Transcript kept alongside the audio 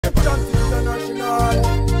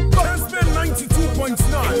Kessben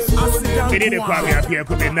 92.9. We need a Kwame Appiah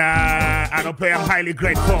Kubi and I'm highly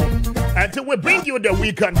grateful. Until we bring you the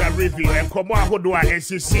weekend review and come on who do our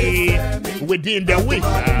SEC within the week.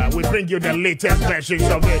 We bring you the latest versions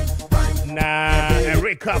of it. A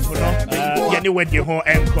recap, anyway, the whole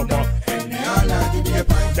and come on.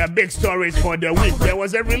 The big stories for the week. There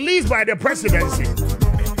was a release by the presidency.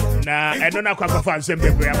 I don't know what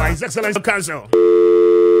His Excellency Council.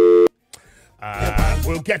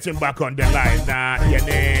 We'll get him back on the line.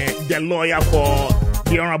 The lawyer for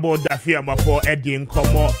the Honorable Dafiama for Eddie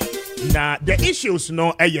Nkomo. Now, the issues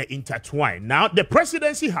are intertwined. Now, the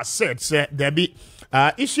presidency has said there be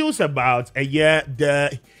issues about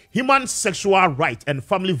the Human Sexual Right and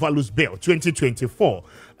Family Values Bill 2024.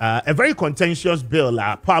 A very contentious bill,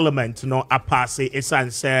 Parliament pass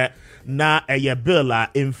it na a bill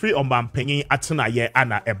in free omampenyi atena ye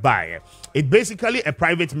ana ebaye. It basically a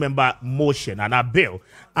private member motion and a bill.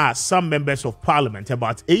 Some members of Parliament,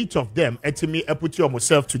 about 8 of them, etimi put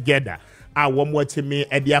yourself together. One more etimi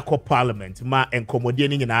ediako Parliament ma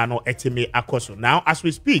enkomodeni no etimi akoso. Now, as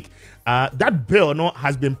we speak, that bill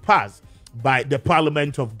has been passed by the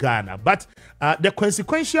Parliament of Ghana, but the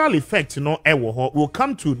consequential effect will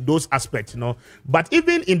come to those aspects but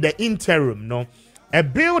even in the interim a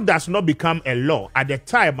bill does not become a law at the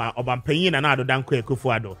time of Ampenyin and Ado Danko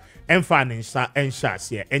Ekufuado and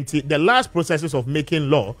the last processes of making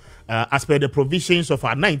law as per the provisions of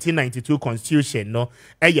our 1992 constitution when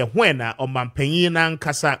Ampenyin and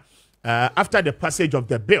Kasa after the passage of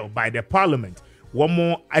the bill by the Parliament. One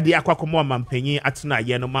more Adiakwakomo Mampenyi Atina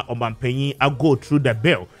Yenoma or Mampenyi I'll go through the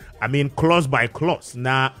bill. I mean clause by clause.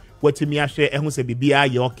 Now what me ashe ehunse bibia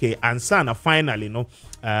yoke and sana finally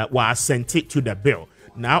was sent it to the bill.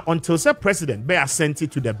 Now until the president be sent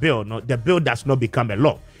it to the bill, the bill does not become a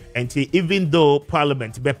law. And even though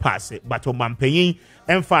Parliament be pass it, but Mampenyi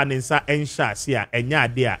enfanisa enshasia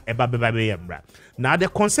enya dia eba bebe yembra. Now the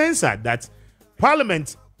consensus that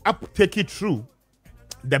Parliament take it through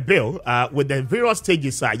the bill with the various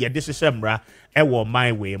stages decision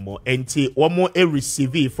my way more and one more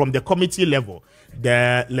receive from the committee level,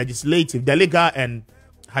 the legislative, the legal and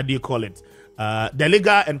how do you call it? The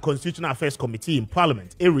Legal and Constitutional Affairs Committee in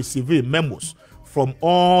Parliament receive memos from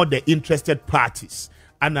all the interested parties.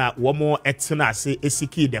 And one more etna say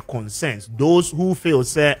esiki the concerns. Those who feel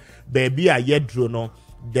say baby a yedro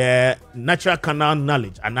the natural canal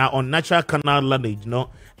knowledge and now on natural canal knowledge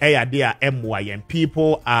and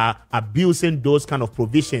people are abusing those kind of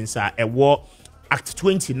provisions a war Act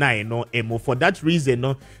 29 for that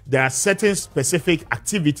reason there are certain specific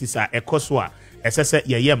activities ekoswa esese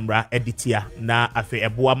yemra editia na afe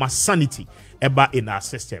eboama sanity eba in our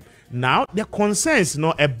system. Now the concerns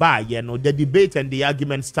eba the debate and the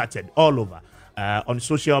argument started all over on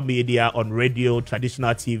social media, on radio,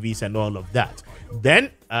 traditional TVs and all of that. Then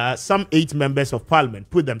some 8 members of Parliament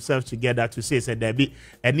put themselves together to say there be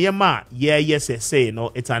a nearma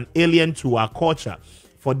it's an alien to our culture.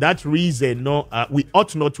 For that reason we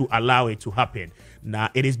ought not to allow it to happen. Now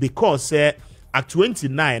it is because at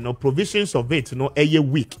 29 provisions of it a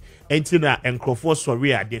week until and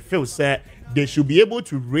Soria they feel they should be able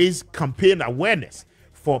to raise campaign awareness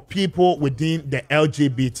for people within the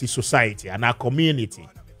LGBT society and our community.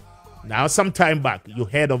 Now some time back you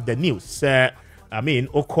heard of the news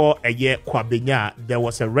Oko a year Kwabenya, there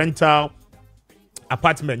was a rental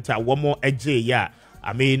apartment at one more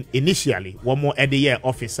initially one more year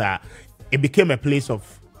officer, it became a place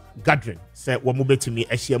of gathering. Say one more to me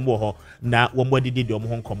na one more did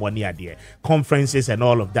the conferences and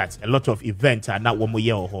all of that. A lot of events are now one more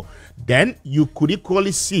year. Then you could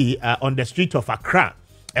equally see on the street of Accra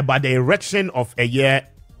about the erection of a year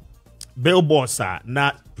billboards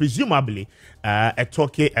now presumably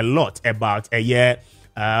talking a lot about a year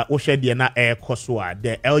the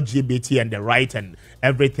LGBT and the right and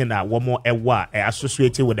everything one more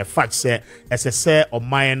associated with the fact say SSA or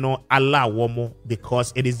minor allow one more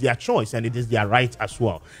because it is their choice and it is their right as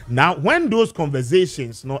well. Now when those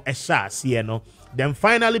conversations then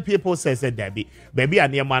finally people say baby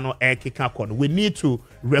we need to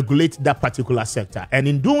regulate that particular sector, and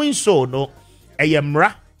in doing so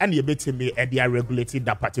and you bet me they are regulating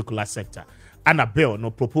that particular sector. And a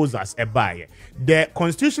bill proposals a buy. The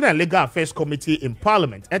Constitutional and Legal Affairs Committee in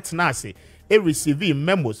Parliament etnasi receiving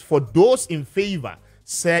memos for those in favor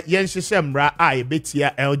say yenshemra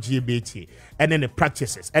betia LGBT and then the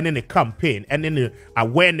practices and then the campaign and then the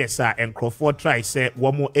awareness and Crawford try say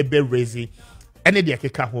one more ebe raising and then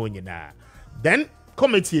the then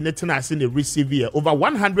committee etnasi receive over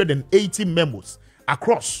 180 memos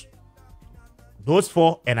across those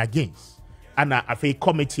for and against. ana afi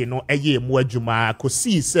committee no eye mu adwuma ko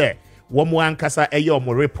see say womo ankasa eye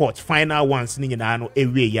omo report final ones ni nyina no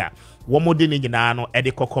ewie ya womo de ni nyina no e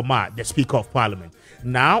de kokoma the speaker of parliament.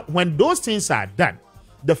 Now when those things are done,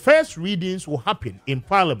 the first readings will happen in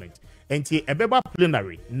parliament until ebeba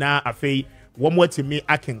plenary na afi womo timi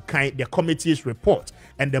akenkan the committee's report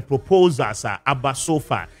and the proposals are aba so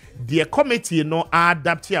far. The committee no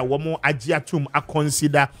adapt here womo agiatum a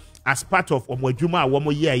consider as part of omwadwuma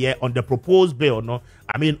womo ye on the proposed bill no.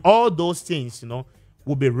 I mean all those things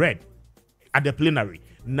will be read at the plenary.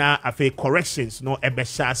 Na afe corrections no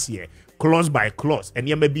ebeshas clause by clause and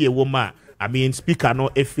ye may be a woman. I mean speaker no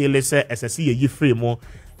e feel say SSC ye free mo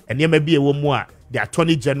and ye may be a woman. The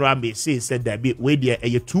Attorney General may say said that be way there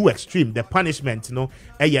a too extreme. The punishment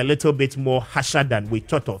a little bit more harsher than we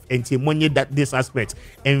thought of. Until money that this aspect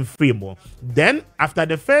and free more. Then after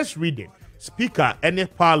the first reading, Speaker any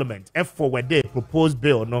Parliament forward the proposed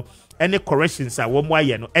bill any corrections are one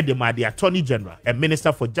way edema the Attorney General and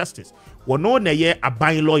Minister for Justice. No ye a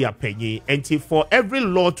buying lawyer penny until for every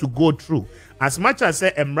law to go through. As much as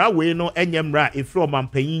say emra we no enyemra if from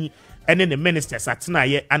paying any the ministers atna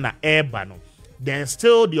ye ana airbano. Then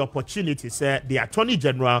still the opportunity say the Attorney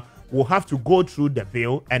General will have to go through the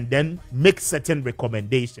bill and then make certain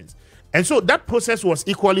recommendations. And so that process was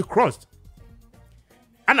equally crossed.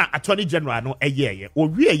 And Attorney General no a year or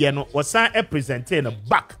we no was presenting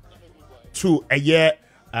back to a year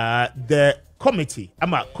the committee.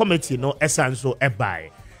 Committee no esanso eba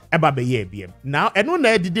be ye biem. Now eno na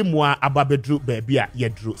edidi mu ababedru baby a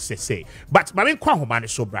yedru sese. But mame kwa homa ne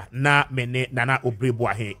sobra na mene nana obrebo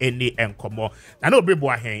ahen eni enkomo. Nana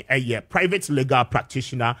obrebo ahen a private legal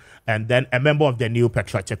practitioner and then a member of the New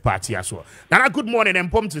Patriotic Party as well. Nana, good morning and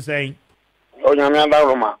pom to say. Oh,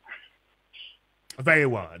 Roma. Very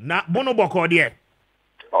well. Na bono boko there.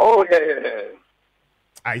 Oh yeah.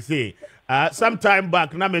 I see. Some time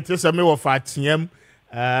back na me tell me of atiem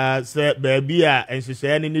say baby and she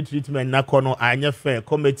say any treatment na kono anya fair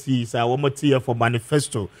committees wo motie for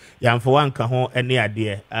manifesto ya for one ka ho any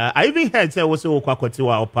ade. I even heard say wo say wo kwakoti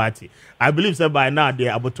wa party. I believe say by now they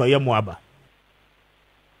abotoye mo aba.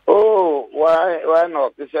 Oh, why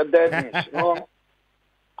not? It's a dead news. No.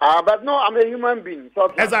 But no, I'm a human being.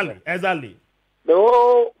 Exactly. The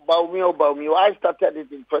whole Baumio, I started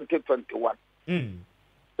it in 2021.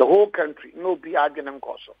 The whole country, no be arguing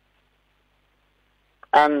koso.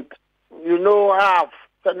 And I have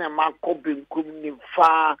seen a man been coming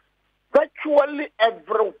far, virtually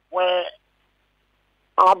everywhere.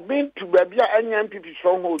 I've been to baby any MPP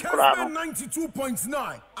stronghold Kessben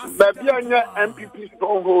 92.9. Baby any MPP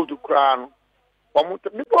stronghold to crown.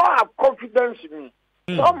 People have confidence in me.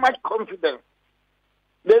 So much confidence.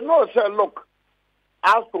 They know, say, look,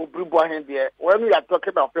 as for Briboahen there, when we are talking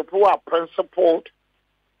about people who are principled,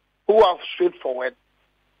 who are straightforward,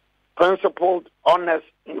 principled, honest,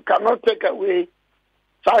 you cannot take away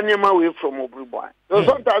Sanyama away from Briboahen. So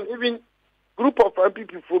sometimes even group of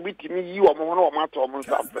MPP for me, you are more matter of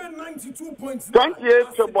 28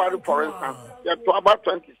 February, for instance, to about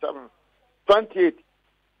 27, 28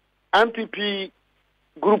 MPP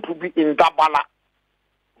group will be in Dabala.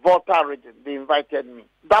 Volta region, they invited me.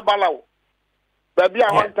 Dabalawo. Baby,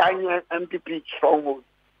 I want to MPP stronghold.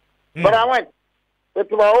 But I went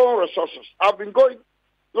with my own resources. I've been going.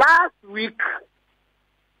 Last 2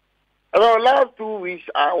 weeks,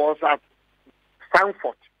 I was at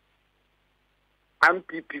Frankfurt.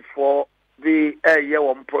 MPP for the year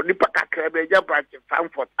one pro. The branch in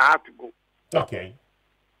Frankfurt, I had to go. Okay.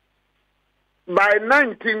 By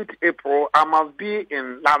 19th April, I must be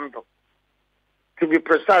in London. To be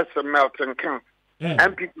precise, Melton Keynes.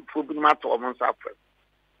 MPP for the matter of months after.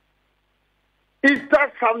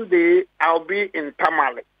 Easter Sunday, I'll be in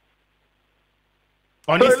Tamale.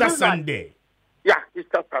 On Easter Sunday?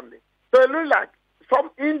 Easter Sunday. So it looks like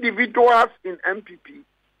some individuals in MPP,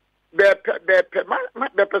 the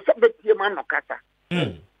perception.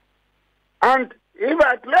 And if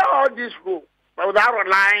I play all this role without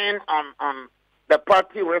relying on the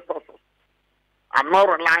party resources, I'm not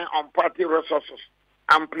relying on party resources.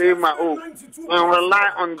 I'm playing my own. I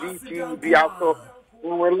rely on DT also. I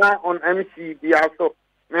rely on MC also.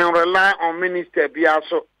 I rely on minister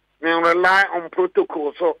also. I rely on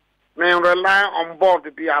protocol so. I rely on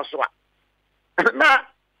board also. Now,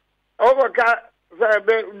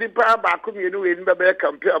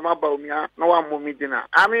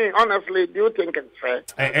 I mean, honestly, do you think it's fair?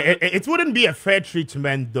 It wouldn't be a fair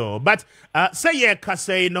treatment, though. But say,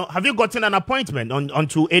 have you gotten an appointment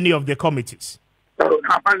onto any of the committees?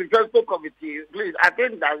 Manifesto committee, please. I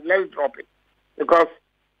think that let's drop it because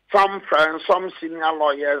some friends, some senior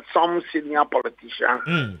lawyers, some senior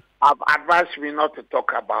politicians have advised me not to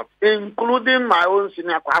talk about, including my own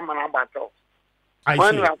senior Kwame battles.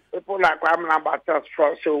 When you have people like Kwame battles,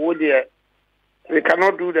 so we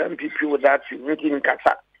cannot do the MPP without you making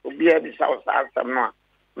Kasa.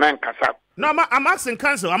 No, I'm asking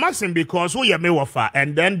council. I'm asking because who you may offer,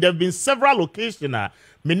 and then there have been several occasions.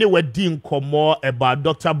 Many were deemed more about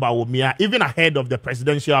Dr. Bawumia, even ahead of the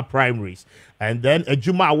presidential primaries. And then a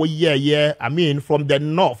Juma, I mean, from the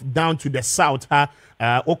north down to the south,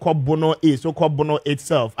 Okobono is Okobono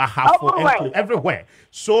itself, everywhere.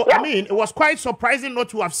 So, I mean, it was quite surprising not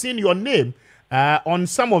to have seen your name on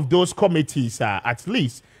some of those committees, at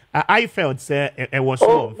least. I felt it was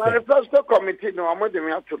so manifesto committee, no, I'm going to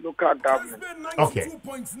have to look at government. Okay.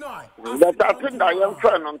 But I think I am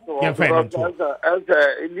friend on to as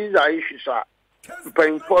these are issues.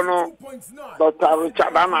 Painful, Dr.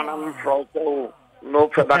 Richard Annan from no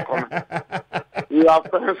further comment. You have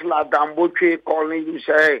friends like Damboche calling you,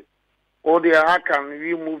 say, oh, dear, how can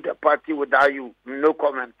we move the party without you? No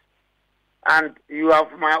comment. And you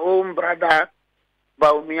have my own brother,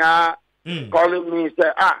 Baumia, calling me,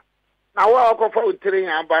 say, now I'll go for training,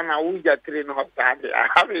 but now we get training of Saturday. I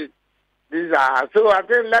have it. These are so I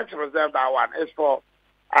think let's reserve that one. It's for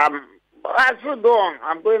I should go on.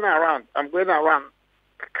 I'm going around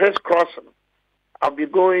crisscrossing. I'll be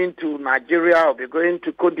going to Nigeria, I'll be going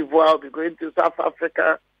to Cote d'Ivoire, I'll be going to South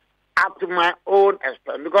Africa up to my own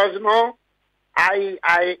expense. Because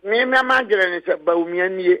I name a manager and it's a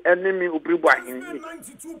Baumian enemy who bring back in me.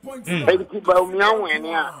 Baumian when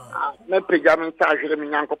ya, no pajamas,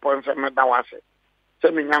 Minyanko Pons and Madawase,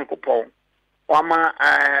 Seminyanko Pon. Or my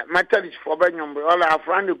matter is for Benyon, all I have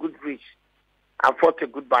run a good race. I fought a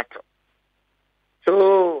good battle.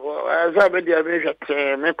 So, as I made I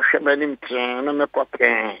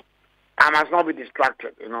must not be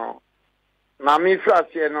distracted,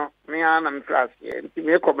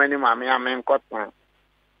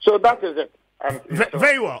 So that is it.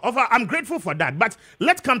 Very well. I'm grateful for that. But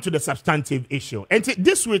let's come to the substantive issue. And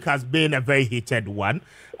this week has been a very heated one.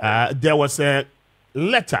 There was a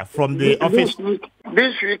letter from the office.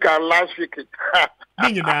 This week and last week.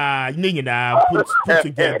 Put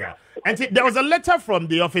together. And there was a letter from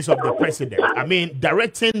the office of the president,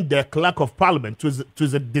 directing the clerk of parliament to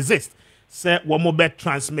the deceased. Say Wamobet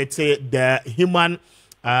transmitted the Human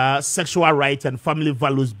Sexual Rights and Family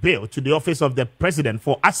Values Bill to the office of the president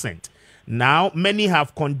for assent. Now, many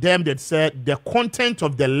have condemned it, said the content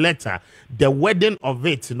of the letter, the wording of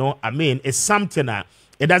it, is something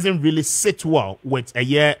it doesn't really sit well with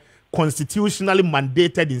a constitutionally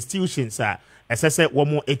mandated institutions. As I said,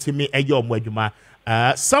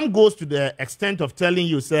 some goes to the extent of telling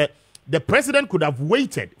you, say, the president could have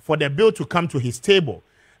waited for the bill to come to his table.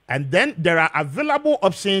 And then there are available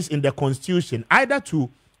options in the constitution, either to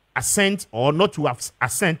assent or not to have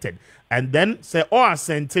assented. And then say, or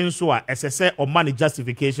assenting so as I say, or money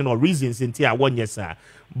justification or reasons in tier 1 year, sir.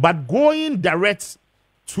 But going direct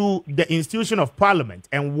to the institution of parliament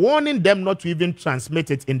and warning them not to even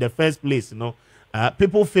transmit it in the first place,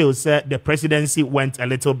 people feel, sir, the presidency went a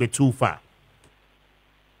little bit too far.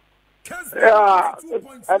 Yeah,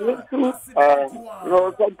 I need to,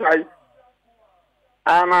 sometimes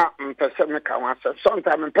I'm a person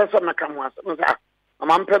sometimes in person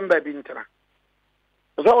I'm baby intra.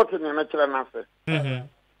 So what in the natural answer?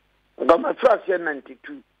 But my first year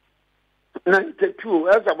 92,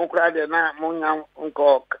 as a book rider now, Monya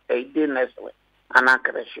Uncle a dinner and I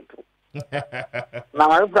can ship. Now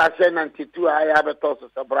my first year 92, I have a toss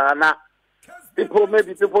of Sabrana.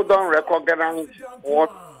 Maybe people don't recognize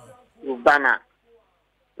what you've done.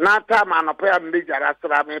 Now, time and a pair of major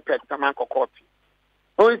Astra may pet some court.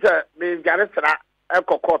 Who is a Miss Garrison, a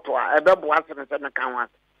cocotua, a double once and a second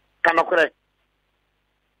cannot correct.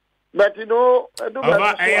 But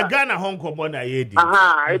I got a home common.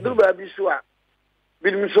 I do baby sure.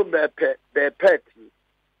 Been so bad pet.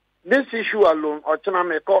 This issue alone, or China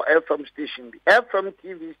may call FM station, FM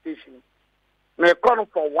TV station, may call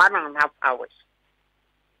for 1.5 hours.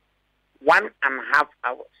 1.5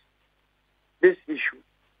 hours. This issue.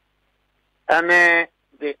 And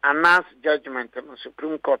they announced judgment in the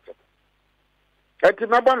Supreme Court. It's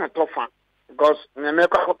not a tough one because the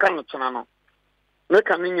make a kind channel. Make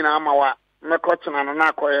a meaning amawa, make a channel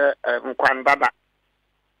na koye mkwandada.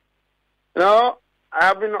 No,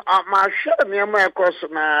 I've been my share near my course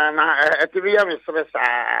na at the real mistress.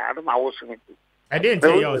 I don't know. I didn't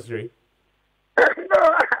tell you I was right.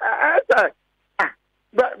 No,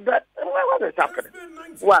 but what is happening?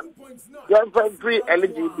 One, you're from free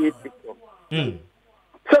LGBT people.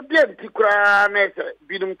 So bien tikura nese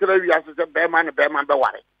bidum tell you as a beman be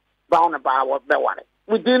worry. Bound about what be worry.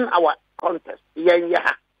 Within our contest,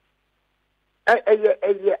 yeah. idea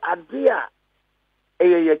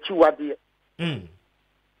a chiwadi.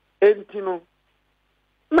 Entino.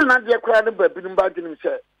 Nana dear crowd of baby in Badin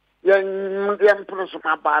said, young person,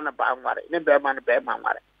 my banner, banware, never man, bear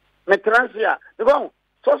manware. Metransia, the wrong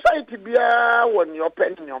society be when you're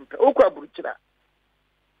penning on Oka Bruchira.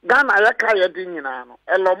 Ghana Yakaya Dinano,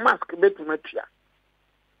 Elon Musk Betmetria.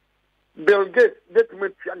 Bill Gates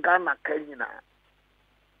Betmetria Ghana Kenya.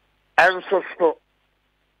 And so,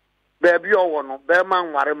 baby, one,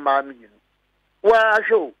 Bearman Warren. Well, I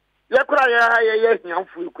show. Yakura, young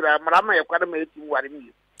fool, Marama, Yakadamating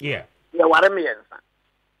Warren. Yeah, Warren.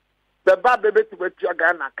 The baby Betmetria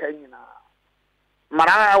Ghana Kenya.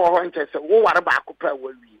 Mara wanted to say, what about Cooper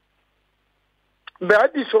will be?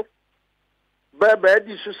 Badiso.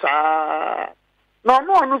 Badiso, sir.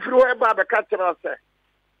 No, through about the catcher, sir.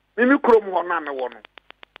 Mimi Chrome one and one.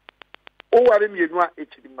 Oh, what in you know,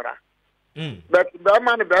 it's the Mara. But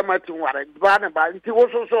Berman, to worry, Barnaba, it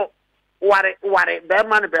was also worry,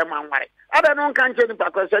 Berman, worry. I don't know, can't tell you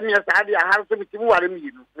because yes, I have to be worrying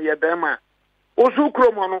you, Berman. Also,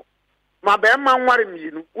 Chromono. My Berman worry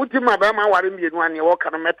me, my Berman worry me when you walk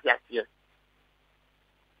on a metric here.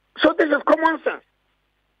 So this is common sense.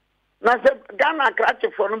 Now, Ghana crash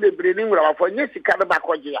for the breeding for Jessica the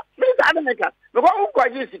Bacogia. Please, I don't make it. The one who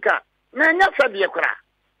called Jessica, Nanya Fabiacra.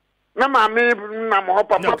 No,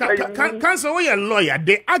 Counsel, we are lawyer.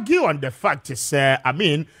 They argue on the fact, sir. I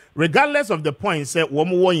mean, regardless of the points,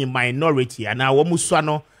 woman in minority and now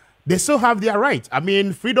Womusano. They still have their right. I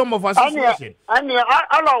mean, freedom of association. I mean,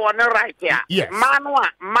 all want right here. Yes.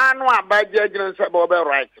 Manwa, by judgment about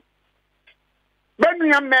right.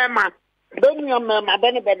 Benny Mema, Benny.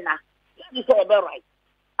 You say about right.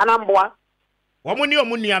 And I'm boy. Woman, your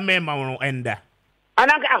money, a mema, and I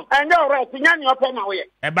know right. You're open away.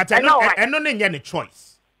 But I know, I don't need any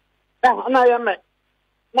choice. No, no,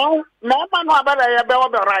 Mama, no, but I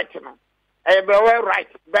about right. I about right.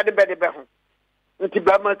 Better. Nti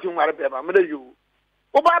bama ti nware bema me you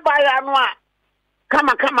oba ba ya no a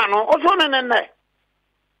kama no oso ne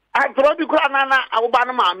a tro bi kura na oba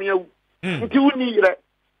no ma me awu nti wuni yire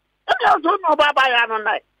e oso no oba ba ya no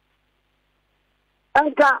na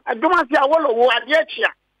anka aduma si awolo wo ade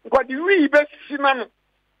achia nko di wi be sina no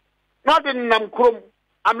no de nam krom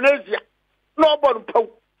amnesia no bon pau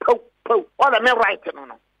all the right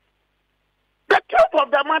no. The truth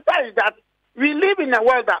of the matter is that we live in a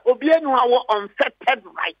world that obienu our unfettered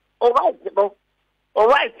right. All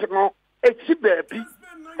right, no. It's baby.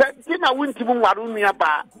 Tina wunti mu warunia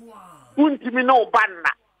ba. Wunti mi no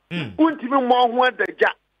banna. Wunti mi mo ho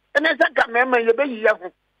daja. Ene saka mema ye be yiye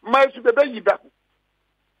ho. Ma su be yiba.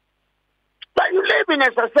 But you live in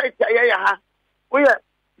a society ha. We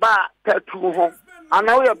ba tattoo ho.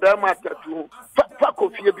 Ana we be ma tattoo. Fa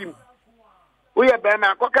kofie bi mu. We be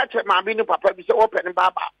ma ko ka che ma bi ni papa bi se open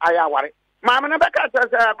baba aya ware. Mamma never catch us,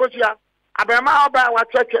 Cosia. Abema about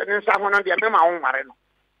what church and someone on the Abema own marino.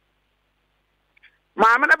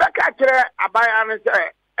 Mamma never catch her, Abayan,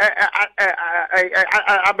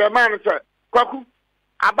 Abeman, sir. Cocu,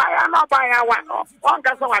 Abayan, Abaya, one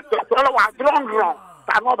cast of what was drawn,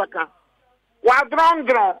 Sanobacan. Was drawn,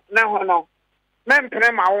 no. Men play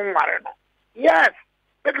my own marino. Yes,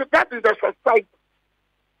 because that is the society.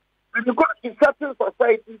 When you go to certain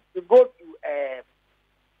societies, you go to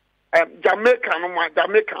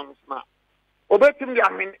Jamaicans now. Obetim I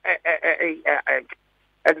mean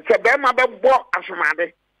Sebema be bo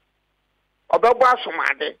asomade. Obebo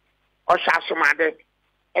asomade or shasomade.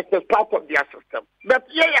 It is part of their system. But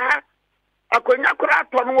yeah, akonya kura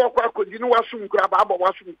tonu wo kwa kodinu wasum kura baba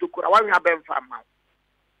wasum to kura wan haben fama.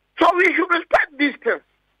 So we should respect this thing.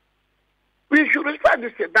 We should respect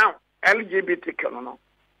this down LGBT no.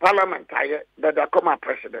 Parliament that they come a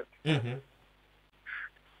president.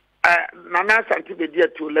 Nana Santi be dear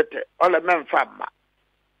to letter, all a man farmer.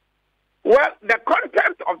 Well, the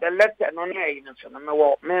content of the letter, no, me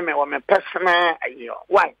personal.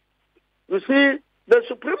 Why? You see, the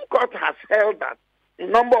Supreme Court has held that in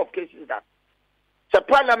a number of cases that the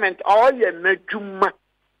Parliament all ye mejuma,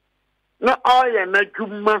 not all ye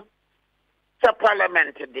mejuma, the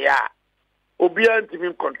Parliament they are obedient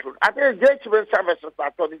to control. I think Judgment Services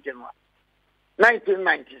Attorney General,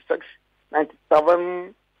 1996,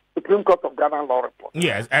 97. Supreme Court of Ghana Law Report.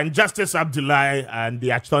 Yes, and Justice Abdullahi and the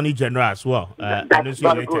Attorney General as well. That's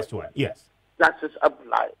very good. One. Yes. Justice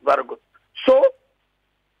Abdullahi, very good. So,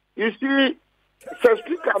 you see, so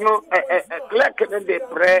Speaker, no, clerk in the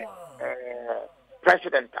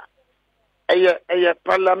president, a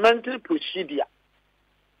parliamentary procedure,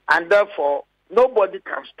 and therefore nobody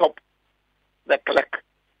can stop the clerk.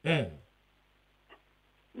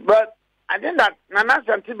 But I think that Nana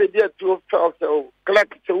Santibe dear to felt so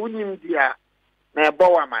collect to win dear na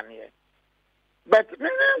bowa man here. But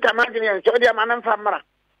imagine so dear man famra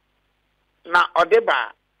na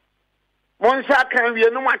odeba. Monsa can be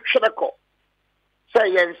no much shako.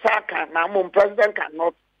 Say yen saka na mon president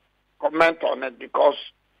cannot comment on it because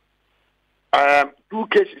 2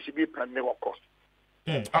 cases should be pending of course.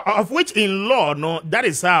 Of which in law, no, that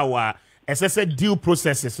is our SSA due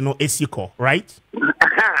processes, no, ESICO, right?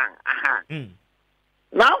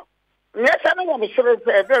 Now, yes, I know what I'm saying.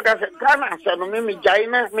 Ghana, so me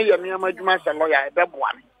China, me and my lawyer, that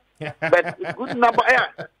one. But a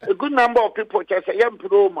good number of people just say, "I'm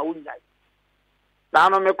pro Maunai." Now,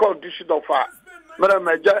 I'm a call this of Madam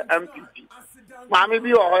Major MPP. Mammy,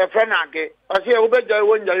 be or a friend again. I say, Obeja,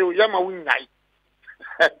 when you Yamaunai.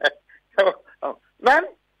 Then,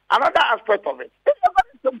 another aspect of it. It's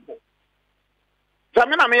very simple. So,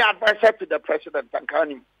 I may advise to the president and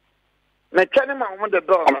can him. Na chani ma on the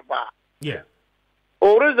door na ba. Yeah.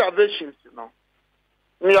 O reservations, you know.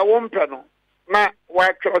 Me a wompe no na wa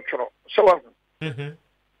choro. So wa.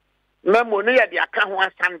 Na mo ne ya de aka ho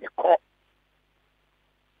asam de ko.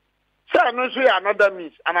 So no so ya another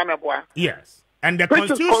means anameboa. Yes. And the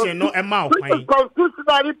constitution no ema okwan.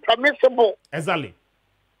 Constitutionally permissible. Exactly.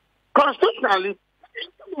 Constitutionally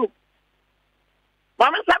permissible.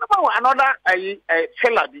 Mama sanaba another a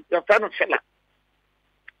fella bi, your friend fella.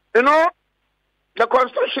 You know, the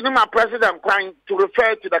Constitution in my president trying to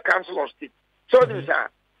refer to the Council of State. So these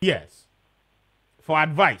are. Yes. For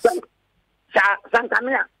advice.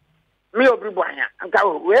 Sankamia, me obribuanya. And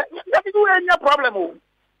go, where do any problem?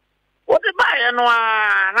 What if I know?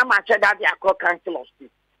 I'm not sure that they are called Council of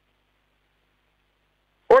State.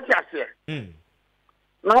 What you say?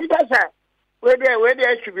 Now, that's where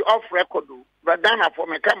they should be off record, but then for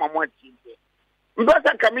me, come on, what you say. Because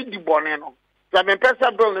I come in the boneno. So my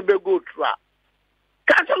personal bill never go through.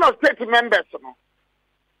 Council of State members, no.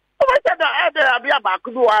 I said that I be about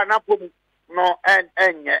to do an no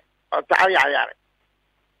and yet or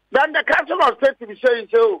then the Council of State will say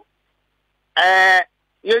so.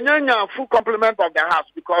 You know full complement of the house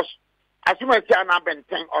because as you may say, I'm not been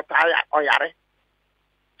thing or tire or yare.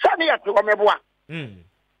 So near to Mebua.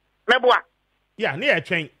 Mebua. Yeah, near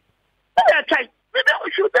chain. Near chain. We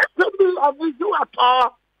don't shoot that symbol of you at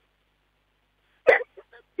all.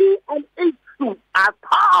 And issue at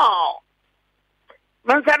all.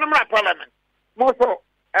 Mansanamra Parliament. Moso,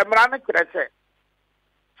 Emrana Krese.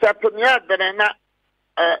 Satunia Benena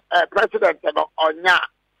President Onya.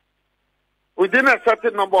 Within a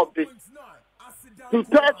certain number of days,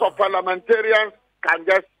 2/3 of parliamentarians can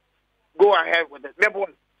just go ahead with it.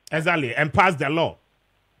 Exactly, and pass the law.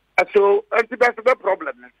 So, that's the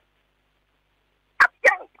problem.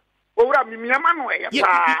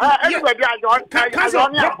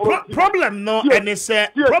 Problem no and it's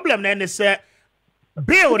problem and it's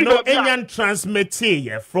bill no Indian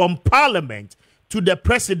transmitted from parliament to the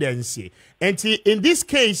presidency, and in this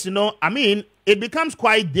case, you know, I mean, it becomes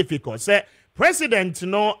quite difficult. Say president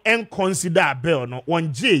no and consider bill no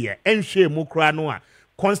one J and share mukra no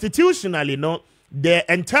constitutionally no the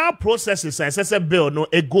entire process is as a bill no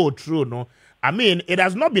a go through no. I mean, it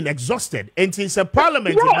has not been exhausted, and it's a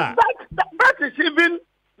parliament. Yeah, that is even,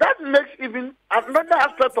 that makes even another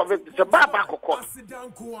aspect of it. It's a back court.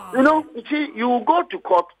 You know, you see, you go to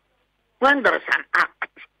court when there is an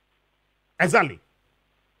act. Exactly.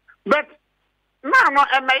 But now,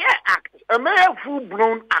 a mayor act, a mayor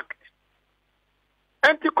full-blown act.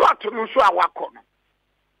 And the court no so a wako no.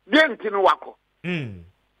 Didn't know wako.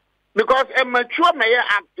 Because a mature mayor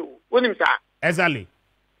act when him say. Exactly.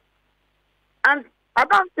 And I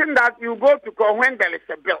don't think that you go to court when there is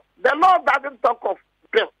a bill. The law doesn't talk of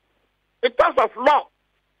bill. It talks of law,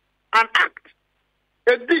 an act,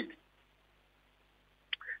 a deed,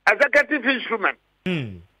 executive instrument.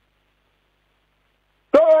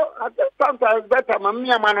 So I think sometimes better,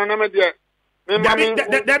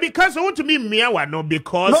 because I want to be miawa no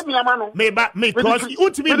because because you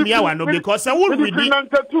want to be miawa no because I would read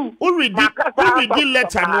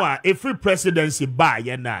letter no a free presidency by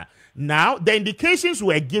na. Now, the indications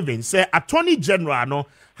were given, say, Attorney General no,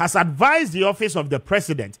 has advised the office of the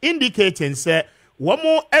president, indicating, say, one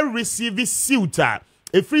more receive suitor,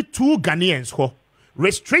 a free 2 Ghanaians, ho,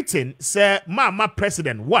 restricting, say, Mama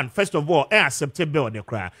President, one, first of all, acceptable the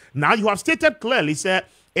cry. Now, you have stated clearly, say,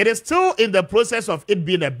 it is still in the process of it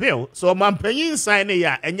being a bill, so Mampenyin sign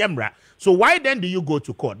ya and Yamra. So why then do you go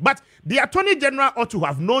to court? But the Attorney General ought to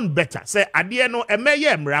have known better, say, Adieno, a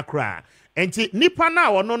mayor mrakra. And nipa na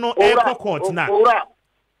ono no echo court na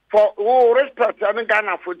for respect and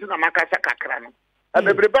Ghana for na makasa kakra no e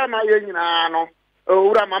bebreba ma ye nyina no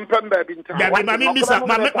Mami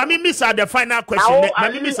miss the final question.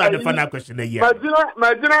 Mami miss the final question.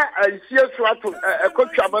 Madina, I see a swat a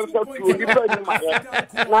coach to different.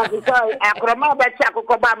 Now, I crama back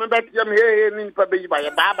Chakobama back here in Pabi by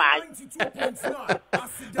a bye.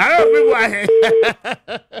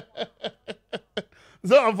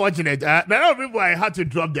 So unfortunate. Now I had to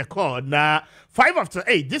drop the call. Now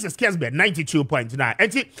 8:05. This is Kessben 92.9.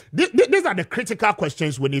 And see, these are the critical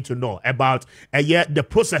questions we need to know about the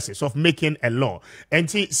processes of making a law. And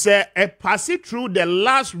see, say pass it through the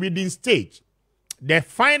last reading stage, the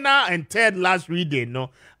final and third last reading. No,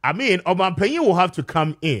 I mean, Obampenyi will have to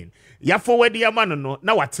come in. Ya forward the man no.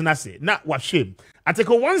 Now what na say? Now what shame?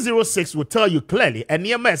 Article 106 will tell you clearly. And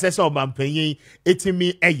near me says Obampenyi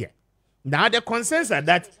etimi eye. Now the concerns are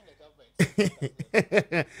that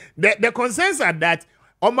the concerns are that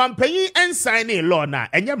Obampenyi and signing law now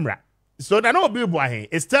enyemra. So that no Bibuahe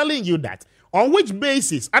is telling you that on which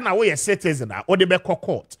basis and away a citizen or the beko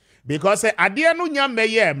court because adianu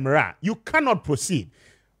nyameyemra you cannot proceed.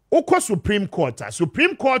 Oko Supreme Court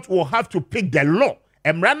will have to pick the law.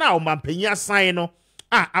 Emra na Obampenyi sign no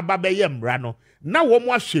ababeyemra no. Now one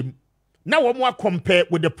more shame. Now, one more compare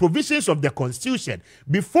with the provisions of the Constitution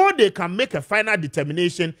before they can make a final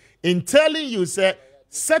determination in telling you, say,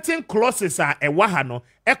 certain clauses are a wahano,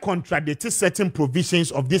 a contradict certain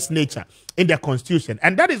provisions of this nature in the Constitution.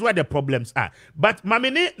 And that is where the problems are. But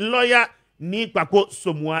mamene lawyer ni pako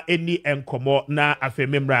somwa eni enkomo na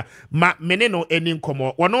afememra ma meneno eni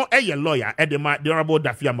enkomo wano eye lawyer edema the Honorable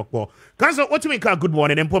Dafia Mokpo. Council, what do you mean? Good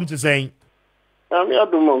morning. And pom to saying, now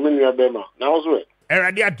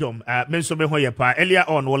Eradi Adom, menso me hoye pa earlier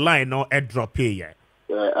on online no drop here.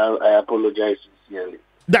 I apologize sincerely.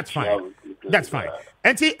 That's fine. That's fine.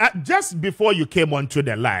 And see, just before you came onto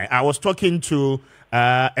the line, I was talking to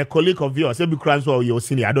a colleague of yours, maybe Kranswell, your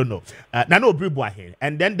senior, I don't know. Nano Bribuahe.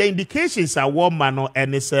 And then the indications are one man,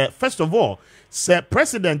 and it's first of all, Sir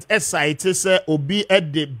President S.I.T. Obi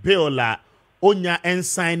at the bill Onya and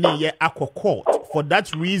signing ye aqua court. For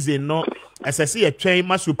that reason, no. As I see a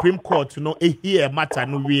chain, Supreme Court, you know, here matter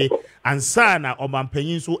no way, and Sana or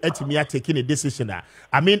Obampenyi so etimia taking a decision.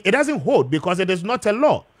 I mean, it doesn't hold because it is not a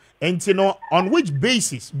law. And you know, on which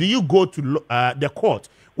basis do you go to the court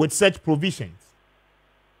with such provisions?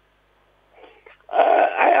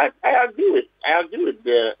 I agree with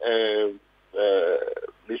the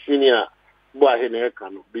senior Boahene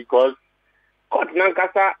Kano because court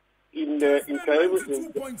Nankasa in the interim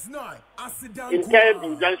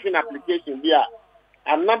injunction application there,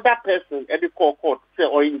 another person at the court say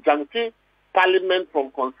or injuncting Parliament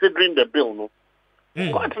from considering the bill. No,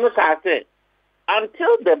 court no say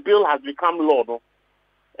until the bill has become law. No,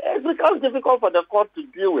 it becomes difficult for the court to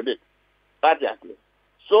deal with it. Obviously,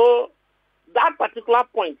 so that particular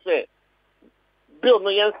point say bill no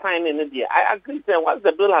yen sign in India. I agree. Say once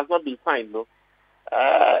the bill has not been signed, no.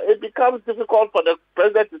 It becomes difficult for the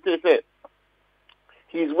president to say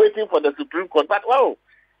he's waiting for the Supreme Court. But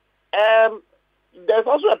there's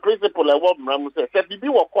also a principle of what Mramu says. Bibi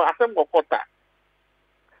wako asem wako ta.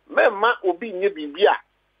 Me ma obi nye bibia.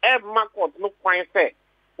 Ma court no kwan say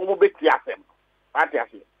omo beti asem. What you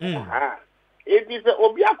say? It is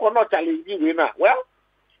obi akọ not challenging we now. Well,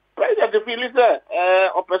 president feel say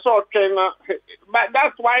oppressor China. But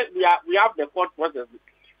that's why we have the court process.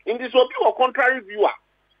 In this will be a contrary viewer.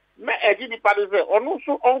 Me the party say on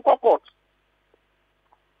also on court.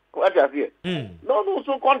 What does it? No,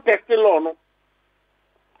 so contest the law. No.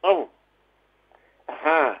 Oh.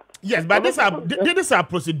 Yes, but these are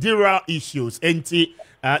procedural issues. And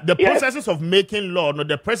the processes of making law, no,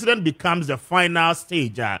 the president becomes the final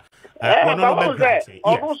stage.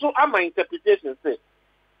 Also, my interpretation say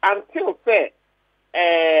until say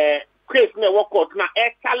case never court now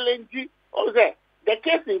challenge okay. The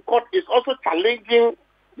case in court is also challenging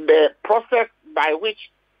the process by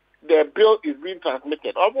which the bill is being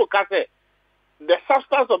transmitted. Almost say the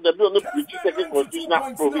substance of the bill not taking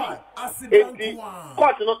constitutional provision.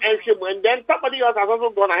 Court is not answering, and then somebody else has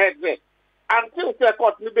also gone ahead there. Until the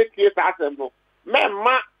court maybe case assemble,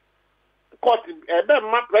 court,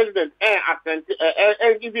 president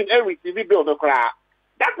even every TV bill no cry.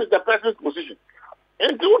 That is the president's position.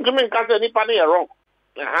 And to me, can't say anybody wrong.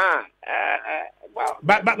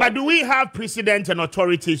 But do we have precedent and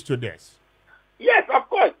authorities to this? Yes, of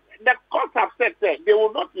course. The courts have said that they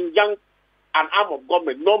will not injunct an arm of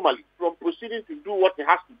government normally from proceeding to do what it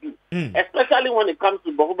has to do, especially when it comes to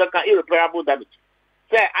irreparable damage.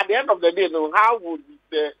 So at the end of the day, how would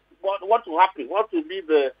what will happen? What will be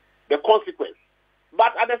the consequence?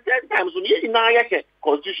 But at the same time, so you know,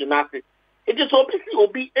 constitution it is obviously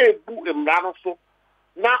be a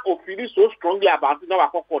now feeling so strongly about it now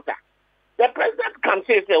quarter. The president can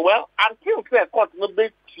say, well, until the court no be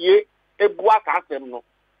tie a boak asem no.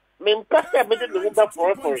 Me mpese me de the woman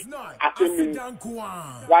for asem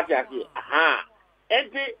what you say.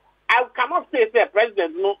 And I cannot say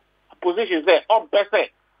president no position say on person.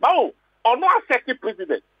 But or no accepted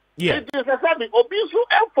president. Yeah. It is a service. Obisu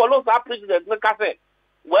and follows our president. Say,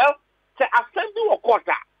 well, say assembly or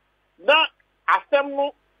quarter. Now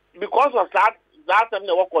assembly because of that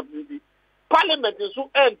assembly work on Parliament is to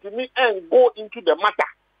end to me and go into the matter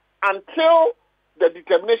until the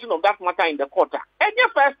determination of that matter in the quarter. And the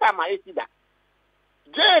first time I see that.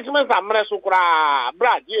 Judgments are mresukra,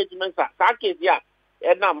 brad, judgments are Sake here.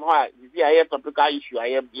 And I'm why the topical issue I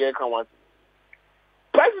am here.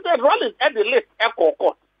 President Rollins at the list echo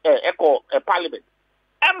court, echo Parliament.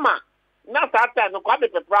 Emma, not that time, no Kwame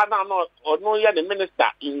Appiah or no year the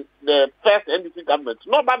minister in the first NDC government.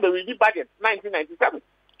 No, but the review budget 1997.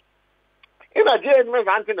 In a judgment,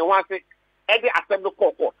 Anthony wants it at the assembly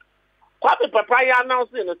court. Kwame Appiah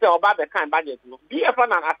announced in the say about the kind budget.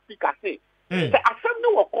 DFN and a speaker say the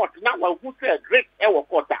assembly court now who say great ever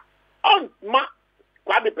quarter on ma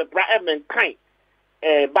Kwame Appiah and kind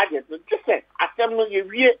budget. Just say assembly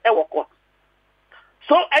year ever court.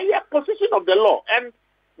 So a position of the law and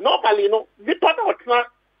normally the partner of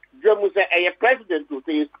a president to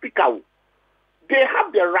say speaker. They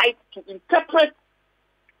have the right to interpret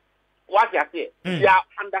what they are saying, their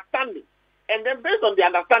understanding. And then based on the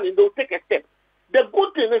understanding, they'll take a step. The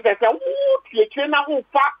good thing is that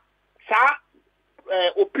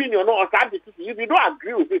opinion or decision, if you don't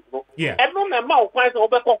agree with it, and no member of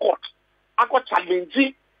court, I got challenge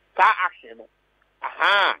that action.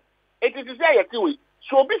 It is there,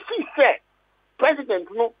 so be fair. President,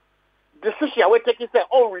 decision we take say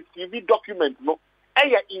all receive document,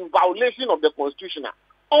 in violation of the constitution.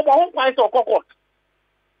 Court.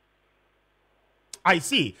 I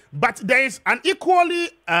see. But there is an equally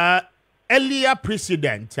earlier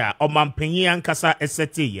precedent Omampenyi Ankasa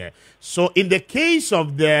Eseti. So in the case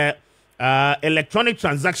of the electronic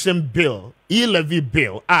transaction bill, e-levy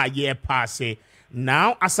bill, passe.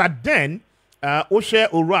 Now, as at then, Oshe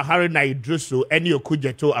Ura Harina Idrusu, Eni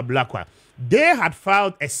Okujeto Ablakwa, they had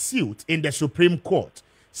filed a suit in the Supreme Court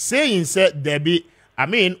saying there be,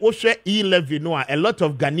 Oshe e-levy, a lot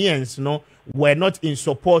of Ghanaians, were not in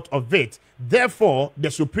support of it. Therefore, the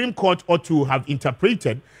Supreme Court ought to have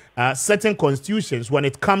interpreted certain constitutions when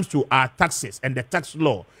it comes to our taxes and the tax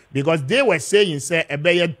law, because they were saying,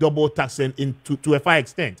 a double taxing to a far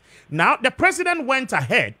extent. Now, the president went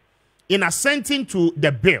ahead in assenting to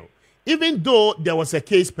the bill, even though there was a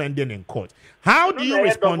case pending in court. How do you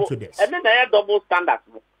respond to this? I mean, they have double standards.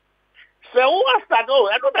 So, what's that?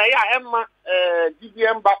 I don't know,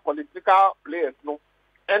 GDM back political players,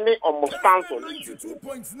 any almost stance on it.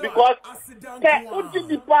 Because that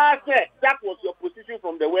was your position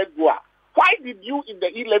from the word go. Why did you in the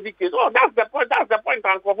e-levy case? Oh, that's the point. That's the point.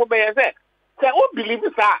 And for said, who believe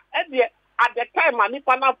it, sir? At the time,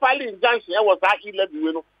 Manipana filing injunction was that e-levy.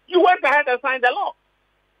 You went ahead and signed the law.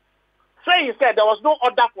 So he said there was no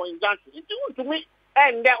order for injunction. It to me,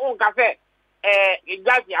 and their own cafe,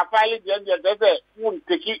 injunction filing the won't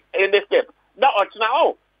take it any step. That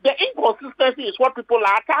now, the inconsistency is what people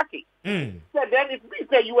are attacking. So then it means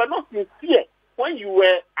that you were not sincere when you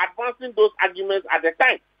were advancing those arguments at the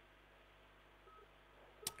time.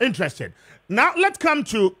 Interesting. Now let's come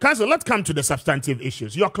to the substantive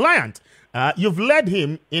issues. Your client, you've led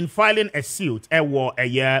him in filing a suit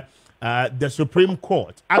the Supreme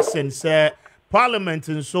Court, asking Parliament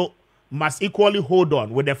and so must equally hold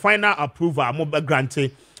on with the final approval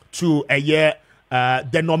granted to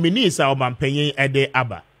the nominees of Omampenyi Ede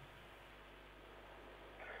Abba.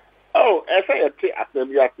 Oh, I say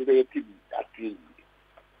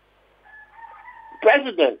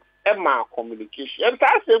President Emma communication. And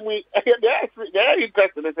that's they're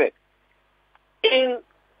interested in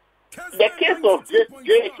the case of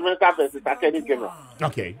J.H. Mensa versus Attorney General.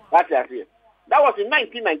 Okay. That was in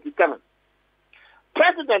 1997.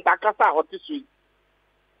 President Akasa Otisui,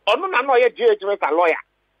 Onunano J.H. Mensa lawyer,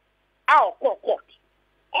 our court.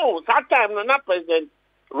 Oh, that time, not President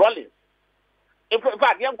Rollins. In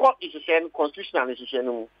fact, the court is a constitutional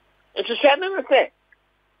institution. It's a say,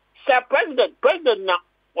 Sir President now,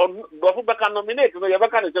 on Bofubaka nominate, you ever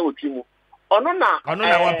can say with you. Onuna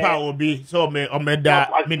what power will be so me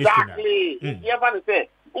that minister. Exactly. You ever say,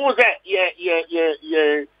 who's that?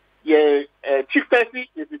 Chief Justice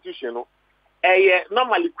institution,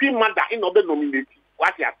 normally Queen Mother in other nominate.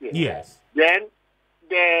 What you say? Yes. Then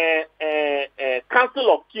the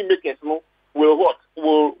Council of Kingmakers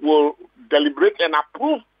will deliberate and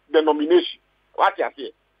approve the nomination. What you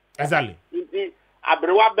say? Exactly.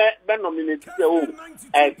 Abrewa be nominate say o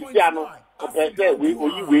Tiano say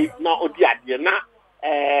we na odi ade na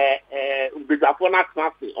bezafo na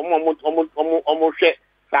classe omo hwe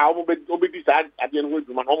sa omo be sa ade no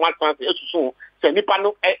hoduma omo classe esusu say nipa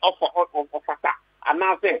no ofata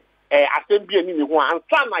ana say assembly ani ni ho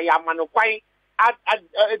ansa na ya ma no kwan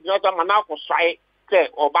adjust ma na ko swai say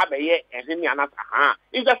oba be ye ehini anata ha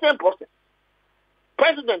it's the same process.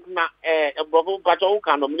 President na Bravo Bajo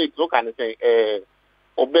can nominate so can say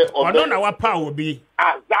obe na wa power be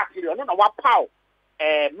exactly no na wa power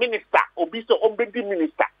minister obi so obedi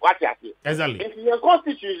minister what you say exactly in your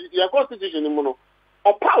constitution mu no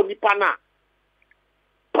o power nipa na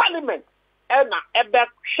parliament na ebe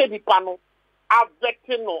hwe nipa no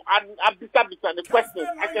avecting no abisa the question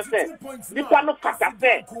I say nipa no kata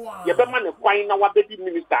say ye be man kwan na wa bedi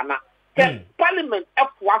minister na Parliament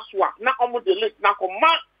F1 na almost the list na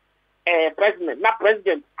koma president na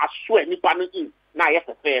president aswe ni panu in na yes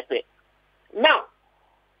fair. Now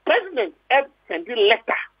president send a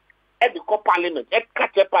letter at the parliament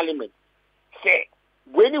catch parliament say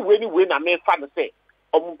when I may father say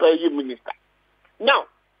minister. Now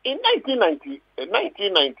in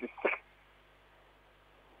 1996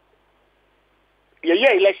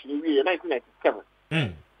 year election in 1997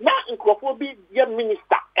 now in Crawford your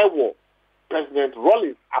minister ever President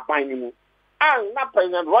Rollins abaining and now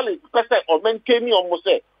President Rollins person or maintaining almost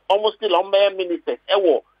still on ministers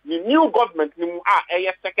ever the new government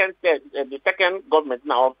the second government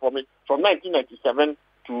now from 1997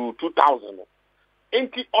 to 2000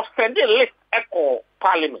 into sending list echo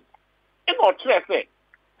parliament in our say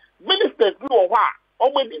ministers do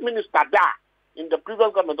already minister there in the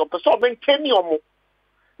previous government of person maintaining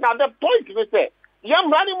now the point is say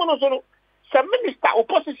young running monosono some minister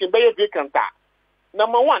opposition be vacant.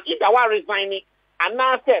 Number one, if I were resigning and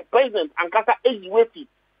now say president and kasa ejiwefi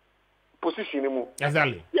position mu.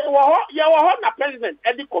 Exactly. You were na president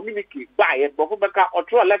any communicate by it but beka or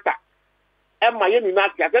throw a letter. And my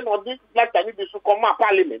university then on this letter need to come to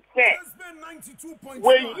parliament. Say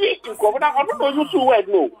when you in governor I don't know you two word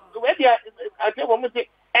no. Where I tell you say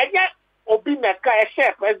enya obi meka e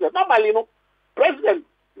share president normally no president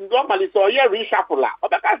normally so yeah reshuffle la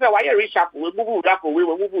obeka say why reshuffle we move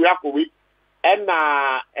we and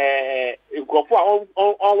go for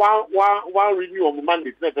on one review of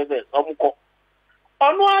mandate on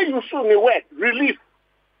you soon the word relief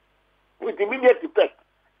with immediate effect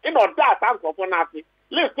in or that answer for nothing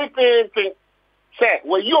let's take thing say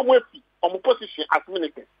when you with on position as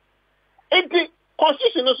minister in the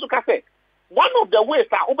constitution also say one of the ways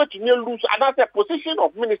that over to lose another position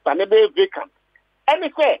of minister never vacant.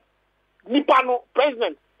 And say, Nipano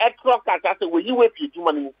president at Rock say, will you wait to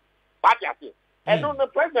money? And on the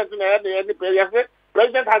president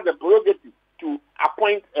president has the prerogative to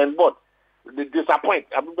appoint and board, disappoint.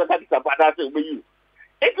 I'm better disappoint. I say, will you?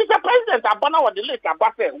 It is the president abana or the list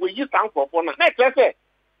about say, will you stand for one? Next, I say,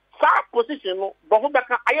 that position, but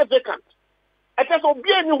I am vacant. It is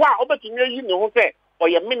obey anyone over to you know say, or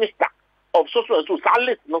your minister of social and social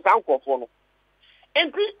list, no sound for one.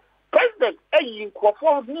 And president in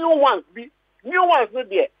Crawford new ones no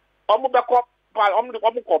there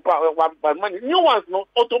new ones no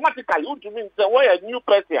automatically you mean say why a new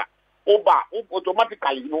person over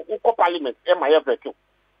automatically parliament MIF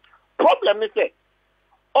problem is say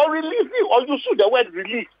or release or you should the word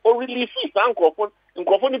release or release and Crawford in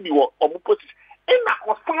Crawford be or position in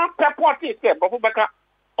na some purpose say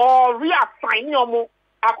or reassign your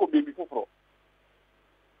Akubi before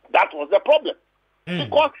that was the problem.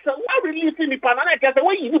 Because why releasing the panel?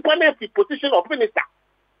 When you panel the position of minister,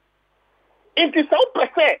 it is so per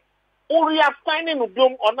se, or reassigning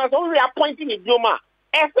Udom or not, or reappointing Udoma,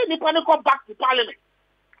 and send the panel come back to parliament.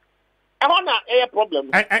 I want a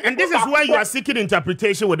problem. And this is why you are seeking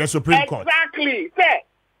interpretation with the Supreme Court. Exactly. Say,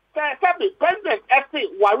 President F.C.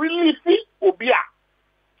 were releasing Obia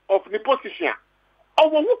of the position.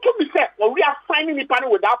 Or when to be said, or reassigning the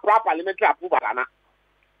panel without proper parliamentary approval.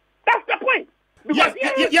 That's the point.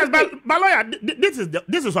 Yes, but lawyer,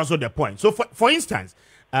 this is also the point. So, for instance,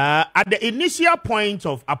 at the initial point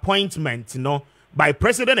of appointment, by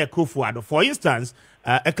President Akufo-Addo, for instance,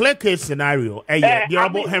 a clear case scenario, the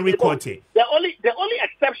Honorable Henry Quartey. The only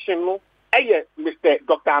exception, Mr.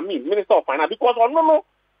 Dr. Amin, Minister of Finance, because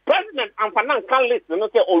President and Finance can't listen,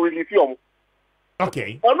 say or release you.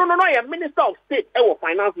 Okay. A Minister of State,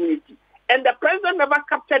 Finance Ministry, and the President never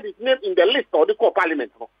captured his name in the list of the core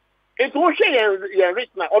Parliament. It will share rich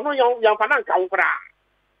now. Young finance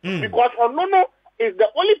because is the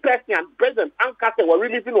only person president and Kate were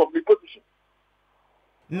releasing of the position.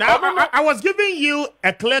 Now, I was giving you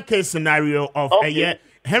a clear case scenario of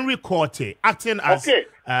Henry Korte acting as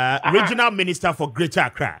regional minister for Greater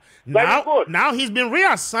Accra. Now he's been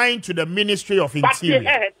reassigned to the Ministry of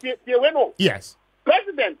Interior. Yes.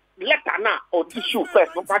 President, letter now or tissue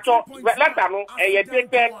first. Letter no,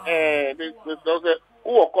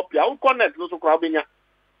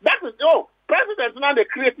 that is President now the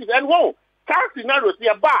creative and scenarios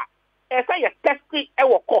here bar. I say a testing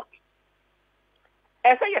our court.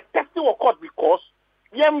 I say a testing our court because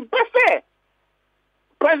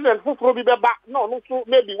President who probably back no so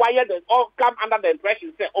maybe why they all come under the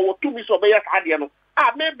impression say 2 weeks of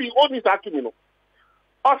maybe only that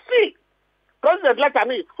or see President letter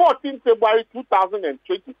me 14 February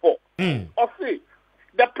 2024 or see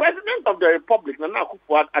the President of the Republic Nana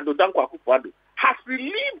Akufo-Addo has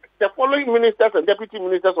relieved the following ministers and deputy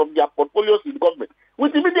ministers of their portfolios in government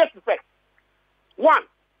with immediate effect. 1.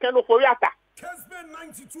 Ken Oforiatta. Kessben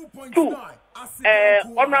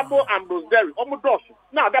 92.9. Honorable Ambrose Derry.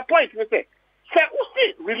 Now the point is say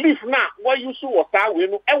relief now what you saw was that we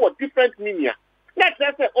know different meaning. Let's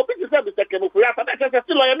say Obi to say Mr. Ken Oforiatta, let's say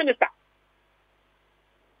still lawyer minister.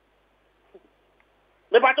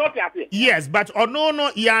 Yes, but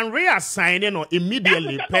no, Ian reassigning or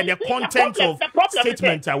immediately per the content of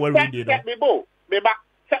statement I will read it.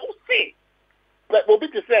 But Obi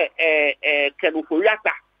to say Ken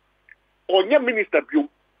Oforiatta or your minister view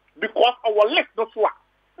because our list not so.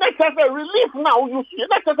 Let's say relief now you see.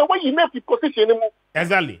 Let's say when you make the position anymore.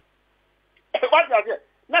 Exactly. What is it?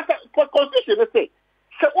 Let's say constitution say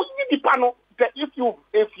only the panel that if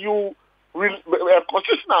you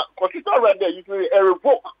constitutional right there, you can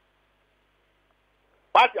revoke.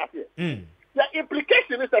 What you say? The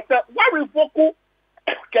implication is that why revoke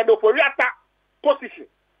Ken Oforiatta position?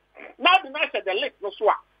 Now the nice the list no so.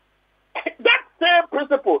 That same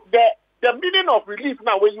principle, the meaning of relief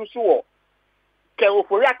now when you saw Ken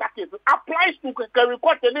Oforiatta case applies to Ken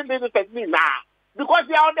record any ministers now because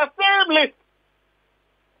they are on the same list.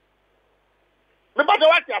 Remember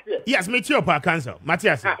what you say? Yes, me too, per council.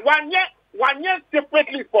 Matthias. 1 year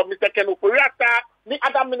separately for Mr. Ken Oforiatta, the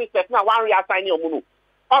other ministers now one reassign your munu.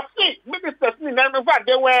 Of see, ministers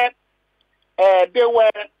they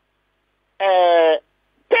were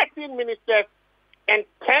 13 ministers and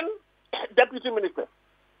 10 deputy ministers.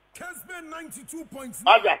 Kessben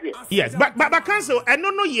 92.9. Yes, but council, I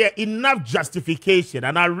don't know yet enough justification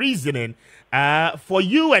and a reasoning for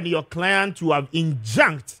you and your client to have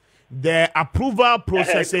injuncted the approval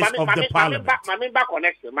processes of the parliament. My member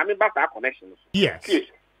connection. Yes.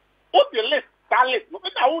 What the list? That list. No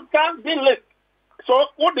matter who can be list. So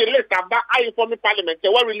what the list about I inform the parliament they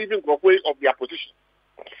were relieving of their position.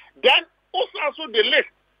 Then also the list.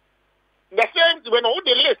 The same when all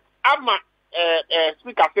the list I'm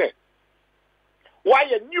speaker said. Why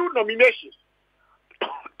a new nomination?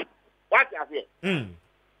 What you say?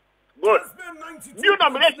 Good. New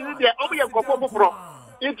nomination is there. Only a couple from.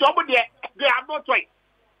 It's over there. They have no choice.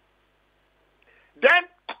 Then,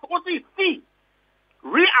 what is C?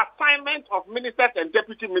 Reassignment of ministers and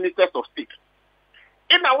deputy ministers of state.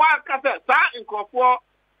 In a while, in Crawford,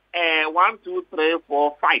 1, 2, 3,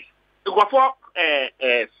 4, 5. In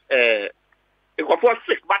Crawford,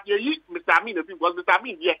 6. But you Mr. Amin, because Mr.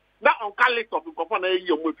 Amin, yeah, that on list of the Crawford,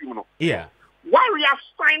 yeah. Why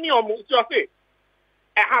reassigning or say?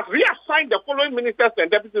 Has reassigned the following ministers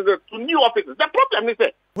and deputies to new offices. The problem is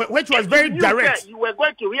that which was very direct. You were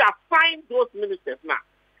going to reassign those ministers now.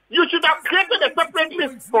 You should have created a separate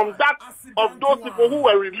list from that of those people who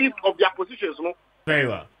were relieved of their positions, no? Very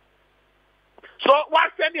well. So why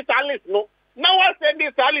send this a list, no? Now why send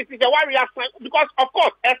this a list is why reassign because of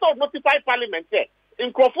course I saw notify parliament there.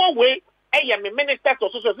 In Crawford way, ministers or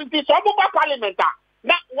social security, so parliament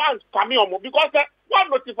not once Kwame because one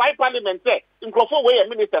notify parliament in Crawford way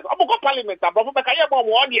ministers. I'm go parliament, but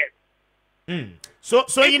So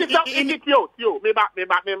it is yes,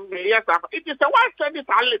 it is a one send this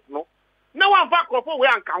a list, no? No one back Crawford way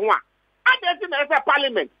and Kanwa. I didn't as a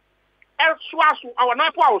parliament. Our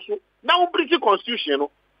Napa also now British constitution.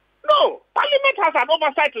 No, parliament has an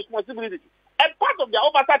oversight responsibility. And part of their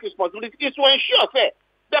oversight responsibility is to ensure that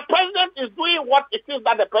the president is doing what it is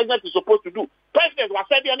that the president is supposed to do. President was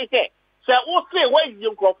saying anything. So who say where is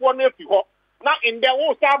your Crawford now in their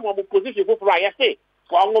own time of position for say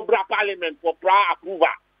for parliament for prior approval.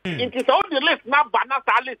 It is all the list now but not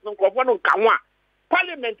list no Crawford no Kanwa.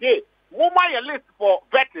 Parliament mobile list for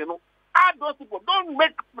vetting. Add those people don't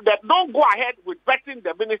go ahead with vetting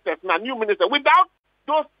the ministers now new minister without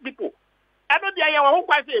those people. I know they are who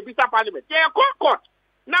quite say a parliament. They are court.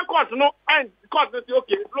 Now court no and court say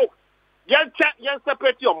okay look. Yen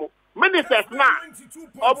separate ministers na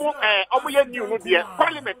omo ye new de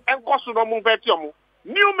parliament enkoso no mo veti omo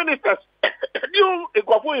new ministers new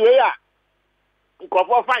ikofo ye ya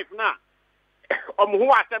ikofo 5 na omo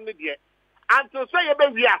ho asem ne de until say ye be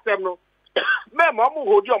wi asem no me mo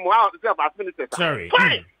hold you omo out say as ministers. Sorry.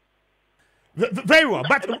 Very well,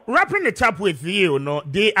 but wrapping it up with you, no,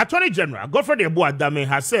 the Attorney General, Godfrey Adame,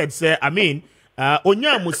 has said, say, I mean,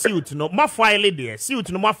 Onyamu suit, no, ma file there,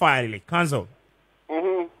 suit, no, ma file, cancel.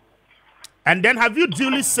 And then have you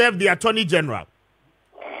duly served the Attorney General?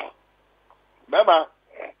 Baba,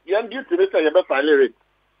 you due to say you be file it.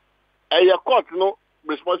 And your court, no,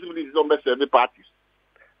 responsibilities on the parties.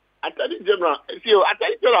 Attorney General, see,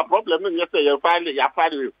 Attorney General problem, you say you file it.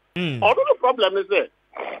 Although the problem is there.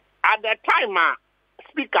 At the time,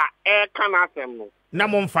 Speaker can asem no.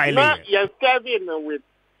 File. Now you're serving with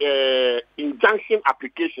injunction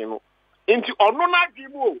application. Into onona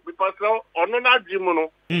jimu because onona jimu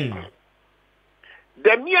no.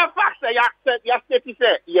 The mere fact that you state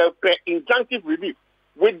say you pay injunctive relief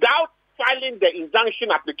without filing the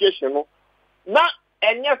injunction application. No. Now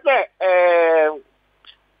and yes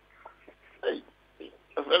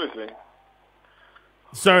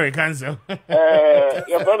sorry, cancel.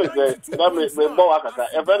 Your friend is and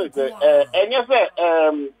yes,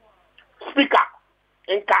 Speaker,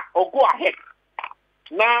 or go ahead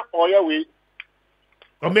now, or your way.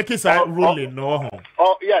 Or make it a ruling, no.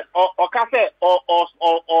 Or yes, or cafe, or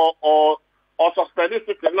suspend it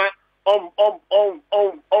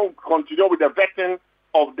continue with the vetting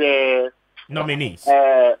of the nominees.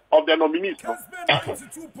 Of the nominees. That is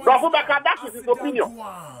his opinion.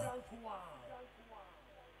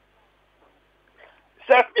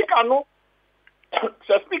 Speaker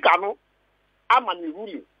no, I'm a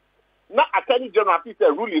ruling. Now, Attorney General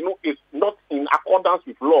said ruling no is not in accordance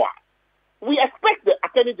with law. We expect the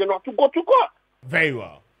Attorney General to go to court. Very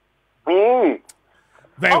well. Very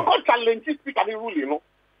well. Challenge Speaker the ruling no.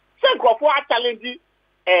 Say go for challenge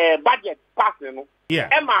budget passing no. Yeah.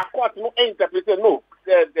 Emma court no interpret no.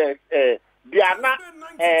 They are not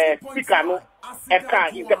Speaker no.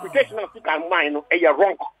 Interpretation of Speaker mine no. You're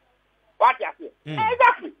wrong. What you say?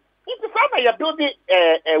 Exactly. It's the fact that you're building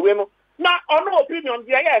now, on no opinion,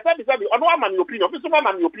 yes, on one man opinion, this one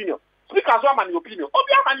man opinion, speakers one man opinion,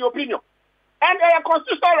 Obia man opinion, and a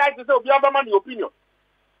constitutional right to say Obia man opinion.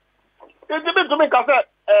 It's a bit to make us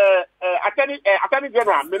Attorney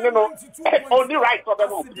General, only right for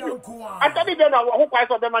them opinion. Attorney General, who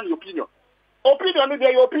price of them man opinion? Opinion is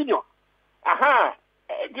your opinion. Aha.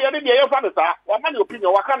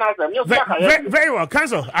 Very well,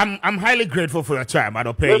 Council. I'm highly grateful for your time. I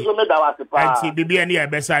don't pay.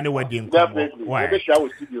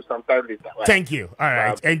 Thank you. All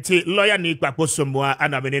right. And lawyer Nick Paposomwa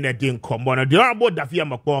and I'm in a din common. The honorable Dafia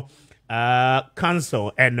Mako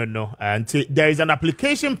Council and no. And there is an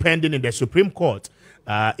application pending in the Supreme Court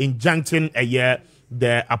injuncting a year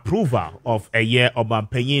the approval of a year of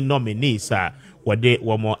paying nominees.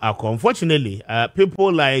 Unfortunately,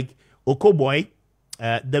 people like Okoboy,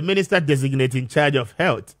 the minister designated in charge of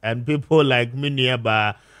health, and people like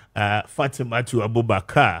Miniaba Fatima to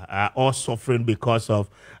Abubakar are all suffering because of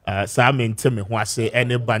Samin Timi Hwase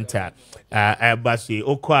any banter. Basi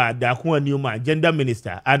Okwa Dakwa Newman, gender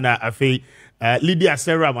minister, Anna Afi Lydia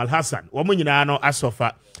Sarah Malhassan, woman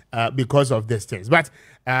suffer because of these things. But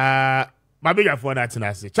my bigger for that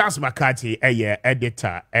Charles McCarthy,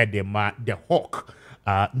 editor, the Hawk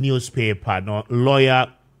newspaper, no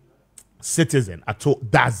lawyer, citizen, Ato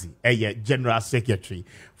Dazi, general secretary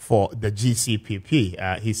for the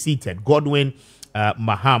GCPP. He's seated. Godwin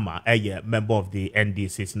Mahama, member of the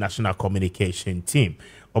NDC's national communication team.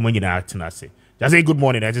 Just say good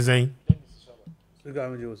morning. I just saying.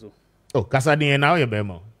 Oh, Kasadi now you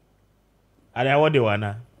bemo. I what do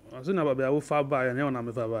wanna. As soon as I will far by and you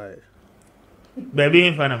know far baby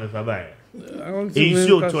in front of me for buy. He's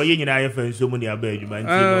so to you know if so many abeg man.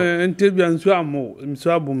 And tell you and so am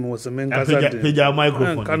so abum was a man Pija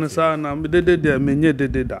microphone. Can say na me de me nye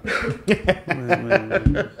de that.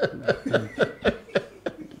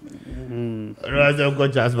 Rather go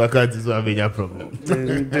just because this one be your problem.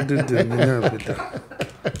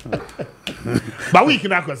 But we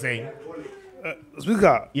can say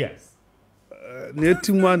Speaker. Yes.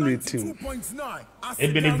 Team.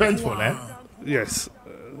 It's been eventful, eh? Yes,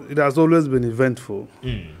 it has always been eventful.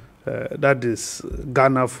 That is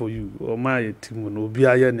Ghana for you, or my team will be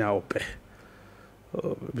a now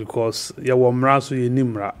because you were mraso ye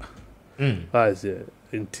nimra. As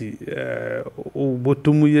inti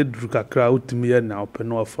botumu drukakra utimi na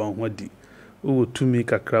openo afa hwadi. Utumi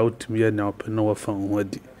kakra utimi na openo afa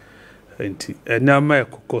hwadi. Inti enama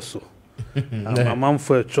ekokoso. A man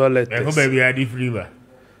for a troll letters. Baby, I did free.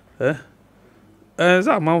 As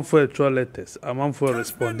a man for a troll letters, a man for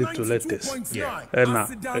responding to letters. And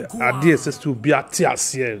idea says to be a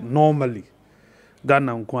tears here normally.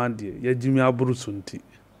 Ghana Nkwandi, ye Jimmy Abrusunti.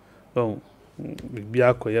 Oh, be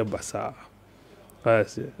a coya basa.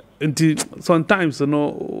 Sometimes, you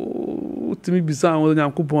know, to me, be some when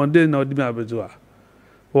I'm coupon day now, Dimabedua.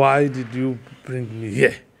 Why did you bring me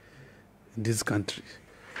here in this country?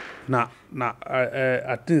 Now,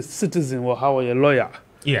 I think citizen or how a lawyer.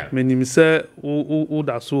 Yeah. Many me say who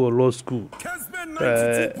that's so law school.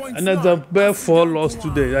 Kessben Another bare 4 law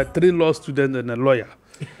students, 3 law students and a lawyer.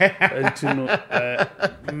 And you know,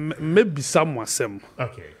 maybe someone some.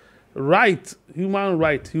 Okay. Right, human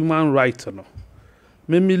right, or no.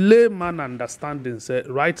 Maybe layman understanding say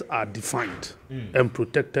rights are defined and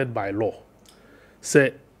protected by law.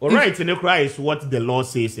 Say right in the cry is what the law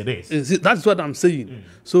says it is. That's what I'm saying.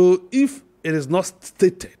 So if it is not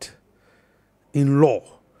stated in law,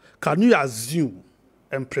 can you assume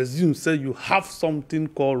and presume say you have something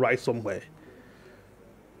called right somewhere?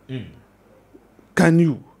 Can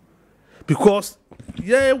you? Because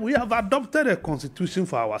we have adopted a constitution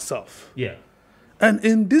for ourselves. Yeah. And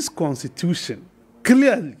in this constitution,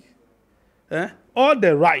 clearly, all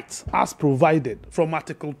the rights as provided from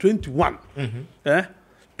Article 21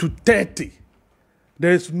 to 30,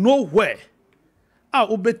 there is nowhere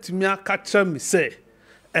obetimia catcher me say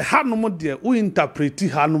a hanumo dear who interpret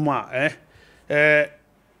hanuma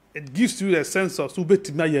it gives you a sense of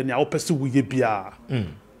ubetimia yenya opesi wuye bia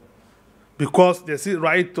because there's a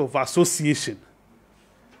right of association.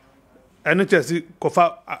 And it is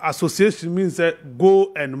association means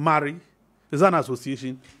go and marry. Is that an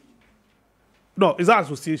association? No, is that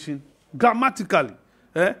association? Grammatically,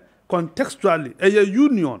 contextually, a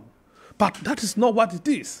union. But that is not what it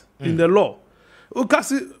is in the law.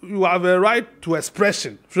 Because you have a right to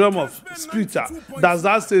expression, freedom of speech. Does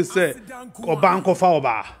that say Obanko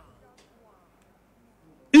Faoba?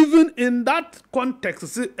 Even in that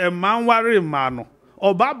context, a man worry man,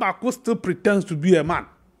 Obaba still pretends to be a man.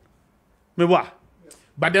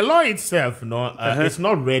 But the law itself, it's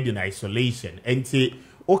not read in isolation. And say,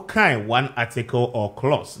 okay, one article or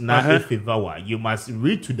clause, now if you must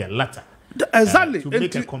read to the letter. Exactly. To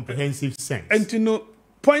make a comprehensive sense. And to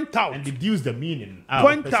point out. And deduce the meaning.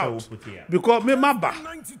 Point out. Because me maba,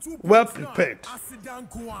 well prepared.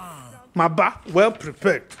 Maba, well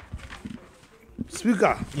prepared.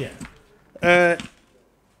 Speaker. Yeah.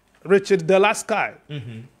 Richard Delasky,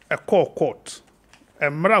 a core court.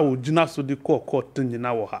 Mra ojina so the court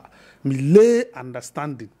nyina wo ha me lay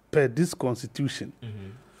understanding per this constitution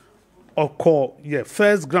or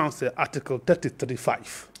first ground say article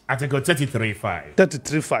 33.5 article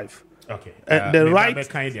 33.5 okay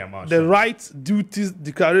the rights, duties,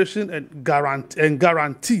 declaration and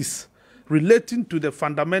guarantees relating to the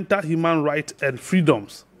fundamental human rights and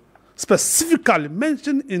freedoms specifically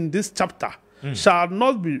mentioned in this chapter shall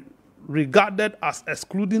not be regarded as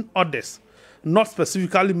excluding others not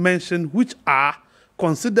specifically mentioned, which are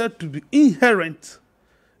considered to be inherent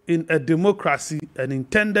in a democracy and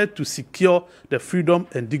intended to secure the freedom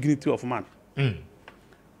and dignity of man.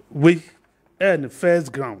 We earn the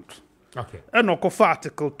first ground. Okay. And for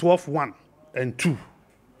Article 12.1 and 2.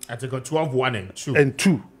 Article 12.1 and 2. And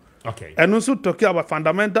 2. Okay. And also talking about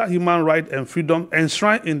fundamental human right and freedom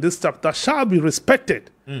enshrined in this chapter shall be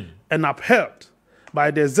respected and upheld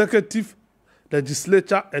by the executive,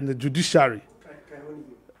 legislature, and the judiciary.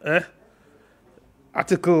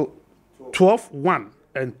 Article 12.1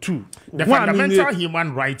 and 2. The fundamental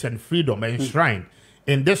human rights and freedom enshrined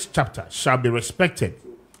in this chapter shall be respected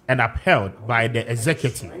and upheld by the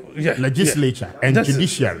executive, legislature, and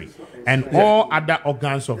judiciary, and all other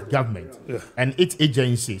organs of government and its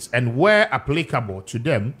agencies, and where applicable to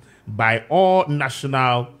them by all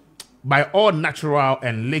natural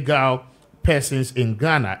and legal persons in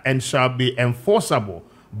Ghana, and shall be enforceable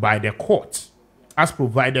by the courts as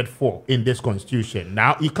provided for in this constitution.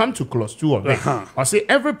 Now, you come to clause 2 of it. I say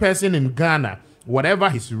every person in Ghana, whatever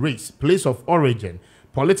his race, place of origin,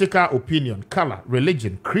 political opinion, color,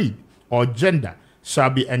 religion, creed, or gender, shall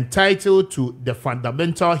be entitled to the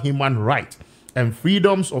fundamental human right and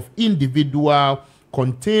freedoms of individual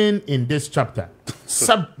contained in this chapter,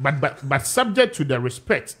 but subject to the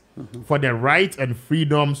respect for the rights and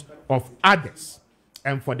freedoms of others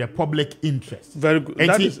and for the public interest. Very good.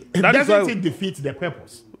 That doesn't defeat the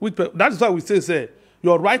purpose. That is why we say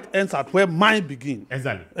your right ends at where mine begins.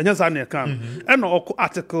 Exactly. And just and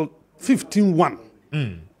Article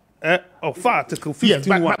 15.1. of Article 15. Yes,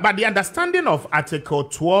 but the understanding of Article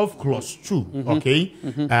 12, Clause 2, okay,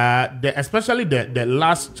 especially the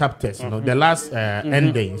last chapters, the last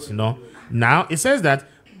endings, now it says that,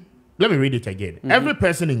 let me read it again. Every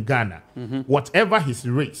person in Ghana, whatever his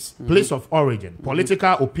race, place of origin,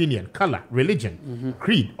 political opinion, color, religion,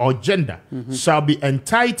 creed, or gender, shall be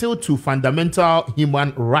entitled to fundamental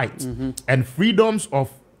human rights and freedoms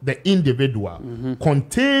of the individual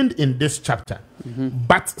contained in this chapter,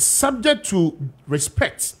 but subject to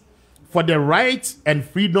respect for the rights and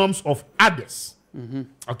freedoms of others.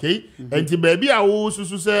 Okay? And the baby I also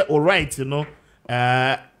say, all right,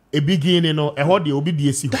 a beginning,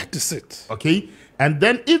 that is it. Okay? And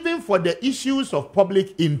then even for the issues of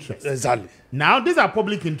public interest. Exactly. Now, these are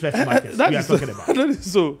public interest matters we are talking about. That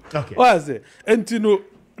is so. Okay. What is it? And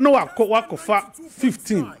no, I call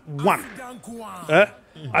 15.1.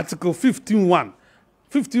 Article 15.1.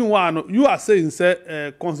 15.1, you are saying,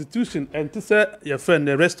 say, Constitution, and to say, your friend,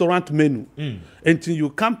 the restaurant menu, until you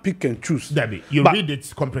can't pick and choose. Debbie, you read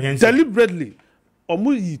it comprehensively. Deliberately.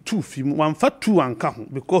 Omu 2 film 1 for 2 and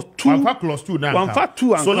count because 2 1 for clause 2 now. 1 for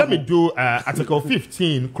 2 and so let me do Article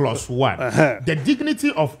 15 clause 1. The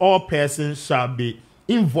dignity of all persons shall be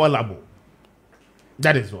inviolable.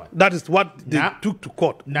 That is what. That is what they took to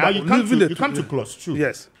court. Now you come to clause 2.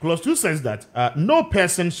 Yes. Clause 2 says that no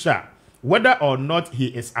person shall, whether or not he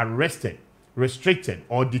is arrested, restricted,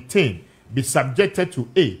 or detained, be subjected to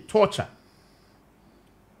A, torture,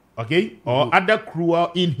 okay, or other cruel,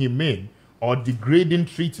 inhumane, or degrading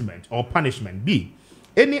treatment or punishment. B,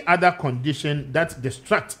 any other condition that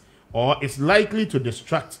distracts or is likely to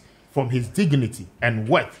distract from his dignity and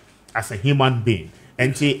worth as a human being.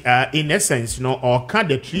 And in essence, or can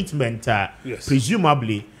the treatment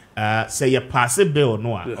presumably say a passive bill or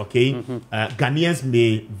no, okay? Ghanaians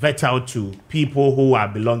may vet out to people who are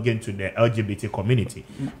belonging to the LGBT community.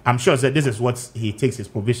 I'm sure that this is what he takes his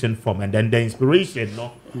provision from, and then the inspiration,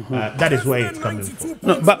 that is where it's coming from.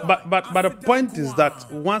 No, but the point is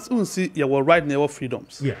that once you see your right and your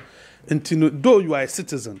freedoms, until though you are a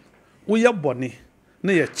citizen, we are born,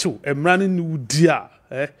 near chill, and running dear,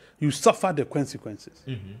 you suffer the consequences.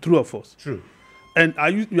 True or false? True. And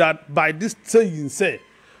you are by this saying say,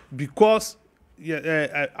 because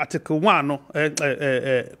Article 1,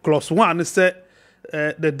 Clause 1 say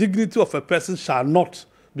the dignity of a person shall not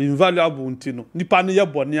be invaluable until nipa ne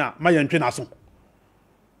yebonia ma yentwe naso.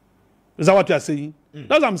 Is that what you are saying? That's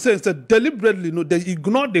what I'm saying. So deliberately, they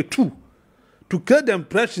ignore the two to create the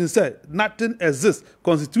impression say nothing exists.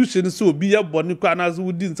 Constitution so be a boni kwanas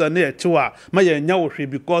within sa na echewa ma yenya wo hwe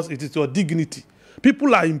because it is your dignity.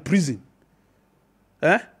 People are in prison.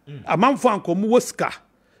 Amamfo ankomo woska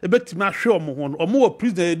ebetima hwe omo wo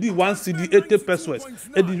prison edi 1 cedi 80 pesos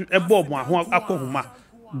edi ebo omo aho akohoma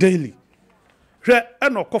daily. Hwe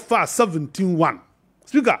enokofa 17.1.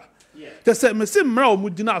 Speaker, they say me say mra omo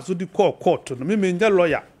gina so di court no me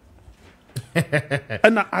lawyer.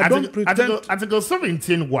 And I don't pretend. Article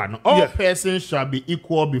 17.1. All persons shall be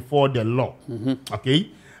equal before the law.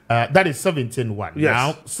 Okay? That is 17.1. Yes.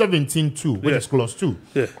 Now, 17.2, which is clause 2.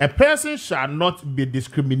 A person shall not be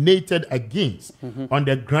discriminated against on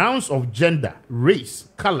the grounds of gender, race,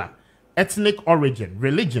 color, ethnic origin,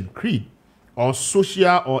 religion, creed, or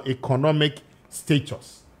social or economic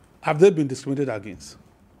status. Have they been discriminated against?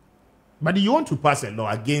 But you want to pass a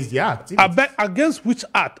law against the act? Against which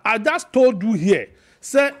act? I just told you here.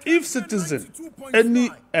 Say if citizen,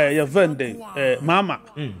 any vending, mama,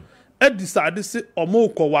 decide to say omo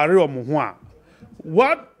ko ware omo ho a.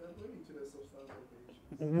 What?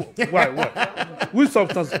 Why? What? Which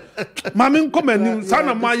substance? Mami come and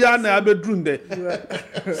sana maya na abedrun there.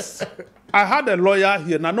 I had a lawyer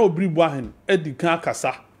here. Na no bribu ahen. Edi kan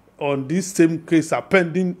kasa on this same case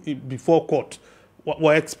pending before court.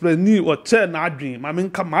 What explaining or chair na dream. I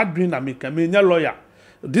mean, come dream na make me lawyer.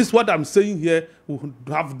 This is what I'm saying here will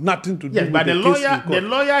have nothing to do with but the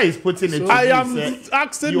lawyer is putting it. I am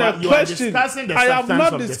asking a question. I have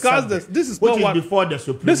not discussed this. This is not what before the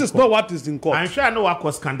Supreme This is Court. not what is in court. I'm sure I know what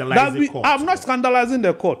caused scandalizing the court. I'm not scandalizing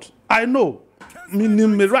the court. I know.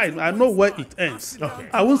 Meaning me right. I know where it ends. Okay.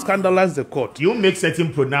 I won't scandalize the court. You make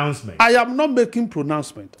certain pronouncements. I am not making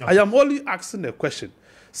pronouncement. Okay. I am only asking a question.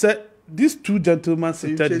 Say, these two gentlemen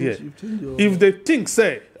seated here, if they think,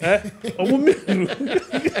 say, ask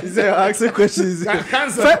a question.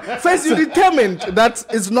 First, you determined that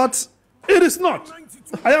it's not. It is not.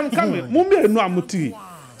 I am coming. Mummy no amuti.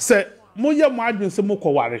 Say, moya madwin se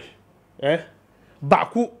moko ware.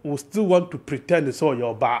 Baku will still want to pretend it's all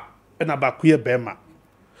your bar and abaku ye bema.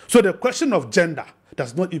 So the question of gender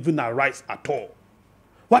does not even arise at all.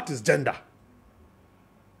 What is gender?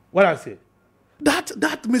 What I say?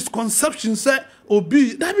 that misconception say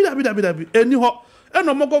obi dabi anyhow and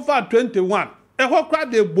no go for 21 e ho kra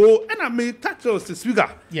de bo and I may touch us the speaker.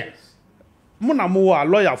 Yes. Mona mo a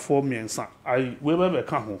lawyer for me ensa I we be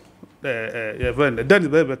ka ho then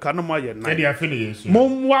be ka no mo ye na The affiliation. mo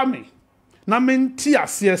mwa me na menti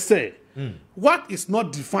ase say what is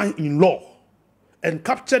not defined in law and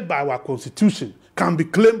captured by our constitution can be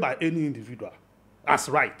claimed by any individual as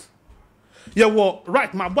right. Yeah, well,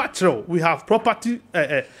 right, my bachelor, we have property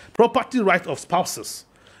right of spouses.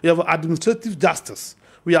 We have administrative justice.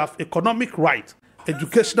 We have economic right,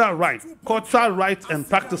 educational right, cultural rights and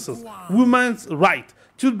practices, women's right,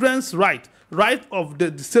 children's right, right of the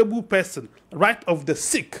disabled person, right of the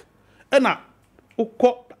sick. And now,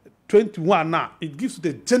 21 now, it gives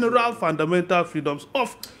the general fundamental freedoms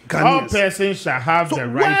of Ghanaians. All persons shall have the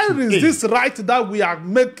right to Where is this right that we are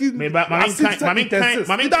making? It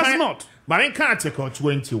does not. Article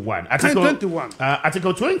 21.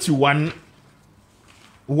 Article 21.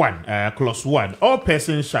 1, clause 1. All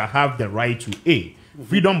persons shall have the right to A,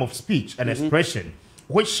 freedom of speech and expression,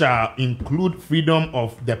 which shall include freedom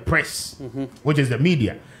of the press, which is the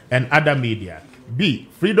media, and other media. B,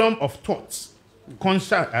 freedom of thoughts,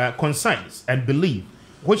 conscience, and belief,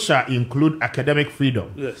 which shall include academic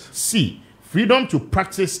freedom. Yes. C, freedom to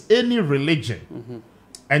practice any religion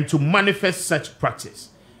and to manifest such practice.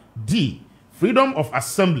 D, freedom of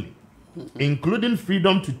assembly, including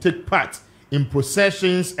freedom to take part in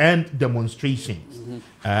processions and demonstrations.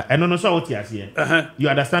 And also what you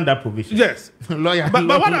understand that provision? Yes. Lawyer. But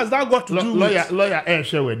what has that got to do with?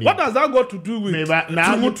 What does that got to do with?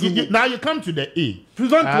 Now you come to the A.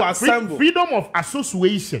 Freedom to assemble. Freedom of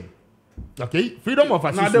association. Okay, freedom of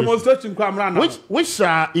association. Now demonstration which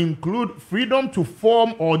shall include freedom to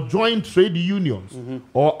form or join trade unions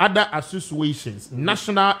or other associations,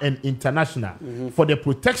 national and international, for the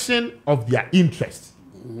protection of their interests.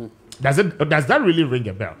 Does that really ring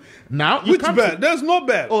a bell? Now, which bell? There's no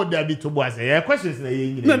bell. Oh, there be two boys. Questions.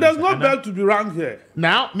 No, there's no bell to be rang here.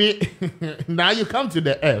 Now, now you come to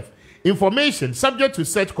the F. Information subject to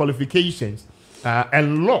such qualifications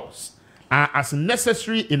and laws as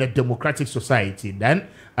necessary in a democratic society. Then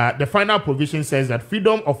the final provision says that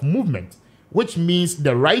freedom of movement, which means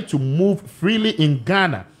the right to move freely in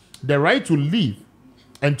Ghana, the right to live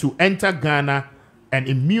and to enter Ghana, and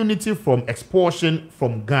immunity from expulsion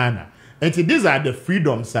from Ghana. And these are the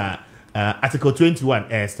freedoms Article 21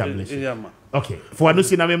 established. Okay. For a new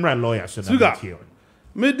lawyer, so that yes.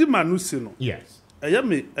 Me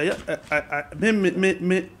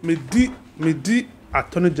di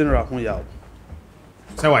Attorney General Hunyao.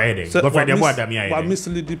 So I had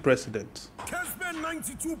mislead the president. Kessben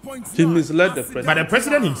 92.9FM. He misled the president. But the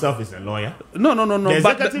president himself is a lawyer. No.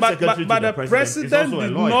 But the president president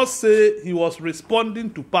did not say he was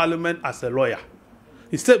responding to Parliament as a lawyer.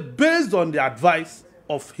 He said based on the advice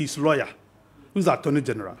of his lawyer, who's Attorney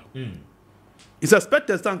General. He's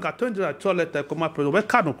expected to Attorney General to letter come up president. Where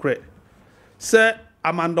can create? Say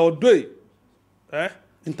Amanda Odoi,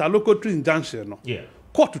 interlocutory injunction. No. Yeah.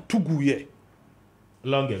 Court to Tugu ye.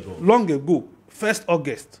 Long ago. 1st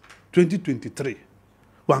August 2023.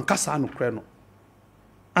 Wankasa no kreno.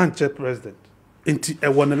 Anche president. Enti e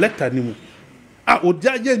won letter ni mu.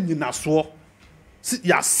 Odia ye nyina so. Si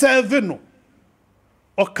ya serve no.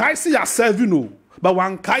 O kai si ya serve no. But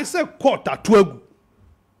wan kai se court atoagu.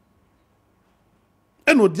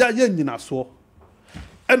 Eno odia ye nyina so.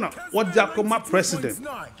 Ena odia koma president.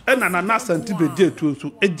 Ena na santibe die tu so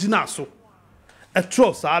ejina so. A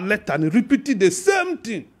trust our letter and repeated the same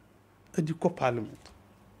thing at the Parliament.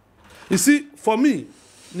 You see, for me,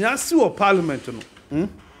 I see Parliament,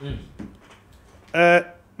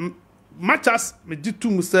 much as me did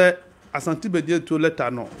to say Asantibedi to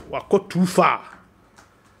letter no, we go too far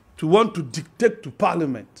to want to dictate to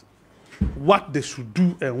Parliament what they should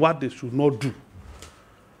do and what they should not do.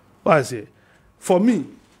 What I say, for me,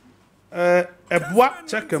 a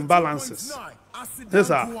check and balances. That's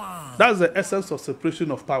the essence of separation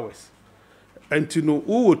of powers. And you know,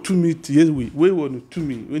 who will to me, we want to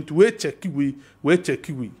me, when to we check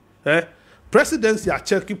we. Presidency are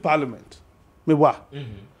checking Parliament. Me what?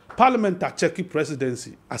 Parliament are checking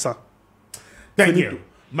presidency. Asa. Thank you.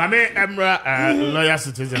 Mame Emra, lawyer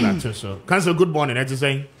citizen at Council, good morning. What you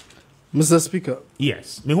saying? Mr. Speaker.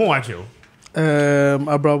 Yes. Me who watch you?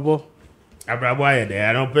 Abrabo. Abrabo there.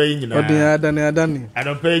 I don't pay you now. Adani. I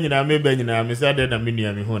don't pay you now. Maybe you know. Me say that me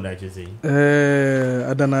who that you say.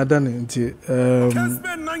 Adani.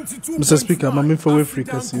 Mr. Speaker, I'm in for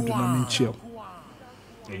Africa.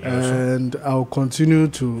 And I'll continue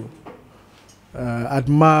to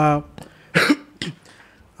admire.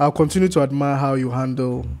 I'll continue to admire how you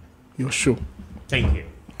handle your show. Thank you.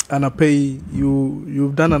 And Appiah,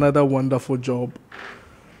 you've done another wonderful job.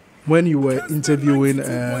 When you were interviewing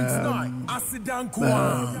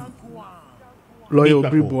Lawyer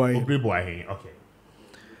Obriboy, okay.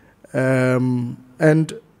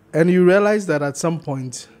 And you realized that at some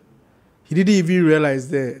point he didn't even realize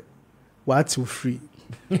that what to free.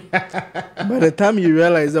 By the time you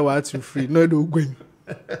realize that what to free, no do going.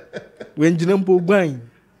 When you don't going.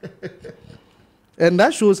 And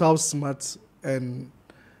that shows how smart and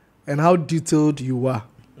how detailed you are.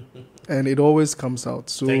 And it always comes out.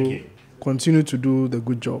 So thank you. Continue to do the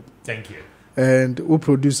good job. Thank you. And we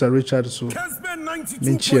producer Richard so Kessben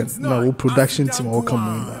 92.9 now we production team all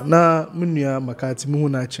come in. Na munia makati mu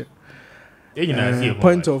na che.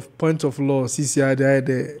 Point of law CCR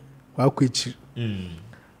there wa kwechi.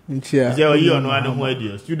 Nchia. Is you on one who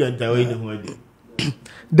idea student away the who idea.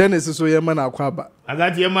 Dennis so your man akwaba. I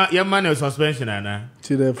got your man suspension ana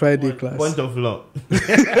to the Friday class. Point of law.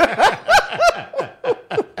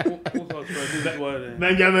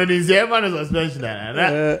 Benjamin is a man of suspension.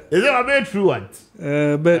 Is it a very true one?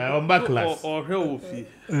 But on back class. Or healthy.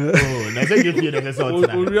 Oh, now say give you the result.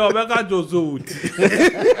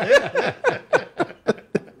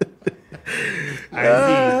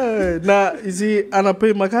 Now, you see,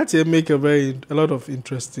 Appiah Maakye make a lot of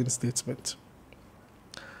interesting statement.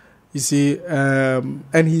 You see,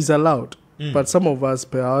 and he's allowed, but some of us,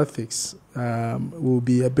 per our ethics, will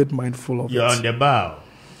be a bit mindful of it. You're on the bow.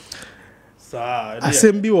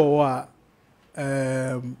 Assembly or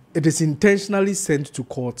it is intentionally sent to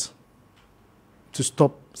court to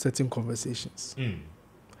stop certain conversations.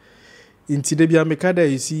 In Tidebia Mekada,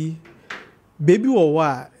 you see, baby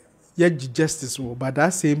or justice, but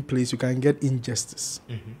that same place you can get injustice.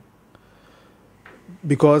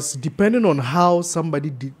 Because depending on how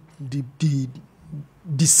somebody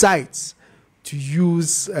decides to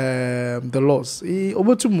use the laws,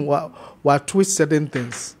 will twist certain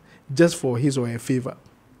things just for his or her favor.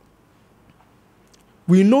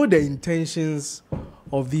 We know the intentions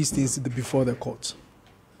of these things before the court.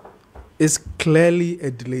 It's clearly a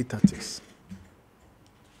delay tactics.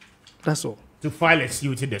 That's all. To file a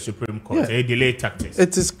suit in the Supreme Court, a delay tactics.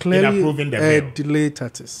 It is clearly a delay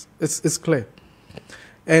tactics. It's clear.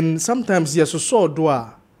 And sometimes yes, so do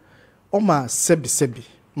Oma sebi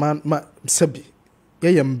man sebi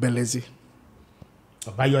mbelezi.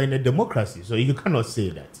 But you're in a democracy, so you cannot say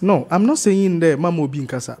that. No, I'm not saying that Mamo bin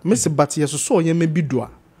kasa. Mr. But yes, so ye may be doa.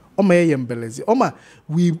 Oma mbelezi. Oma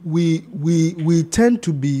we tend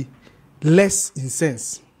to be less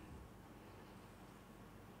incensed.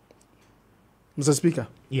 Mr. Speaker.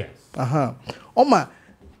 Yes. Oma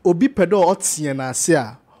obi pedo otsie na ase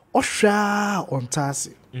a ohwa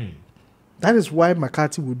ontase. That is why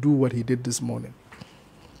McCarthy would do what he did this morning.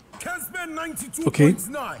 Kessben 92.9. Okay.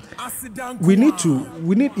 We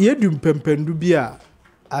need yedum pempendu bia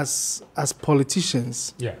as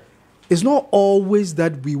politicians. Yeah. It's not always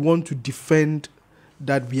that we want to defend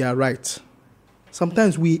that we are right.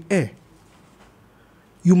 Sometimes we err.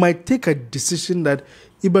 You might take a decision that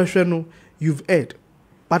Ibashano, you've erred.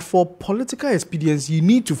 But for political expedience, you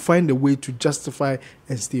need to find a way to justify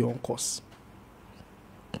and stay on course.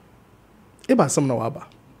 Iba samna waba.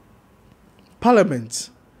 Parliament,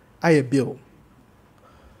 a bill.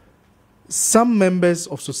 Some members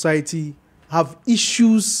of society have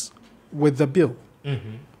issues with the bill.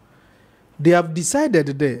 They have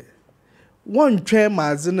decided that one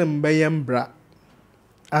chairman Mbeyembra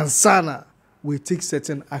and Sana will take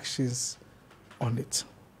certain actions on it.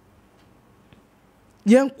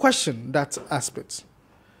 You question that aspect.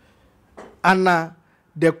 And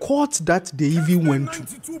the court that they even went to,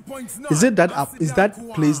 is that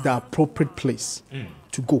place the appropriate place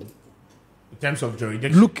to go? In terms of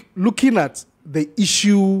jurisdiction? Looking at the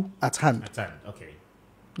issue at hand. Okay.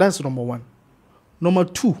 That's number one. Number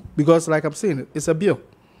two, because like I'm saying, it's a bill.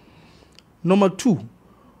 Number two,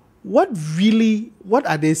 what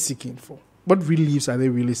are they seeking for? What reliefs are they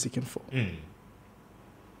really seeking for?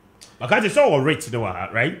 Because it's all rich, though,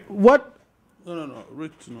 right? What? No,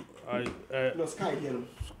 rich. No, no, Sky Deno.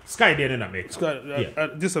 Sky Deno, make. Sky.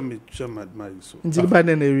 This is me, Chairman. My so. Until by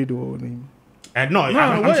then, they read the name. No,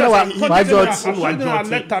 I'm sure my judge. I'm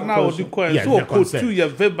letter now. The coin. So code 2 year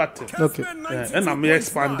verbatim. Okay. And I'm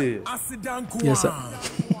expanding. Yes, sir.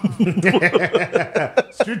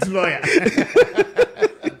 Street lawyer.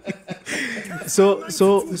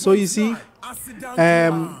 So you see,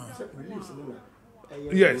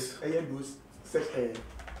 yes.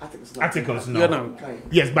 Articles, no.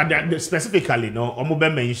 Yes, but specifically, no. Omobe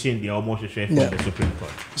mentioned the almost share from the Supreme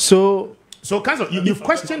Court. So, counsel, you've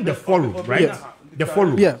questioned the forum, right? Yes. The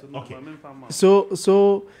forum. Yeah. Okay.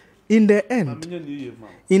 So in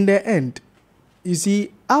the end, you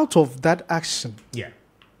see, out of that action,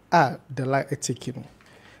 the like taking,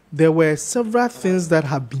 there were several things that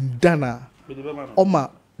have been done.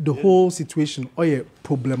 The whole situation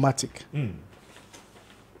problematic.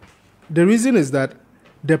 The reason is that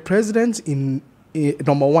the president in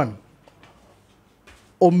number one,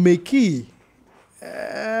 Omeki,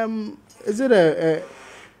 is it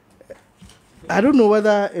I don't know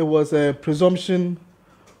whether it was a presumption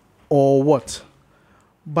or what,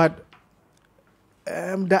 but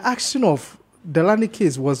the action of the Lani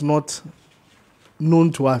case was not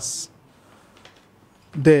known to us.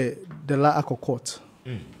 The La Ako court.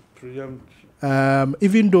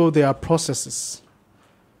 Even though there are processes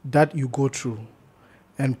that you go through,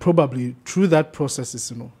 and probably through that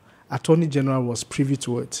processes, Attorney General was privy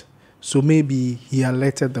to it, so maybe he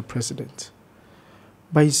alerted the president.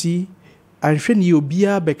 But you see, I think you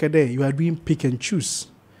are doing pick and choose,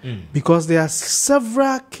 because there are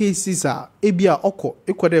several cases.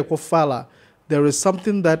 There is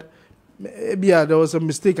something that maybe there was a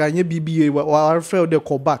mistake, and BBA or failed the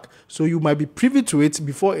call back. So you might be privy to it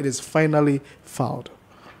before it is finally filed.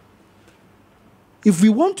 If we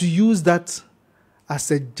want to use that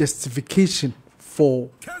as a justification for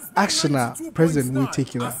action President will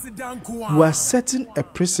take, we are setting a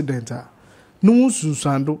precedent. No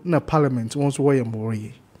susando na parliament wants to wear more.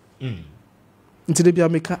 Until they be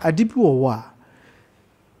America, adibu owa.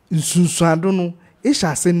 Susando no,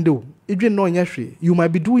 isha sendo. You might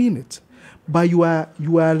be doing it, but you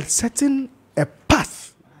are setting a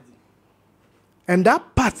path, and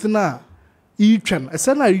that path now, it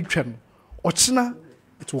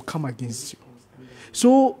will come against you.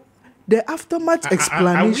 So the aftermath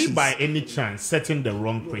explanation. Are we by any chance setting the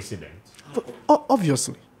wrong precedent?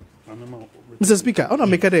 Obviously, Mr. Speaker, I want to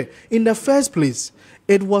make it in the first place.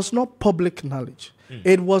 It was not public knowledge.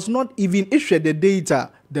 It was not even issued the data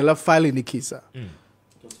they left filing the case.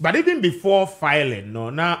 But even before filing,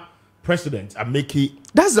 now president are making.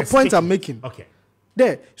 That's the point I'm making. Okay.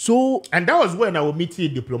 There. So. And that was when I will meet the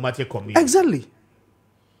diplomatic committee. Exactly.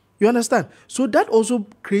 You understand? So that also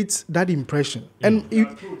creates that impression. And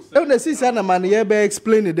when see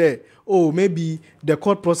explain it there, oh, maybe the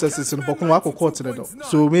court process is in court,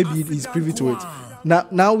 so maybe he's privy to it.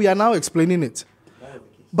 Now we are now explaining it.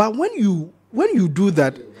 But when you do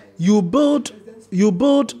that, you build you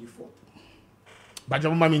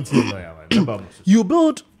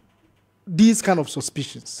build these kind of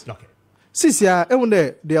suspicions. Okay. Since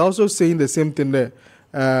they're also saying the same thing there.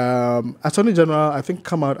 Attorney General, I think,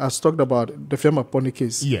 come out has talked about the Kwame Appiah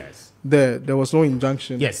case. Yes. There was no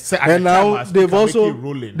injunction. Yes. So and now they've also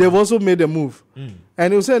made a move.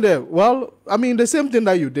 And you said there, well, I mean, the same thing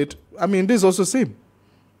that you did. I mean, this is also same.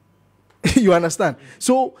 You understand?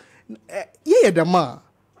 So,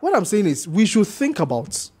 what I'm saying is we should think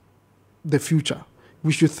about the future.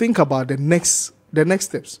 We should think about the next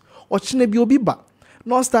steps. Or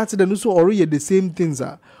not started and also already the same things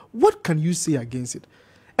are. What can you say against it?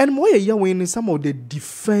 And more in some of the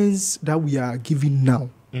defense that we are giving now.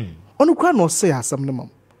 The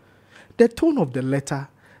tone of the letter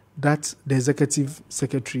that the executive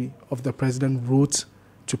secretary of the president wrote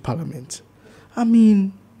to Parliament. I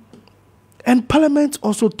mean, and Parliament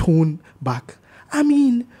also toned back. I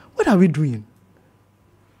mean, what are we doing?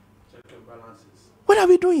 What are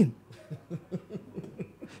we doing?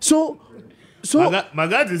 So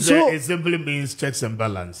Magat it simply means checks and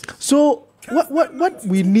balances. So what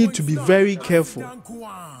we need to be very careful,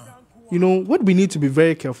 what we need to be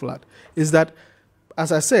very careful at is that,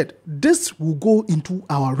 as I said, this will go into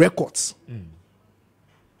our records.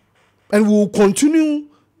 And we will continue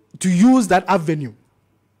to use that avenue.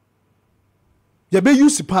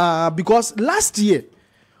 Because last year,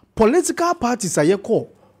 political parties are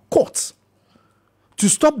called courts to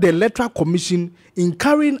stop the Electoral Commission in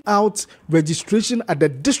carrying out registration at the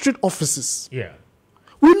district offices. Yeah.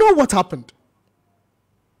 We know what happened.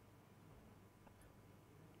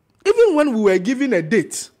 Even when we were given a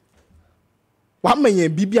date,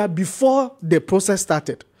 before the process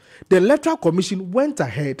started, the Electoral Commission went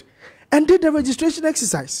ahead and did the registration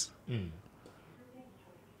exercise.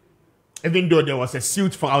 Even though there was a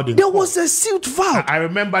suit filed in court. There was a suit filed. I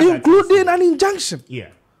remember including an injunction. Yeah.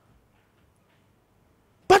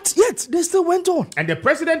 But yet, they still went on. And the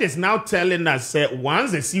president is now telling us,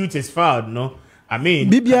 once the suit is filed,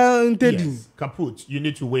 yes, kaput, you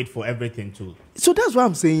need to wait for everything to. So that's what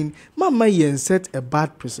I'm saying. Mama Yen set a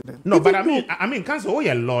bad precedent. No, but I mean, counsel,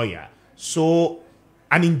 you're a lawyer. So,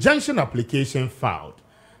 an injunction application filed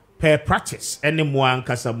per practice, anyone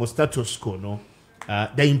kasamo status quo,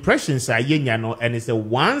 the impressions are and it's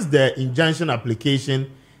once the injunction application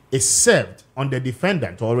is served on the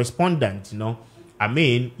defendant or respondent, I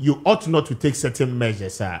mean, you ought not to take certain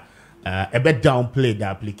measures, a bit downplay the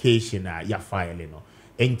application you're filing,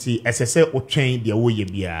 and as I say, or change the way you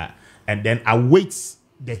be, and then awaits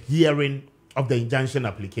the hearing of the injunction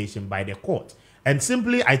application by the court. And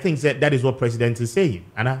simply, I think that is what President is saying,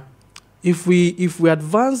 Anna. If we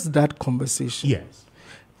advance that conversation, yes,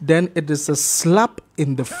 then it is a slap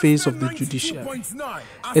in the face of the judiciary.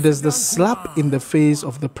 It is the slap in the face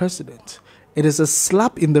of the president. It is a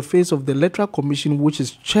slap in the face of the Electoral Commission, which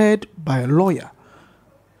is chaired by a lawyer.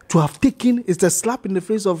 To have taken, it's a slap in the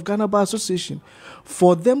face of Ghana Bar Association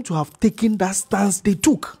for them to have taken that stance they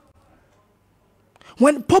took.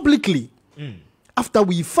 When publicly, after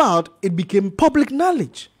we filed, it became public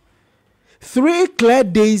knowledge. 3 clear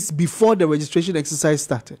days before the registration exercise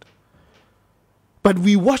started. But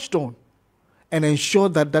we watched on and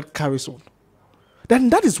ensured that that carries on. Then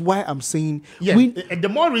that is why I'm saying... the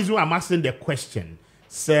more reason I'm asking the question,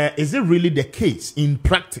 sir, is it really the case in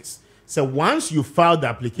practice? So once you file the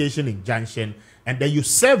application injunction and then you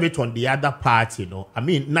serve it on the other party, I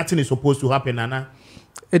mean, nothing is supposed to happen, Anna?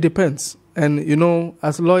 It depends. And,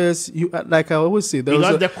 as lawyers, like I always say,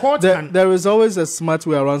 there is always a smart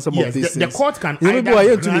way around some of these things. The court can either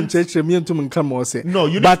No,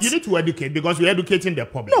 you need to educate because you're educating the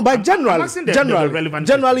public. No, but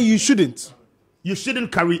generally, you shouldn't. You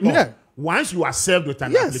shouldn't carry on once you are served with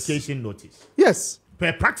an application notice. Yes.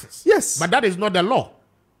 Per practice. Yes. But that is not the law.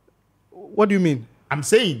 What do you mean? I'm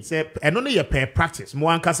saying, and only per practice.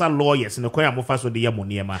 More ankasa lawyers in the koya mofa so the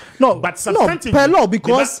yamoniema. No, but substantively, per law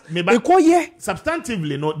because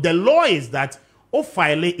substantively, the law is that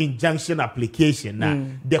file injunction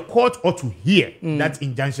application. The court ought to hear that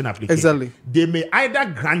injunction application. Exactly. They may either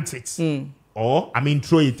grant it or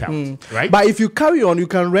throw it out. Right. But if you carry on, you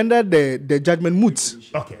can render the judgment moot.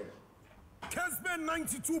 Okay.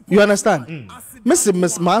 You understand?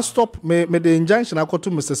 Miss Ma stop me the injunction I to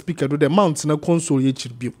Mr. Speaker do the mount na console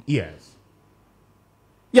HB. Yes.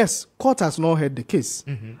 Yes, court has not heard the case.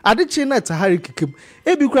 Ade chena to Harry Kikim.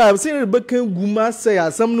 Ebi kra am say Rebecca Guma say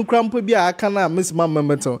asam no krampo bi aka na Miss Mama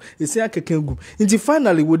metal. E say akeken gum. Until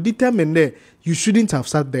finally we determine there you shouldn't have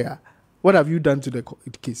sat there. What have you done to the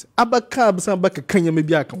case? Abaka absan baka kanya me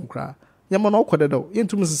bi aka nkra. Yama no kwada do.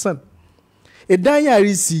 Yentu Mr. Son. E dan ya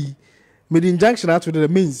resi me the injunction out to the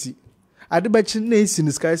main. Adibachin is in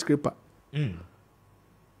the skyscraper.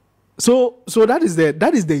 So that is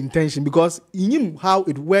the intention because you know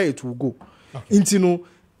where it will go. Okay.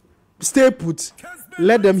 Stay put,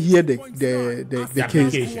 let them hear the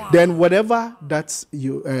case. Then whatever that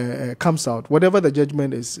you comes out, whatever the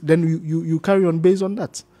judgment is, then you carry on based on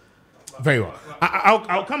that. Very well.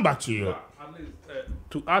 I'll come back to you.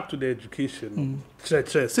 To add to the education, say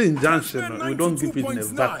injunction, we don't give it in a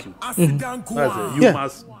vacuum. You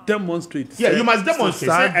must demonstrate. Yeah, you must demonstrate.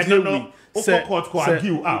 I don't know.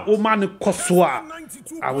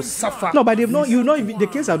 I will suffer. No, but they've not. The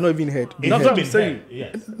case have not even heard. That's what I'm saying.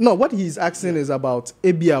 Yes. No, what he's asking is about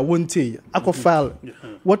ABA Wonte, file.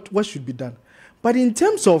 What should be done? But in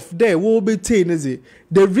terms of there, what will be the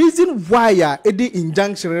reason why the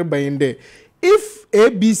injunction by in there. If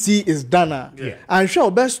ABC is done, I'm sure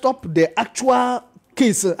we'll best stop the actual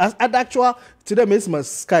case as actual to the Miss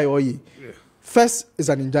Sky Oye. First is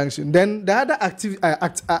an injunction. Then the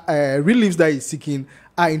other reliefs that he's seeking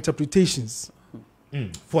are interpretations.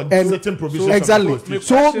 For certain provisions. Exactly.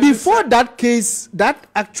 So before that case, that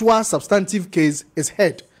actual substantive case is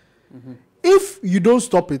heard. If you don't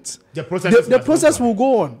stop it, the process will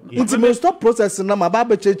go on. Until you stop processing, to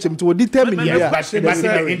determine in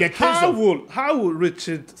the case how will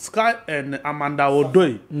Richard Sky and Amanda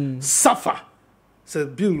Odoi suffer? Says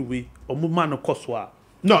Bill we or Mumano Koswa.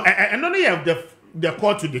 No, and only have the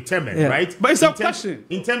court to determine, right? But it's a question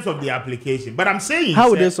in terms of the application. But I'm saying, how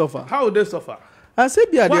would they suffer? How would they suffer? I said,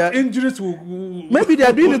 what injuries will maybe they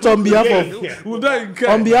are doing it on behalf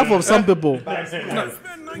of some people. What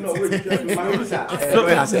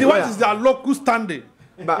is their local standing?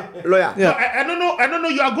 But lawyer, no, I don't know.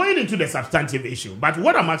 You are going into the substantive issue, but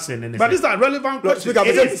what I'm asking is, but it's a relevant question.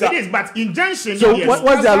 It is. But injunction. So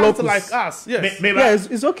what's their locus? Like us, yes.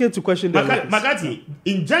 It's okay to question them. Magati,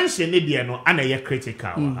 injunction is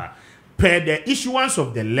critical. Per the issuance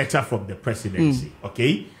of the letter from the presidency,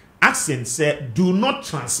 okay. Accent said, do not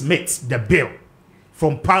transmit the bill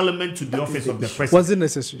from Parliament to the office of the President. Was it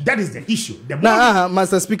necessary? That is the issue.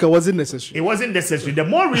 Master Speaker, was it necessary? It wasn't necessary. The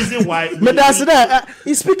more reason why...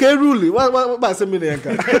 He speak a rule. What about Speaker,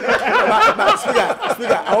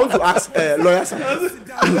 I want to ask lawyers.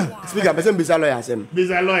 Speaker,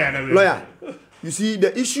 lawyer, you see,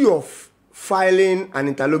 the issue of filing an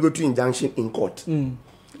interlocutory injunction in court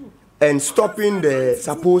and stopping the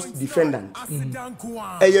supposed defendant.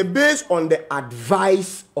 Based on the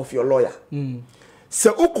advice of your lawyer.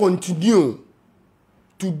 So you continue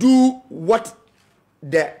to do what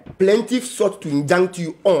the plaintiff sought to injunct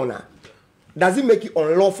you on. Does it make it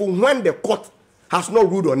unlawful when the court has not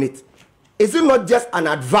ruled on it? Is it not just an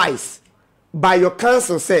advice by your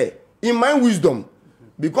counsel, say, in my wisdom,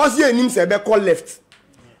 because you name say call left,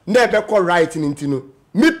 never call right in intino,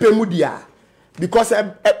 me pemudia, because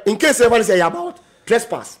in case everyone say about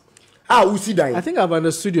trespass, we see that. I think I've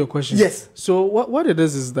understood your question. Yes. So what it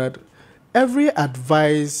is that every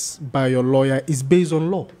advice by your lawyer is based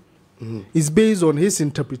on law. It's based on his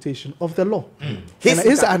interpretation of the law.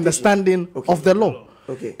 His understanding of the law.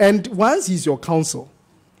 Okay. And once he's your counsel,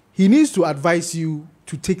 he needs to advise you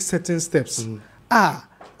to take certain steps.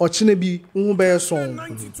 Ochinebi unbe song.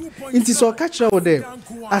 Inti so catch out there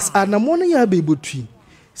as anamona ya bebotui.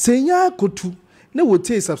 Senya kotu na would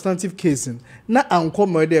take substantive case na anko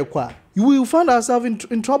murder kwa. You will find ourselves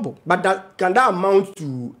in trouble. But can that amount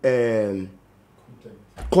to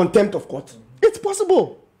contempt of court? It's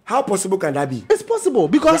possible. How possible can that be? It's possible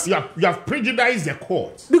because you have prejudiced the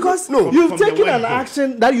court. Because no, you've taken an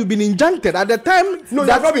action that you've been injuncted at the time. No,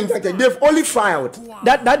 they have not been injuncted. They've only filed.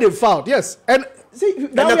 That they've filed, yes. And see,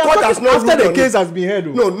 and the court has not after the case has been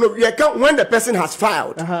heard. No, when the person has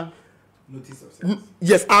filed. Notice of service.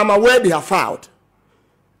 Yes, I'm aware they have filed.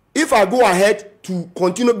 If I go ahead to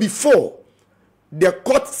continue before the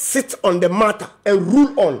court sits on the matter and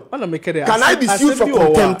rule on, can I be sued for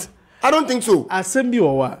contempt? I don't think so. Assembly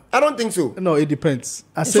or what? I don't think so. No, it depends.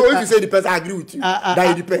 So if you say it depends, I agree with you.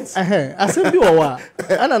 That it depends. Assembly or what?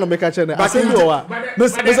 I don't make a channel. Assembly or what? But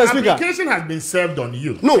the application has been served on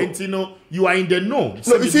you. No. And, you are in the know.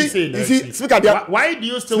 No, you see, Speaker, why do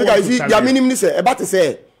you still Speaker, want to they are minimally say, about to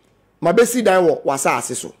say, my basic down was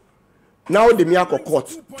so. Now the Miyako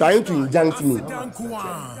court trying to injunct me.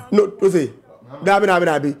 No, to say,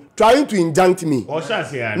 trying to injunct me.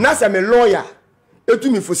 Now I'm a lawyer. To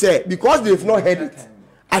me for say because they've not heard it,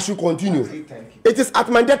 I should continue. It is at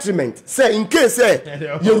my detriment. Say in case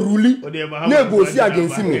you rule, negotiate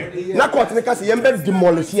against me. Na court make us yembe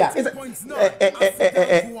demolish here.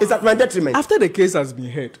 It's at my detriment. After the case has been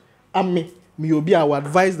heard, me Obi, I would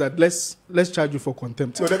advise that let's charge you for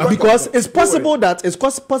contempt because it's possible that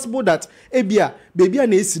Ebia baby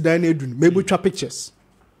and Sidane maybe try pictures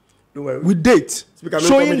with date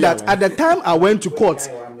showing that at the time I went to court.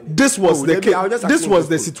 This was the case. This was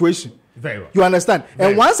the situation. Very well. You understand?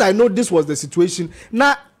 And once I know this was the situation,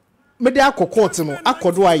 now media court no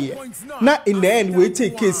akodo now in the end we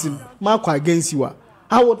take case in Marco against you.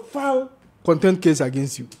 I would file contempt case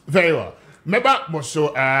against you. Very well. Meba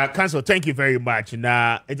Moso, Council, thank you very much.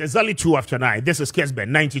 Now, it is only 2 after 9. This is Kessben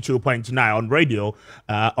 92.9 on radio.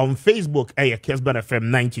 On Facebook, Kessben FM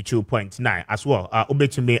 92.9 as well.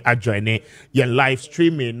 Obetumi adjoine your live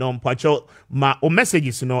streaming non pacho. Ma o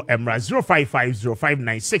messages no emra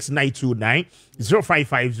 0550596929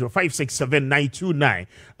 0550567929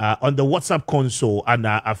 on the WhatsApp console and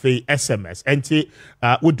afi SMS. And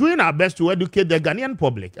we're doing our best to educate the Ghanaian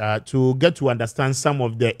public to get to understand some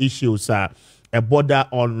of the issues a border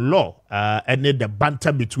on law and the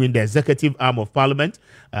banter between the executive arm of parliament,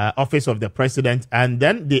 office of the president, and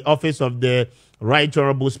then the office of the right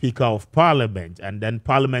honorable speaker of parliament, and then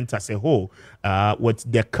parliament as a whole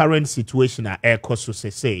with the current situation at Air Coast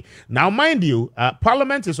say. Now, mind you,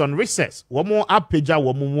 parliament is on recess. One more apeja,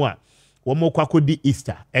 one more kwakodi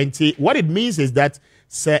Easter. And what it means is that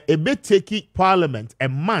it may take parliament a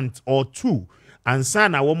month or two, and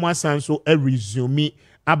sana one more so a resume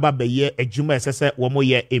ababeye a juma one more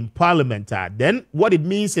year in parliament. Then what it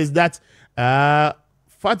means is that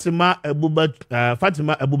Fatima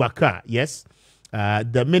Abubakar, yes,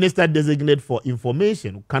 the minister designated for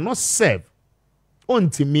information cannot serve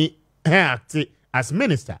until me act as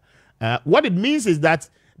minister. What it means is that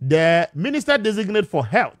the minister designated for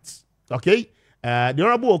health, okay, the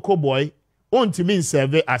Honorable Okoboy, until me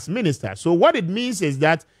serve as minister. So what it means is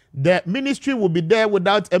that the ministry will be there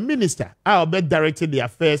without a minister. I'll be directing the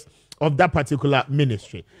affairs of that particular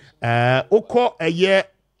ministry. Oko a year.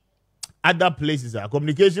 Other places are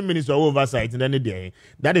communication minister oversight in any day.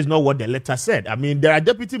 That is not what the letter said. I mean, there are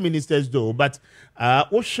deputy ministers though, but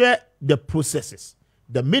we'll share the processes.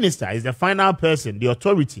 The minister is the final person, the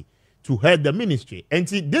authority to head the ministry. And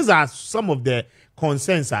see, these are some of the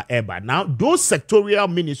concerns are ever. Now, those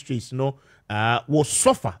sectorial ministries, will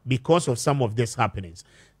suffer because of some of these happenings.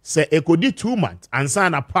 So it could be 2 months and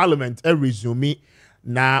sign a parliament a resume.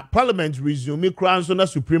 Now, parliament resume crowns on the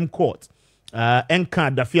Supreme Court. What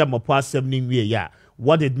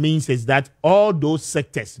it means is that all those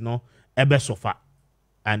sectors, ebe suffer.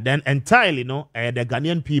 And then entirely, the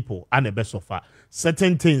Ghanaian people and the best of her.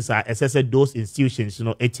 Certain things are, as I said, those institutions,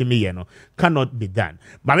 cannot be done.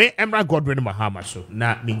 But me, Emra Godwin Mahama, so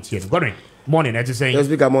na mintian. Godwin, morning, as you say. Yes,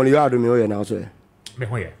 because morning you are doing me now, sir. Me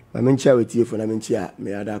hoye. I mean, share with you for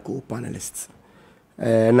me other co-panelists.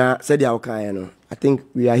 Now, said the I think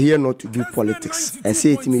we are here not to do politics. I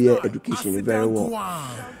say it to me here, education very well.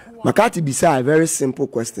 Makati Bisa a very simple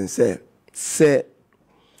question, say,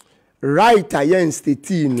 right against the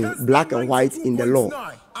team, black and white in the law.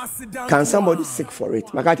 Can somebody seek for it?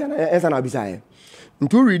 Makati, answer now Bisa.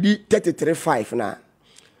 To read 33.5 now.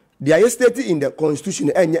 They are stated in the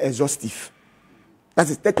constitution and exhaustive. That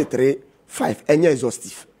is 33.5 and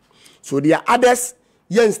exhaustive. So there are others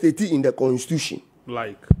stated in the constitution.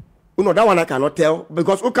 Like, that one I cannot tell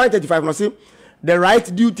because okay 35 now say the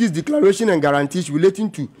right, duties, declaration and guarantees relating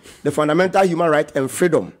to the fundamental human right and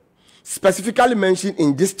freedom specifically mentioned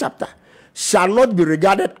in this chapter shall not be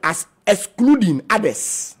regarded as excluding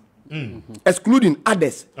others. Excluding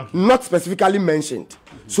others, not specifically mentioned.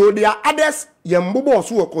 So there are others yembobo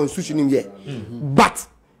who are constitution in here. But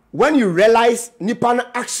when you realize Nipan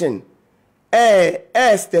action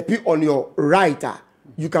stepping on your right,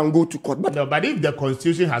 you can go to court. But if the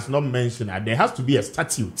constitution has not mentioned that, there has to be a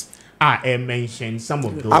statute. I mentioned some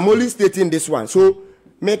of those. I'm only stating this one. So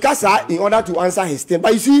make us in order to answer his thing.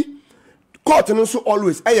 But you see, court and also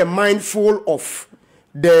always are mindful of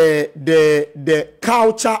the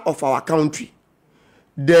culture of our country,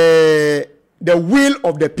 the will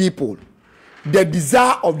of the people, the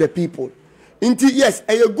desire of the people. Yes,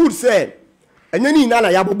 a good say, and then in Nana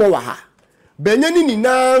Yabowaha, Benani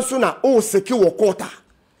Nina Sona o secure quota.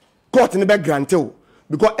 Court in the background too.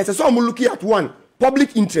 Because as I'm looking at one,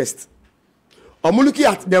 public interest. I'm looking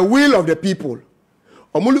at the will of the people.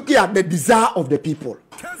 I'm looking at the desire of the people.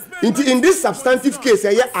 In this substantive case,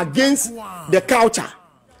 against the culture.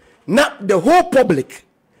 Not the whole public.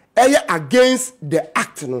 Against the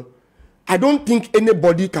act. I don't think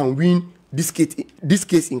anybody can win this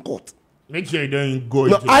case in court. Make sure you don't go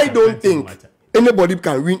no, into I don't think anybody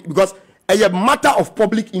can win because a matter of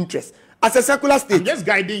public interest. As a secular state, I'm just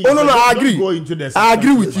guiding you. Oh no, I agree. Go into the I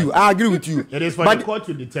agree with you. I agree with you. It is for the court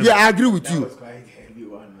to determine. Yeah, I agree with you.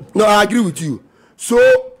 No, I agree with you. So,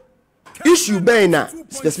 issue bena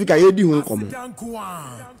specific ayedi hun komo.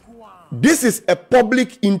 This is a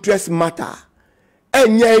public interest matter.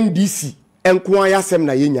 Enya NDC enko ayasem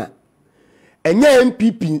na yenya. Enya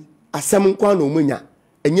MPP asem nko na omunya.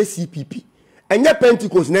 Enya CPP. Enya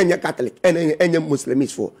Pentecost na enya Catholic. Enya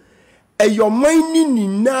Muslims for. Your mining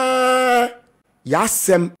nina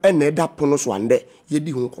yasem eneda pono so ande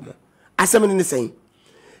yedi ho komo asem ne sen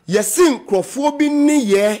yesin krofobi ni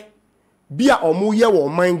ye bia omo ye wo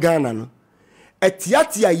man Ghana no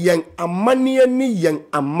etiatia yen amane ni yen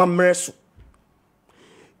amamre so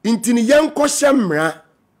intini yen ko hyemra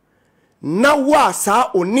na wa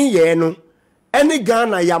sa oni ye no ene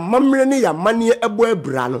Ghana ya mamre ni ya mane ebo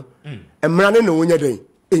abra no emra ne na wonya den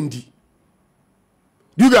endi.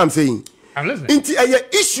 Do you get what I'm saying? I'm listening. Into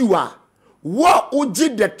a issue what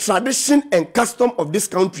oji the tradition and custom of this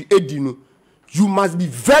country edinu, you must be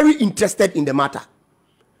very interested in the matter.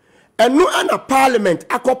 And no an a parliament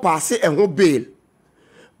ako pass and ho bail.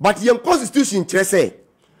 But your constitution say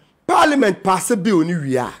parliament pass bill ni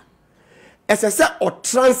we are. As I say or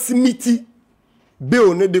transmit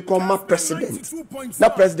bill ne de come president. Na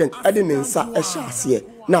president adin nsa e shase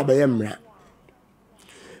na be yemra.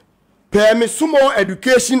 Permit some more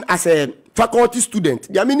education as a faculty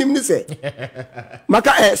student. The meaning say,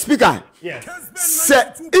 Maka speaker. Yes.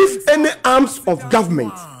 Say if any arms of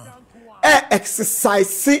government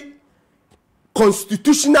exercise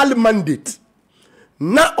constitutional mandate,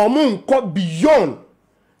 na omun go beyond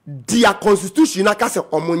their constitution. Na kase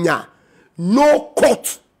omunya, no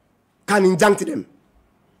court can injunct them.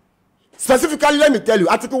 Specifically, let me tell you,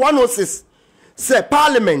 Article 106 say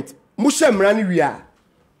Parliament mushe mrani wia.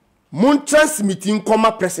 Mon transmitting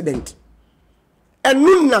comma president. And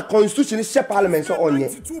nuna constitution is parliament so on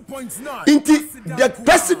yet. The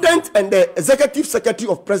president and the executive secretary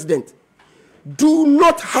of president do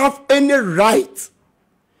not have any right.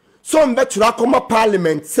 So mbetura comma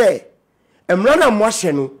parliament say emrana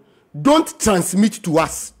mwashenu don't transmit to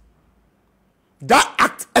us. That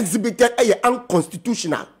act exhibited a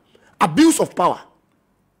unconstitutional abuse of power.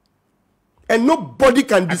 And nobody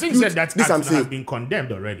can dispute I think that this. I'm saying has been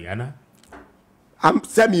condemned already, Anna. I'm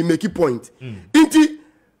saying me make a point. Inti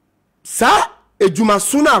sa ejuma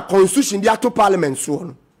suna constitution dia to parliament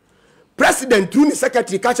so. President through the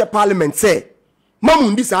secretary catch a parliament say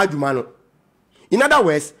mamundi sa ejuma no. In other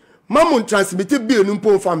words, mamun transmitted bill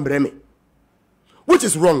numpo from breme. Which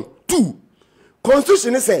is wrong. 2.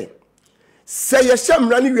 constitution say ye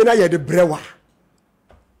shamra ni we na ye de brewa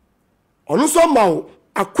onu so ma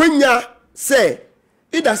akwanya say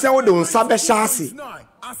ida say wo de unsa be shaase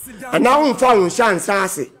ana wo mfa wo shansa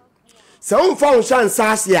ase se wo mfa wo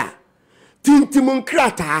shansa ase a tintimun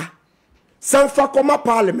krata sanfa koma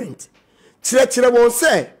parliament chire won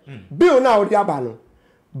say bill na wo de aba no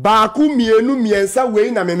baaku mienu miensa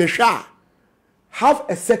we na memehwa have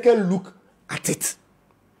a second look at it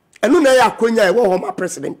enu na ya akwanya e wo homa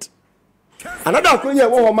president another akwanya e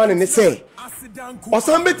wo homa ne say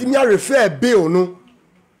osan betimi a refer bill no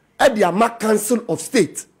e the ama council of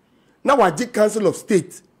state na waji council of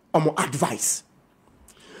state omo advice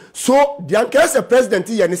so the ankese president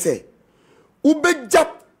here ne say ubeja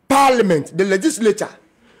parliament the legislature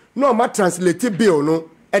no ma translate bill no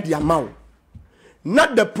e the ama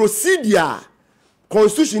not the procedure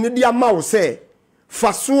constitution the ama say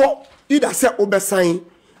faso either say obesign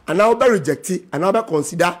and now be rejected and now be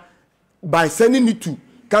consider by sending it to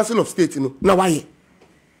council of state no na why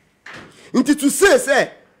into to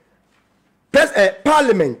say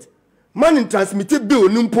parliament man in transmitted bill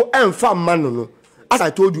numpo emfa man no as I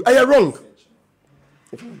told you are wrong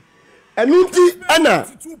and unti ana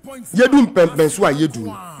yedum pempenso a yedu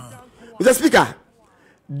Mr. Speaker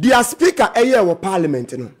their speaker wa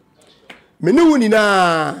parliament no me ne woni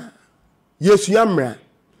na yesu yamra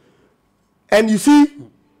and you see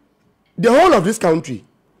the whole of this country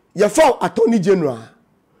you for attorney general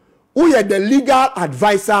who is the legal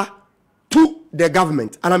advisor to the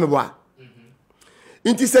government anameboa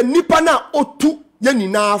it is a nipa na otu ye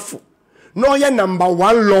ninafo no ye number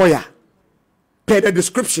one lawyer per the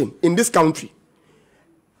description in this country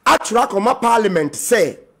actually come parliament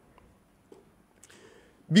say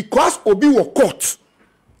because obi wo court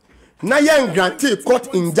na ye grant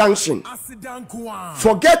court injunction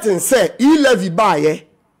forgetting say levy buy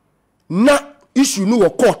na issue no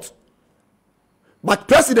court but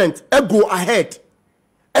president go ahead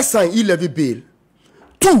sign levy bill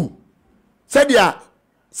 2 said their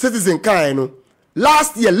citizen kind no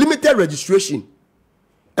last year limited registration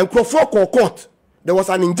and for court there was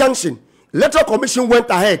an injunction electoral commission went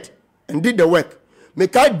ahead and did the work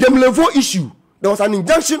make I dem level issue there was an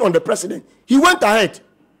injunction on the president he went ahead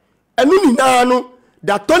and no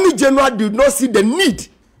the attorney general did not see the need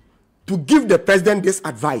to give the president this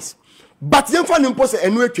advice but yemfa nimpo se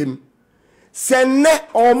enu etwem se ne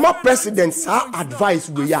or more presidents advice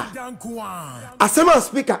we ya asema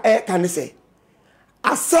speaker can say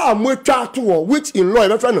asa amwetwa to which in law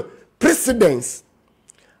no precedents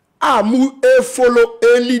amu follow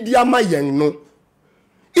lead yen no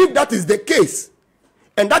if that is the case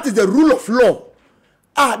and that is the rule of law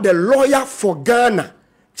the lawyer for Ghana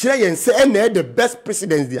say the best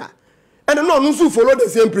precedents there and no follow the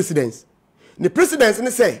same precedents the precedents and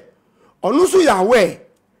say onusu ya aware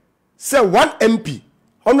say one MP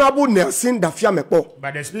Honorable Nelson Dafiamepo.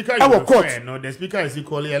 But the speaker is fair, no, the speaker is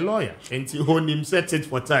equally a lawyer. And he hold him set it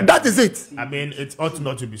for time. That is it. I mean, it ought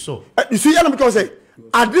not to be so. You see, because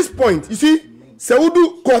at this point, you see, say we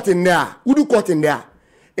do court in there.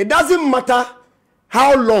 It doesn't matter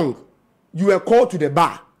how long you were called to the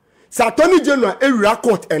bar. So Attorney General area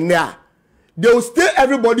court in there, they will stay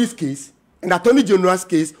everybody's case, and the Attorney General's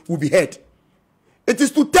case will be heard. It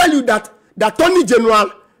is to tell you that the Attorney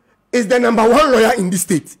General is the number one lawyer in this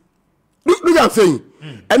state. Look what I'm saying.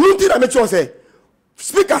 And one thing I make sure say,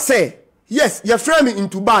 speaker say, yes, you framed me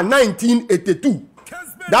into bar 1982.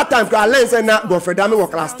 That time I learned say na Godfrey Dami was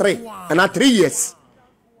class 3 and na 3 years.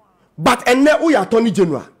 But and now we Attorney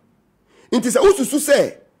General. It is also to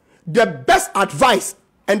say the best advice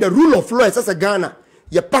and the rule of law as a Ghana,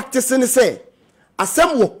 you practicing say,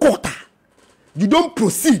 assemble quarter, you don't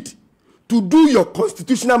proceed to do your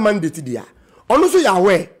constitutional mandate there. Also you are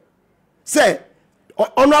aware. Say,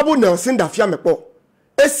 Honorable Nelson Dafiamepo,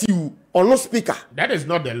 SU or no speaker. That is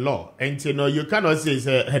not the law. And you know, you cannot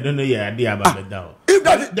say, I don't know your idea about it now. If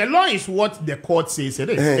that the law is what the court says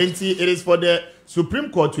it is. And it is for the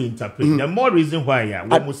Supreme Court to interpret. The more reason why I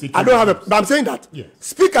don't have a, but I'm saying that. Yes.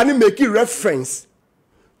 Speaker need make reference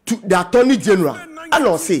to the Attorney General. I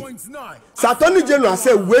don't say. So Attorney General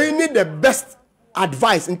say, we need the best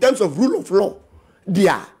advice in terms of rule of law.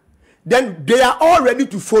 Then they are all ready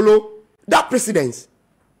to follow that precedence.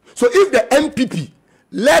 So if the MPP,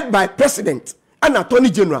 led by President and Attorney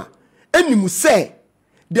General, and you say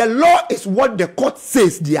the law is what the court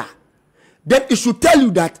says there, then it should tell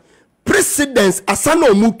you that precedence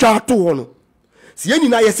asano muta to one. Si any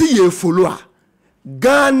na yesi ye follow,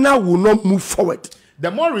 Ghana will not move forward.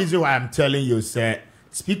 The more reason why I'm telling you, sir,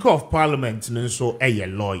 Speaker of Parliament, so a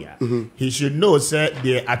lawyer. He should know, sir,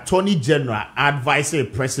 the Attorney General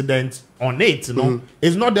advising president on it,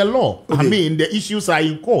 is not the law. I mean, the issues are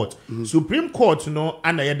in court. Supreme Court,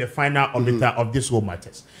 and the final arbiter of this whole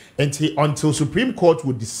matters. Until Supreme Court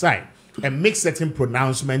would decide and make certain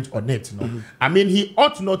pronouncement on it, I mean, he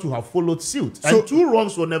ought not to have followed suit. So, and two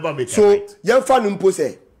wrongs will never make a right. So,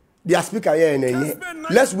 the speaker here,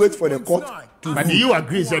 let's wait for the court to. But do you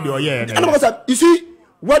agree, said you're here? You see,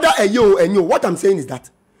 whether a yo and you, what I'm saying is that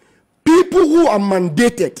people who are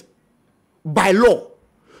mandated by law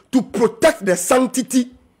to protect the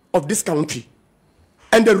sanctity of this country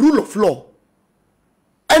and the rule of law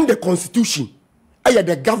and the constitution,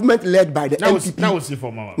 the government led by the NPP. That was it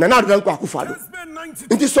for Mama.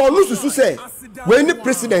 It is so to say when the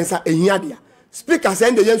presidents are in here, speakers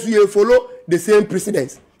and the young follow the same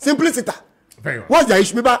precedents. Simplicity. What's the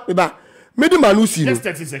issue? Just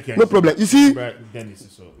 30 seconds. No problem. You see,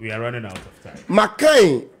 Dennis, so we are running out of time.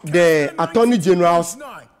 Maakye, the Attorney General's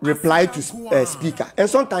reply to Speaker, and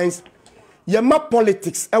sometimes your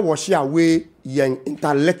politics wash away your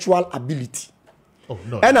intellectual ability. Oh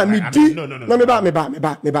no! And no,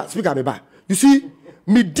 Speaker, you see,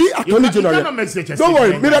 Attorney General. Don't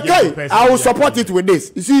worry, Maakye, I will support it with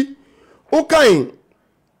this. You see, okay,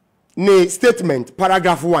 statement,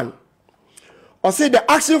 paragraph 1. Or say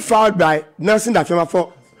the action filed by Nelson Dafema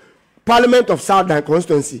for Parliament of Southern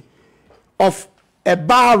Constituency of a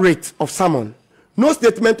bar rate of summon. No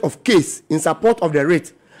statement of case in support of the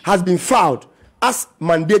rate has been filed as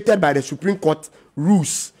mandated by the Supreme Court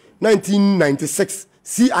Rules 1996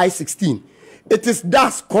 CI 16. It is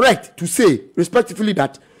thus correct to say, respectively,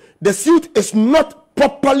 that the suit is not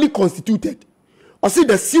properly constituted. Or say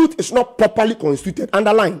the suit is not properly constituted.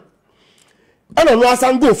 Underline. And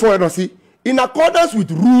on go forward, or see. In accordance with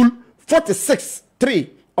Rule 46.3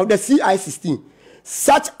 of the CI 16,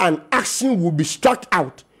 such an action will be struck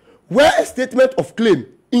out where a statement of claim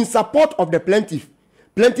in support of the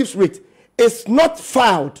plaintiff's rate is not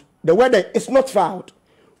filed. The word is not filed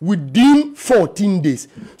within 14 days.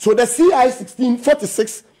 So the CI 16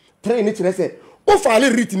 46.3 in it says,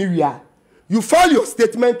 you file your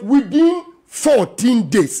statement within 14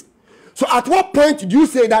 days. So at what point do you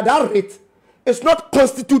say that that rate is not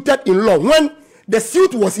constituted in law? When the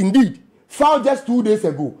suit was indeed filed just 2 days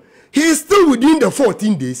ago, he is still within the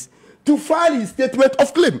 14 days to file his statement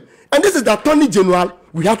of claim. And this is the Attorney General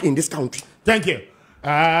we have in this country. Thank you.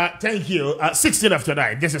 Thank you. 16 after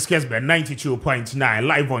 9. This is Kessben 92.9,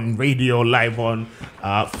 live on radio, live on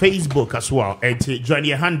Facebook as well. And join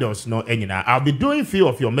your handles, I'll be doing few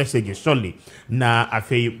of your messages shortly. Na I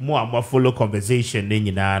feel more and more follow conversation.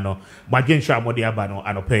 No, but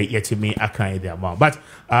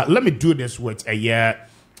let me do this with a year.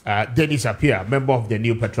 Dennis Appiah, member of the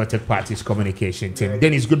New Patriotic Party's communication team.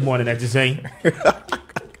 Dennis, good morning. As you say.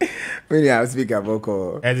 I speak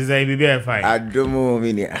about as you say, be very fine. I don't know,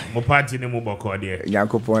 my party name is Boko dear.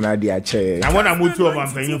 Yankopona dia chair. I want to move to a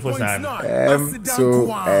man paying for that.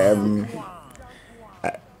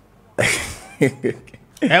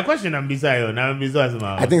 A question I'm beside now.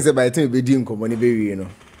 I think so by the time we be doing community,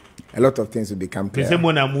 a lot of things will become clear. The same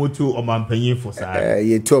one I move to a man paying for that.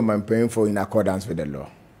 You told man paying for in accordance with the law.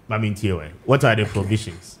 What are the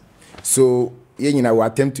provisions? So, we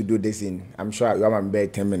attempt to do this in, I'm sure you have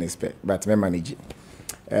about 10 minutes, but we manage it.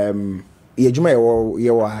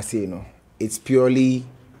 It's purely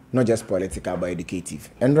not just political but educative.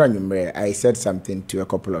 And I said something to a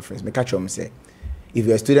couple of friends. I say, if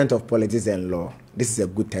you're a student of politics and law, this is a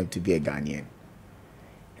good time to be a Ghanaian.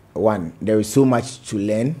 One, there is so much to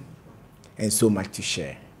learn and so much to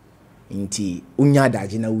share. Inti unya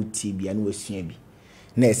dajina uti bi anu esuabi.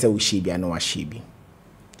 Na ese wo shebi anu washebi.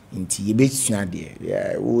 Inti we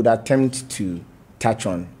would attempt to touch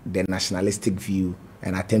on the nationalistic view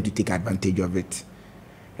and attempt to take advantage of it.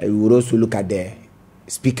 We would also look at the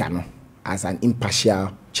speaker as an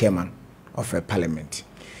impartial chairman of a parliament.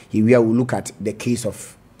 Here we will look at the case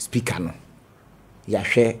of speaker. He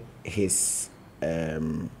share his we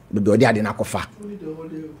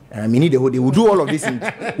need the whole day. We'll do all of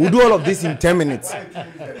this in 10 minutes.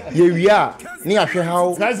 Here we are. How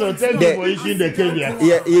the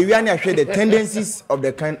tendencies of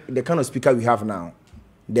the kind of speaker we have now.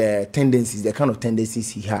 The kind of tendencies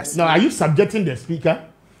he has. Now, are you subjecting the speaker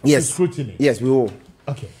to scrutiny? Yes, we will.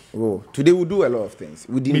 Okay. Today we'll do a lot of things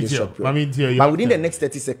within the short period. But within the next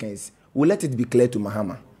 30 seconds, we'll let it be clear to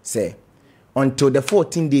Mahama. Say, until the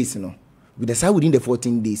 14 days, we decide within the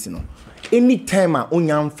 14 days, any time a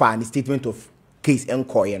statement of case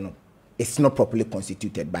enquiry, it's not properly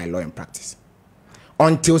constituted by law and practice.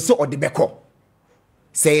 Until so or the beko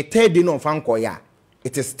say third day no fan koya,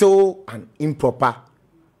 it is still an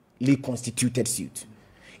improperly constituted suit.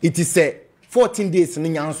 It is a 14 days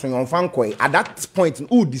at that point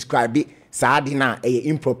who described it Saadina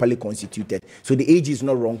improperly constituted. So the AG is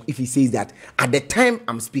not wrong if he says that at the time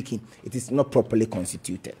I'm speaking, it is not properly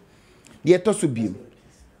constituted. The Etosubiu,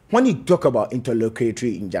 when you talk about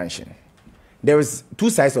interlocutory injunction, there is two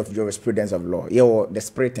sides of jurisprudence of law. Here are the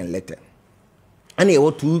spirit and letter. And here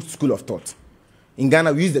are two school of thought. In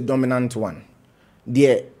Ghana, we use the dominant one.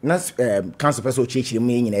 The council person change the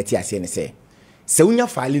meaning in ETS and say, so when you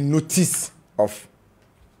file notice of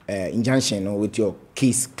injunction with your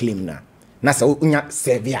case claim now. Now, so unya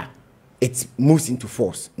severe, it moves into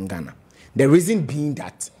force in Ghana. The reason being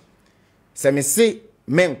that, so me say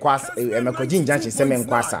men kwasa, me koji injunction say men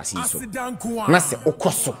kwasa so. Na se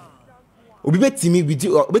okoso. Obi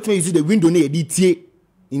betimi use the window na editie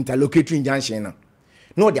interlocutory injunction na.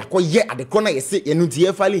 No, they akoye at the corner you say you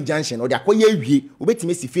tie file injunction or they akoye wie,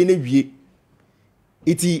 obetimi si fe na wie.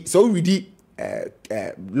 Iti so we di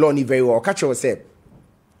law ni very well. Catch yourself.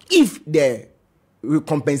 If the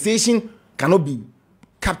compensation cannot be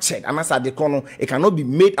captured, and as at the corner, it cannot be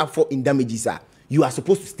made up for in damages. You are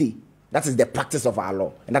supposed to stay. That is the practice of our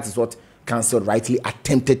law, and that is what council rightly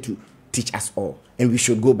attempted to teach us all, and we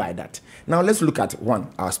should go by that. Now let's look at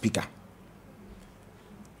our speaker.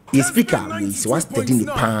 The speaker is what's taking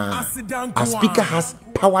the pan. Our speaker has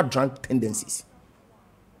power drunk tendencies.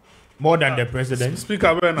 More than the president.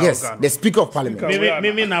 Speaker, yes, the Speaker of Parliament.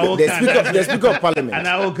 The Speaker of Parliament.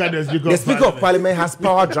 The Speaker of Parliament has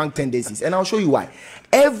power drunk tendencies, and I'll show you why.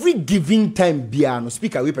 Every given time, Biano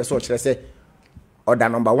Speaker we person say, order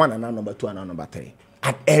number 1 and now number 2 and now number 3.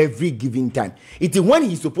 At every given time, it is when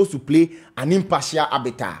he's supposed to play an impartial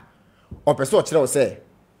arbiter. Or person will say,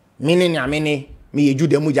 me you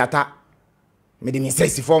de mujata, me de me say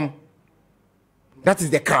form. That is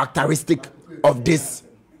the characteristic of this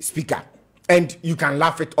speaker, and you can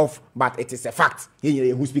laugh it off, but it is a fact.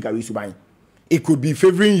 Who speaker is buying? It could be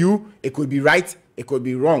favoring you, it could be right, it could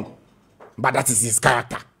be wrong, but that is his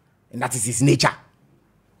character and that is his nature.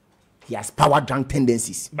 He has power drunk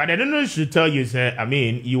tendencies. But I don't know if I should tell you, sir. I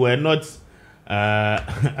mean, you were not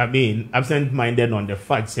absent-minded on the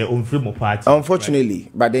fact, say, on freedom party. Unfortunately,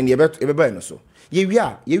 right? But then everybody knows so. We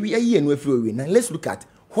are here. Now let's look at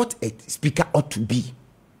what a speaker ought to be.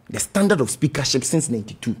 The standard of speakership since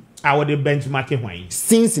 92. I would benchmark why.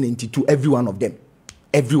 Since 92, every one of them,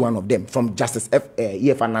 from Justice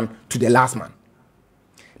E.F. Annan to the last man.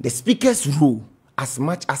 The speaker's role, as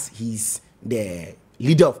much as he's the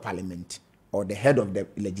leader of parliament or the head of the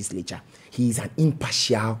legislature, he is an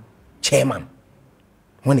impartial chairman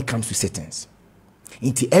when it comes to sittings.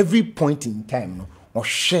 Into every point in time, or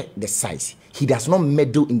share the size, he does not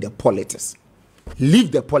meddle in the politics.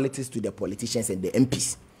 Leave the politics to the politicians and the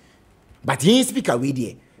MPs. But he speaker with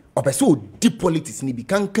there. Opeso deep politics ni bi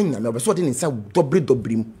kankan na opeso de nsa dobre.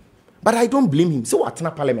 But I don't blame him. So what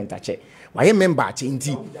na parliament ache. Why member ache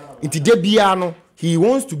inti de bia no, he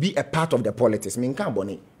wants to be a part of the politics. Minkan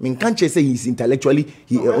boni. Minkan che say he's intellectually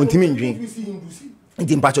he ontimi ndwen.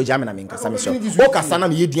 Inti mpacho jam na minka samisho. O kasa na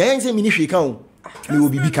me ye dia ense mini hweka o. Me will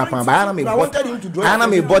be kapan ba na me bot. Ana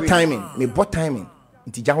me bot timing. Me bot timing.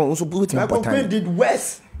 Inti jaho also put me bot timing. Did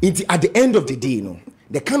worse. Inti at the end of the day, you know,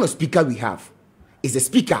 the kind of speaker we have is the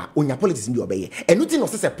speaker on your politics in the obey. And nothing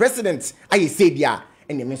of a president, I say there,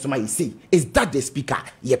 and the mention I say, is that the speaker,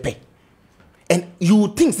 yepe. And you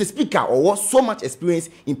think the speaker or what so much experience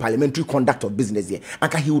in parliamentary conduct of business here,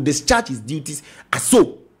 and he will discharge his duties as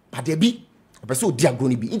so, but there be, but so dear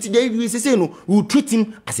going to be. Into the we say no, we will treat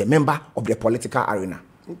him as a member of the political arena.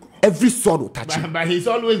 Every sword will touch him. But he's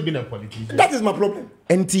always been a politician. That is my problem.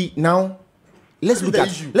 And now, let's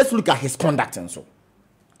look at his conduct and so.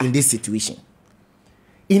 In this situation,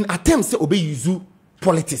 in attempts to obey Yuzu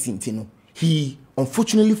politics, he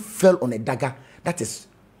unfortunately fell on a dagger that is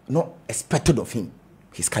not expected of him.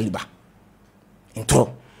 His caliber.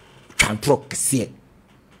 Intro, chantro kese,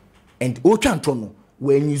 and o chantro no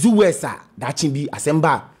when Yuzu wesa that be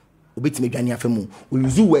assemble obey me gani afemu. When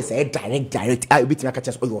Yuzu wesa direct, I obey me catch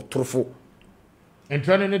us your trophy. And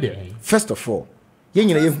trying to First of all,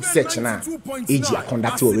 you search na AG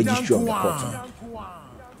conduct or registry of the court.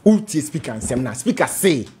 Ulti speaker and seminar speaker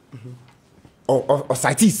say or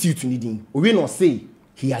cite suit to needing we not say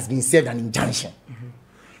he has been served an injunction.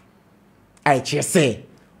 I just say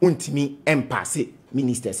untimi impasse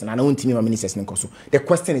ministers and untimi ministers nkoso. The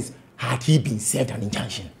question is, had he been served an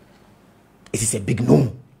injunction? It is a big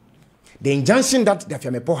no. The injunction that the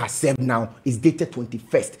Fiamepo has served now is dated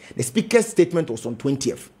 21st. The speaker's statement was on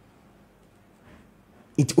 20th.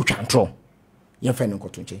 It uchantro.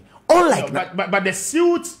 Unlike but the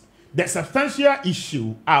suit the substantial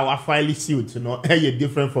issue our filing suit,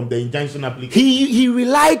 different from the injunction application. He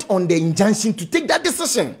relied on the injunction to take that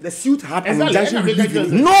decision. The suit had an Exactly. injunction relief in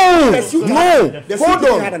it. No, The suit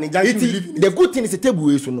hold had an on. injunction relief in it. The good thing is the table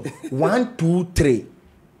is 1, 2, 3.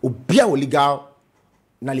 Obia legal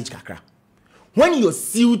knowledge kakra. When your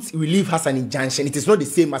suit relief has an injunction, it is not the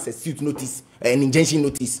same as a suit notice, an injunction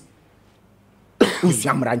notice. It's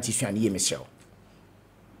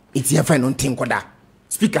here for nothing.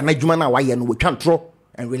 Speaker Najumana Wayan we can't throw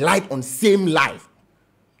and relied on same life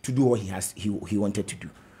to do what he wanted to do.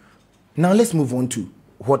 Now let's move on to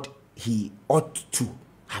what he ought to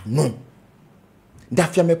have known.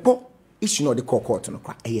 Dafiamepo issue not the court no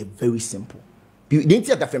very simple. You didn't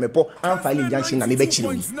see that Dafiamepo and filing injunction and maybe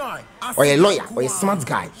chilling. Or a lawyer or a smart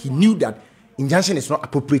guy, he knew that injunction is not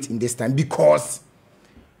appropriate in this time because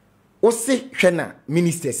Ose Shena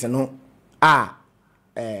ministers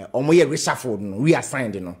omoye reshuffled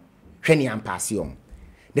reassigned Sheni and Passion.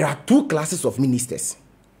 There are 2 classes of ministers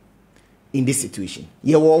in this situation.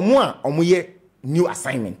 Ye wo omoye new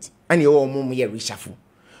assignment and ye wo omoye reshuffle.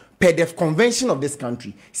 Per the convention of this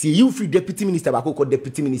country, see you free deputy minister bako ko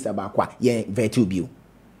deputy minister bako ye virtue bill.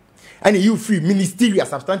 And you free ministerial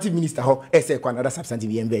substantive minister ho ese ko another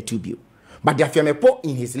substantive ye virtue bill. But the Afiamepo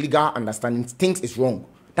in his legal understanding thinks it's wrong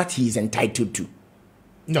that he is entitled to.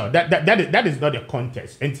 No, that is not the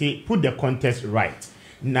context. And he put the context right.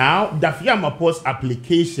 Now, Dafiamepo's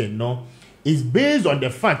application is based on the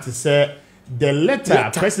fact that the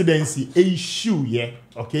letter presidency issue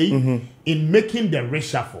in making the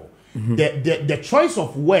reshuffle. The choice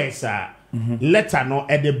of words letter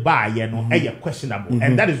at the bar questionable.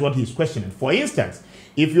 And that is what he's questioning. For instance,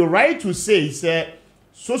 if you write to say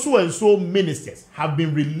so and so ministers have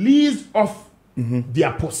been released off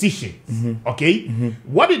their positions,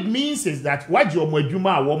 what it means is that what you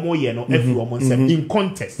in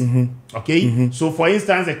contest, so for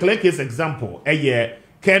instance, a clear case example, Ken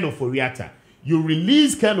Oforiatta, you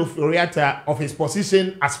release Ken Oforiatta of his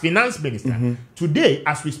position as finance minister. Today,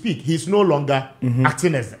 as we speak, he's no longer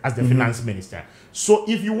acting as the finance minister. So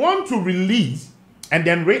if you want to release and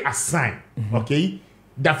then reassign,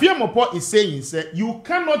 Dafiamepo is saying, you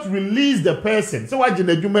cannot release the person. So what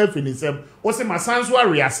Jinejuma finished,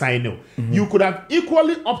 reassign. You could have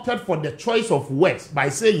equally opted for the choice of words by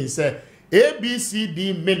saying, A, B, C,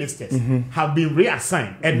 D ministers have been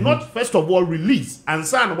reassigned and not first of all released and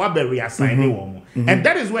son what be reassigned. And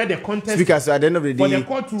that is where the contest. Speaker, so at the end of the day,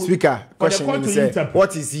 Speaker, question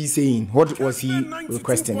what is he saying? What was he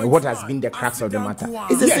requesting? What has been the crux of the matter?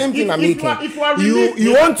 It's the same thing I'm making.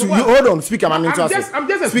 You want to hold on, Speaker, I'm just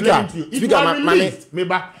explaining to you. If you are released,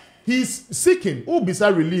 he's seeking. Who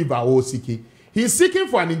beside reliever or seeking? He's seeking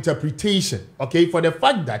for an interpretation, for the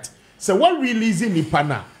fact that what releasing the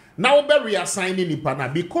pana. Now be reassigning the partner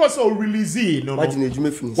because of releasing what in the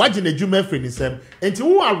Jume finish and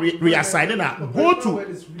who are reassigning go to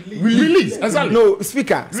release. Exactly. No,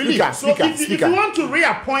 Speaker. So if you want to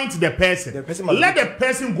reappoint the person let the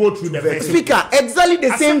person go through the person. Speaker, exactly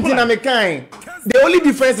the same thing I'm kind. The only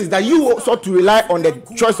difference is that you sought to rely on the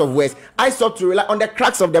choice of words. I sought to rely on the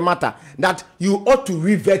crux of the matter that you ought to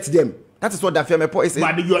revert them. That is what Dafiamepo is saying.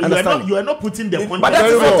 But you are not putting the point. But that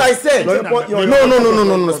is what I said.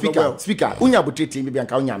 No, Speaker. Unya butreti maybe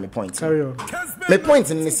anka unya me point. Carry on. My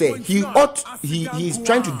point in say he is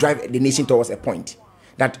trying to drive the nation towards a point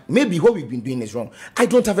that maybe what we've been doing is wrong. I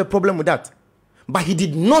don't have a problem with that. But he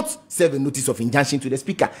did not serve a notice of injunction to the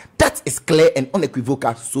Speaker. That is clear and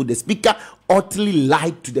unequivocal. So the Speaker utterly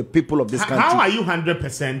lied to the people of this country. How are you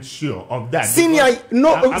 100% sure of that? Senior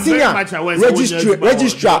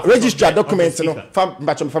registrar documents.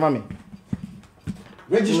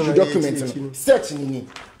 Registry documents. Search nini.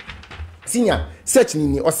 Senior search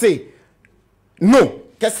nini or say no.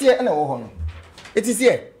 It is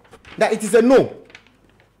here that it is a no,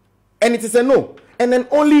 and it is a no, and then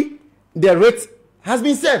only the rate has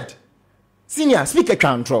been served. Senior, Speaker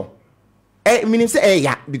control. Meaning say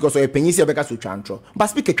yeah because of a penny because to control, but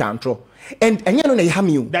Speaker control. And you know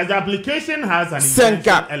that the application has an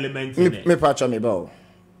injunction element in it. Me patch me bow.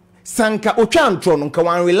 Sanka o control no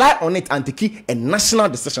can rely on it and take a national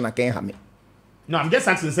decision again hame. No, I'm just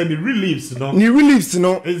asking say the reliefs,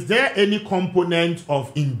 no. Is there any component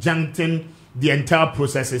of injuncting the entire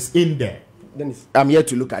processes in there? I'm here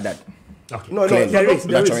to look at that. Okay. No, there is.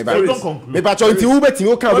 Don't conclude. But the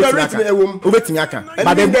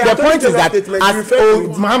point is that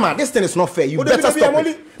as Mama, this thing is not fair. You better stop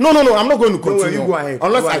it. No, I'm not going to continue. You go ahead.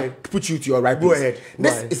 Unless Go I ahead. put you to your right Go place. ahead. Go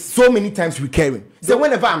This ahead. is so many times recurring. So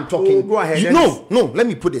whenever I'm talking, Go ahead. No, let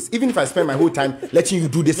me put this. Even if I spend my whole time letting you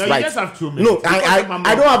do this No, you right. just have 2 minutes. No,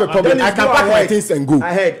 I don't have a problem. Dennis, I can go pack my ahead. things and go.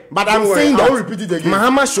 Ahead. But Don't I'm worry, saying I will that repeat it again.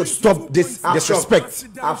 Mahama should stop this I've disrespect.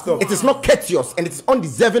 stopped. I've stopped. It is not courteous and it is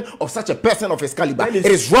undeserving of such a person of his caliber. Dennis.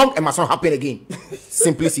 It is wrong and must not happen again.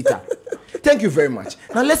 Simplicity. Thank you very much.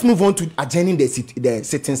 Now let's move on to adjourning the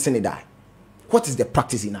sitting Senator. What is the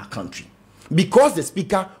practice in our country? Because the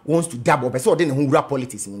speaker wants to dab up, so then who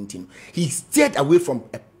politics in Intino. He steered away from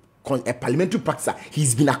a parliamentary practice.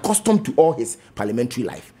 He's been accustomed to all his parliamentary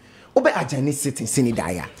life. Obe adjourning sitting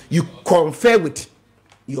Senator, you confer with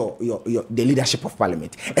the leadership of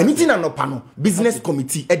parliament. And within an opano business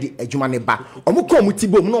committee at the Ejumaneba, Omo committee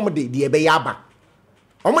bo no de ebeyaba.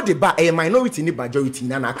 Omo de ba a minority ni majority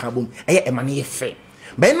na akabom e emane fe.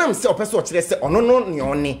 But now say opeso o kire say ono no ne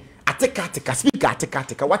one ateka speaker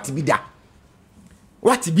ateka what be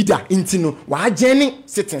da intino wa ageni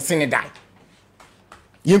sitting Senator.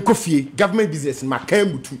 Yenkofie government business ma kan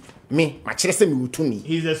butu me ma kire say me wutu ni.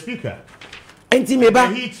 He's a speaker. It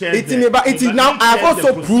is now. I have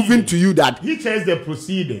also proven to you that he chairs the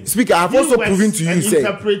proceedings. Speaker, I have also proven to you, say,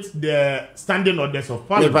 interpret the standing orders of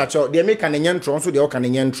parliament. They make an intro, so they all can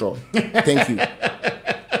intro. Thank you.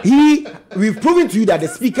 We've proven to you that the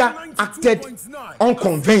speaker acted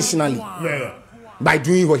unconventionally by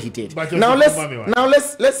doing what he did. Now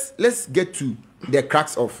let's get to the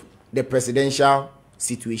crux of the presidential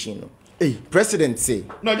situation. Hey, President say.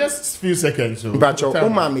 No, just a few seconds. So. But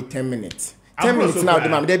your me 10 minutes. 10 minutes now,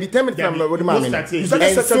 there be 10 minutes now.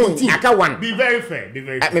 Be very fair. Be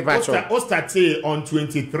very fair. Ostate on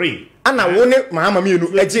 23. And I want Mahama me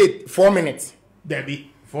 4 minutes. There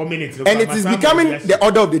be 4 minutes. And it is becoming the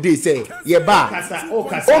order of the day. Say,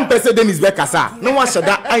 one person then is Bekasa. No one should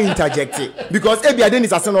that I interject it because every day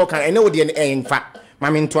is a son of I know the in fact.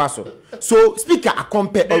 So, Speaker, I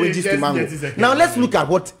compare oranges to mango. Now let's look at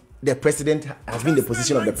what the president has been the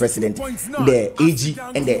position of the president, the AG,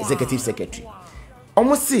 and the executive secretary.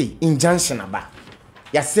 Almost say injunction about.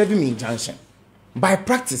 You're serving me injunction. By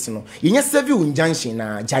practice, you serve you injunction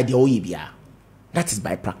na jade oyibia. That is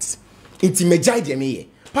by practice. It's me jade me.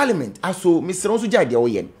 Parliament, also Mr. Onsu jade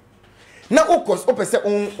oyen. Now, of course, open say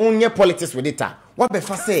on your politics with it. What be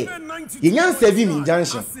first say? You serving me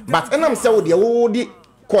injunction, but I'm saying the old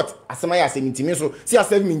court asemaya say intimi so see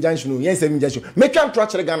serve me injunction yen serve injunction make am try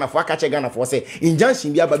chere Ghana for catch Ghana for say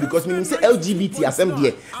injunction bia because me say LGBT asem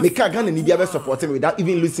there make Ghana ni bia be support me without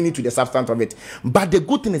even listening to the substance of it. But the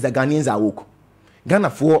good thing is that Ghanaians are woke. Ghana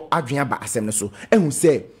for adwen ba asem no so ehun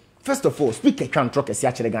say first of all speaker can talk e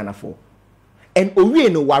chere Ghana for and owie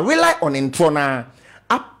no wa rely on internal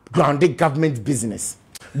up grounded government business.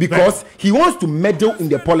 Because he wants to meddle in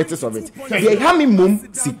the politics of it. They have me mum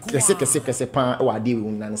kese pan o ade we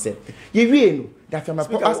unna say. Ye wie no that from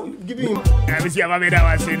give him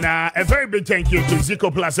a very big thank you to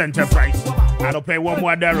Zico Plus Enterprise. I don't pay one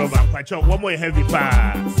more daroba, pacho one more heavy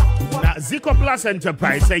pa. Now Zico Plus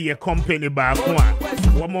Enterprise say your company ba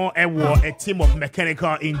one more a team of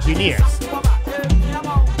mechanical engineers.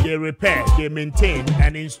 They repair, they maintain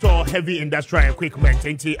and install heavy industrial equipment.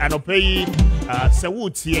 And pay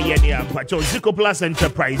Zico Plus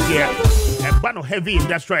Enterprise here. A ban of heavy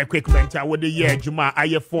industrial equipment. I would the year Juma I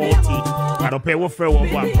 40. And pay one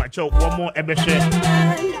more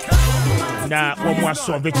now one more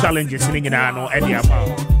solve the challenges in any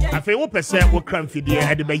amount. I feel 1% will cram for the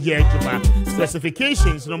at the year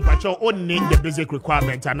specifications, no patrol only the basic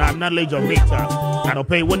requirement and our knowledge of it. And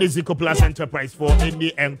pay one is Zico Plus Enterprise for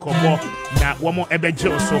any and Komo. Now one more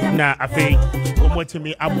ebejo so now I feel one more to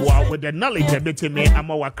me abwa with the knowledge a bit to me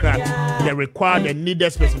amawa crack the required and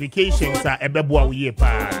needed specifications are ebebwa we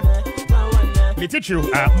pa. The teacher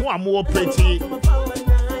more pretty.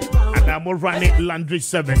 More running laundry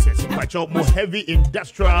services, but more heavy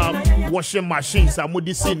industrial washing machines. I'm with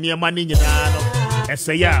this near money.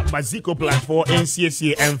 Essaya, Maziko Plus for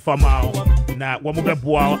NCSA and Famao. Now, one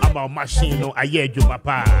more about machine or a year,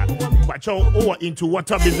 Jumapa. But over into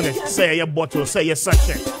water business, say a bottle, say a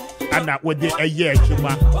sachet, and that would be a year,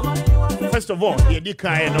 Juma. First of all,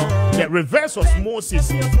 the reverse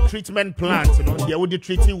osmosis treatment plant, they would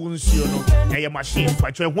treat wounds, a machine,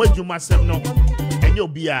 but when you must have no. You'll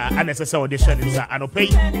be unnecessary audition and pay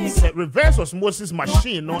reverse osmosis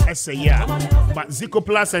machine no SAR but Zico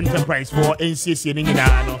Plus Enterprise for NCC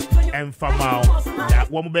and Famao that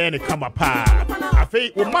one be come apart. I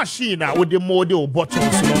feel machine with the model bottles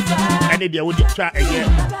and they would try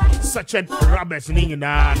again such a rubbish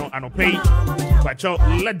and pay but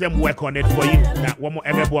let them work on it for you. That one more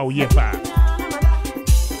ever boy year pa.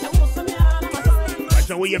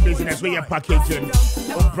 But we your business, we your packaging,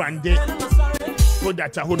 branded.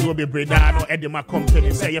 Product who will be Brenano, Edema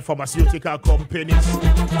companies, say pharmaceutical companies,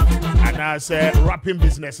 and as a wrapping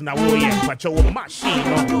business now, but your machine,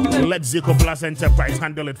 let Zico Plus Enterprise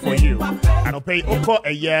handle it for you. And I'll pay Oko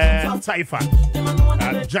a year, Taifa,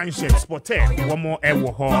 Junction, Sport 10, one more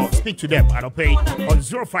Ewo. Speak to them, and I'll pay on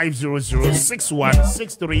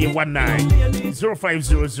 0500-616319,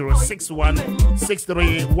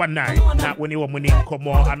 0500-616319. Not when you want money, come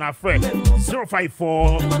on, and our friend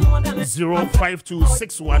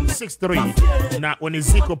 054-052-6163. Now when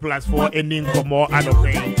it's Zico Plus for ending come more and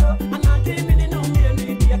pay.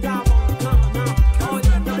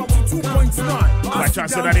 But I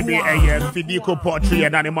said that it be a Fidico Poultry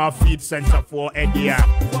and Animal Feed Center for India.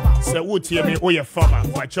 So would hear me, oh, you're farmer,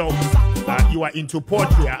 but you are into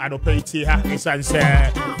poultry and pay tea. It's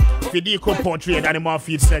answer Fidico Poultry and Animal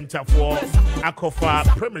Feed Center for Akofa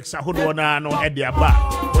Premix. I hold on no Edia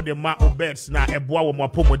Bar, or the Mao beds now a boa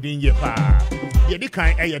pomodin ye pa. Ye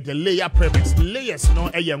kind of the layer premix, layers no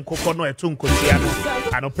a young cocono a tunco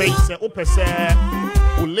and pay say opese.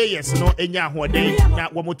 Layers no enya hode na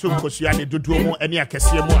womoto nkosua ne dodomo ani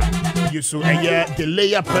akese mu a yusu eye the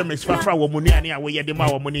layer premise fafra wo muni ani awe de ma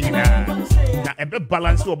wo muni nyina na ebe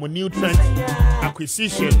balance wo nutrient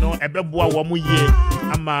acquisition no ebe boa wo mu ye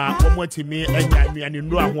ama wo motimi enya anuane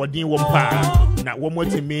ndo ahoden wo mpa na wo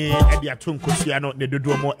motimi e de ato nkosua no ne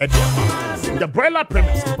dodomo e de the broiler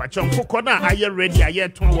premise pachon kokko na aye ready aye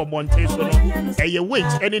ton wo monte so no eye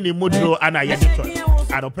weight ene ne moduro ana aye de ton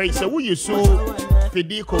adopay se wo yusu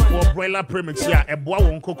Fidico for broiler premix here, a boa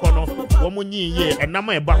won cocono, womunyi ye, and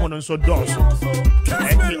nama a bahon so doors.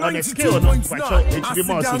 And on a scale, no, it's the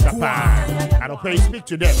most in the pa. And I'll speak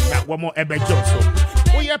to them that one more Ebbe Johnson.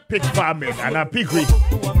 We are pig farming and a piggery.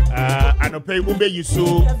 And I'll pay Ube you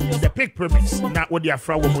so the pig premix, not what they are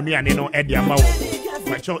from Womuni and no Eddie Amao.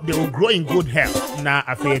 But they will grow in good health. Now,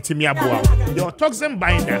 I feel Timia Boa. Your toxin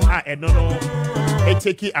binder, I don't know, they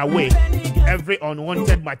take it away. Every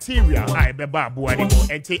unwanted material, I beba buani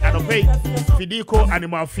and take an obey Fidico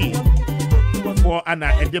animal feed for an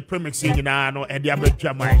a premix in no and the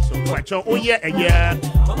Jamai. So, watch your oh yeah, a year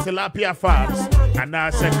tilapia farms and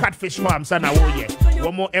as a catfish farms and a oh yeah.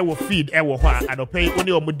 One more ever feed ever and pay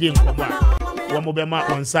only on Mudim come one more bema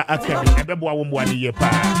on Sa Academy, and Beboa one year pa.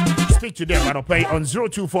 Speak to them and I'll pay on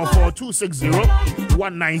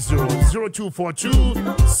 0244-260-190,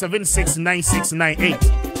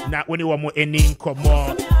 0242-769698. Now when you want more ending come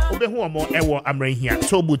more, obe who more ever I'm right here.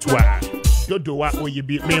 Tobutwa, Dodoa or you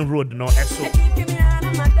be main road no eso.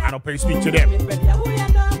 And I'll pay speak to them.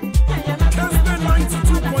 Kessben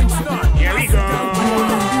 92.9. Here we go.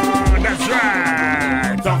 That's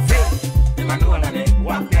right. Tough.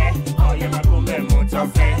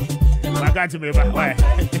 I got to be back.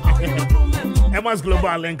 Emma's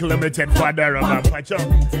Global Link Limited father of Pacho.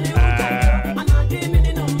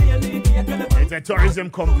 It's a tourism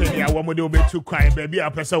company. I want to do too quiet, baby. A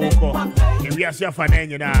person will call. If we are here for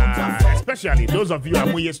especially those of you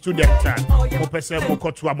who are students,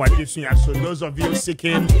 so those of you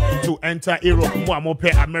seeking to enter Europe,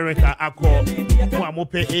 America,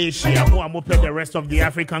 Asia, the rest of the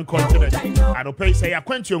African continent. I don't pay say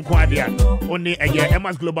Quentin Quadia only a year.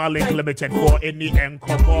 Emma's Global Link Limited for any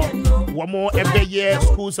one more every year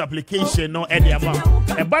schools application no any amount.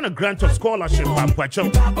 A banner grant of scholarship from Pacho.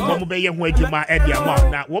 One more Eddie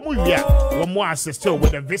amount now. One more assist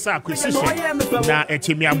with a visa acquisition. Now a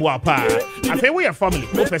Timia Buapa. I think we are family.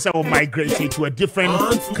 No person will migrate to a different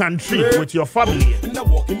country with your family.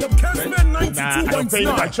 Now I pay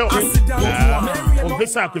Pacho.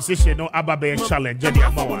 Visa acquisition no Ababe challenge. Eddie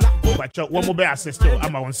amount. Pacho one more assist.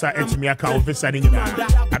 I'm on side Timia account visa.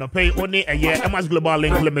 I don't pay only a year. Emma's Global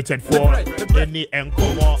Link Limited for any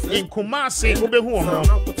encomo in Kumasi. Ubehuomo.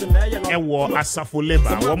 Ewo Asafo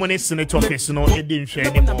Labor. Woman is Senate office. No, it didn't share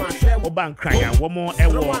anymore. Oban Kraya, one more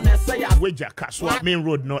ever. Wager Kaswa main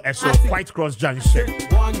road, no, so White Cross Junction.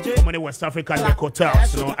 Many West African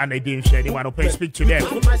hotels, no, and they didn't share anyone. I'll pay speak to them.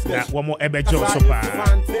 One more Ebe Joseph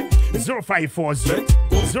 0540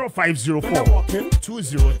 0504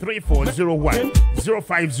 203401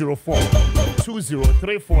 0504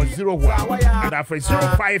 203401 and after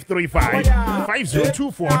 0535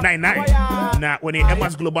 502499. Now, when the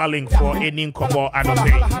Emma's Global Link for any income or I don't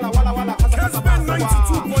pay. Kessben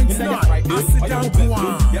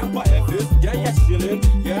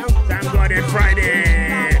 92.9. Thank God it's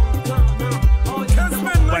Friday.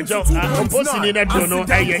 But I'm posting in that don't know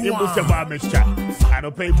I get a booster bar mixture. I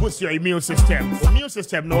don't pay boost your immune system. Immune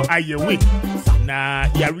system no are you weak. Na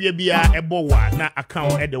Yarabia Ebowa na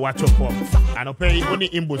account at the water form. And don't pay only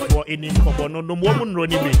inputs for any cover no woman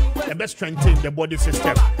running me. The best strengthen the body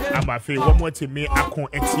system. I'm a feel one more to me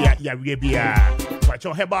account etia Yarabia. But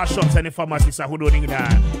your herbal shops and pharmacies are holding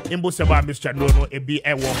that. Inputs about Mr. Nono a be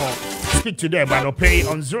a war. Speak to them and pay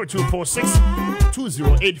on 0246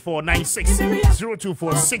 208496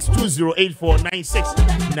 0246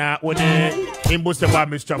 208496. Now when inputs about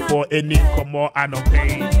Mr. for any more and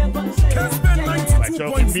pay. But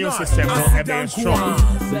your immune system not ever strong.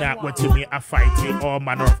 Now what to me a fighting all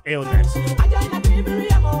manner of illness.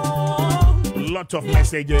 Lot of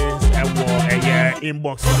messages and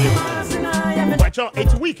inbox. But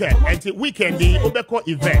it's weekend. And it's weekend the Obeko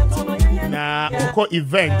event. Na Oko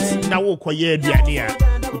event na Oko Diania.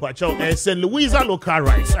 But St. Louisa local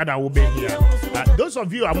rice and I will be here. Those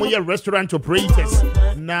of you are more restaurant operators.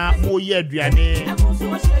 Na Moye Diane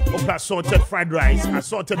assorted fried rice,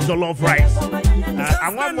 assorted jollof rice.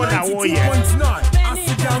 And one more now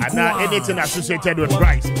and anything associated with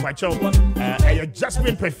rice. But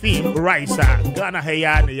Jasmine perfume rice, Ghana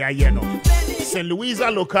Heya Yeno. St. Louisa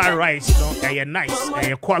local rice, no, nice,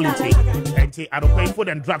 quality. And I don't pay Food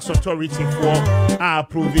and Drugs Authority for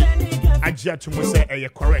approving. I just to say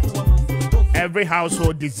correct. Every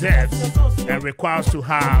household deserves and requires to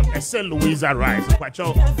have a St. Louisa rice. But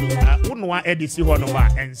wouldn't want Edisi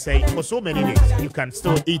Honoma and say for so many days you can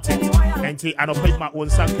still eat it. And I don't pay my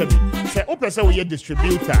own sanctuary. Say, open say we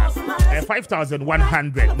distributor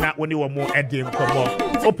 5,100. Not when you were more Edim come up.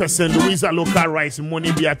 Open St. Louisa local rice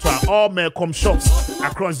money be at all Melcom shops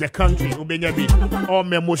across the country. All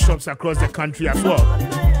Memo shops across the country as well.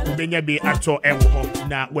 Be at all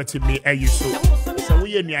now what it me a use so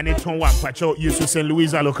we any ton one pacho use to St.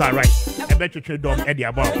 Louisa local rice. I bet you trade at the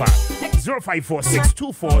above 0546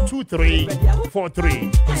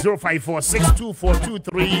 242343 0546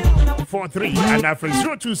 242343 and after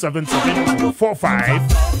 0277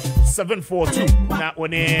 45742 now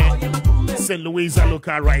on St. Louisa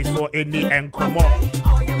local rice for any and come on.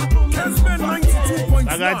 Kessben 92.9.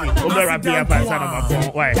 Magadi, over Appiah Kubi on my phone.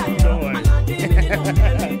 Why? Don't worry.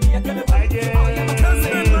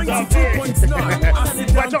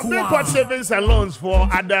 But your Bayport savings and loans for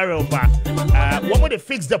Adaroba. What would the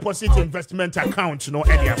fixed deposit investment account, now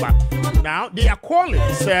they are calling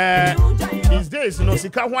these days,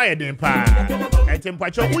 Sika wire them pa. And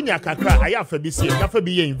temperature unya kakra, I have a BC,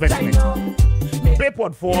 investment.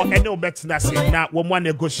 Bayport for any bet nothing. Now, one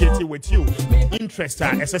negotiating with you. Interest,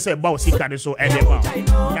 as I said, about Sika so any amount.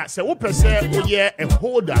 Now, so what percent we are a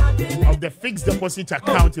holder of the fixed deposit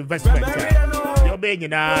account investment. You're being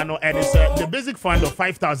and it's the basic fund of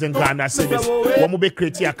 5,000 Ghana cedis. One will be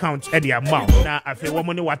creating account at the amount. Now, I feel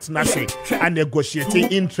one what's nothing and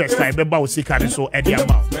negotiating interest. I remember Sika so at the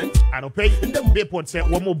amount. And I'll pay Bayport say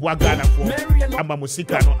one more Ghana for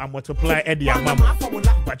Amamusika and multiply at the amount.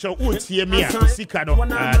 But your would hear me Sika no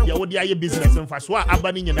your business and for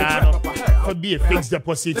abaning for be a fixed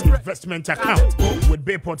deposit investment account with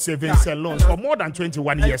Bayport savings and loans for more than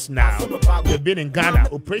 21 years now. They've been in Ghana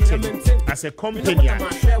operating as a company.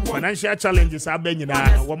 Financial challenges are being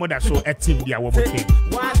one more that so a team there one more team.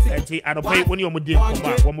 And I pay when you did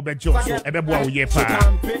one more bed job so everyone will year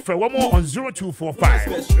for one more on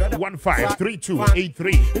 0245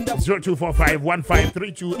 153283 0245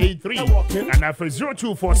 153283 and after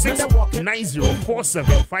 0246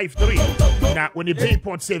 904753. Now when the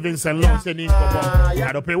Bayport savings and loans and income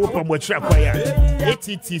I don't pay what more track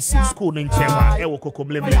ATTC school in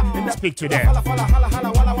Chema speak to them.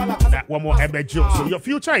 That one more ever joke. So your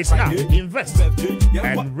future is now invest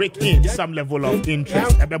and rake in some level of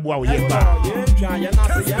interest. Kessben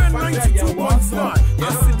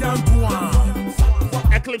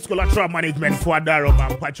 92.9. Eclipse Collateral Management for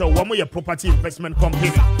Daroma. Pacho, one more your property investment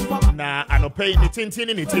company. Now I don't pay the tintin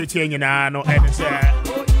in it, and it's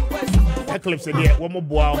Eclipse there, one more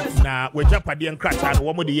boil. Now we're Japadian crash and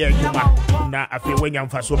one more the year you now I feel when you're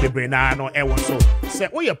fast will be brain no air so. Say,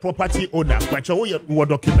 oh, your property owner, but your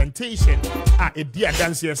documentation. A dear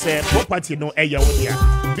dance here say property no air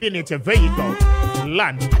being it a vehicle,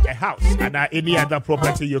 land, a house, and any other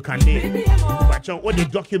property you can name. But all the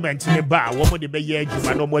documents in the bar, one more the year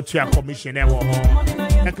you no more to commission.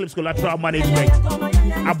 Eclipse Collateral Management,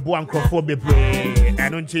 Abuan Crawford and I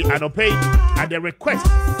don't pay at the request.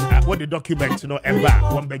 What the documents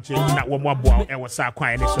one budget, not one more boy, and was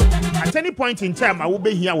quiet. So at any point in time, I will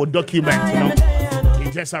be here with documents,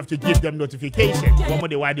 You just have to give them notification. One more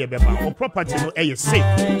the why they or property is safe.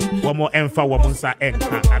 One more enfo woman sa and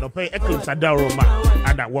I don't pay Eclipse Adaroma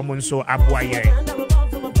and that woman so Appiah.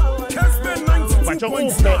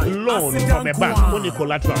 loan from a bank, only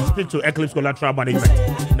collateral, speak to Eclipse Collateral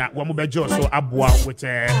Management. Now, one more job, so Abua with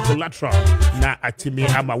collateral. Now, at Timmy,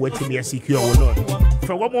 I'm awaiting me a secure loan.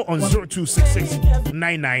 For one more on 0266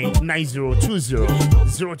 999020,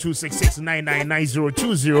 0266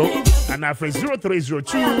 999020, and after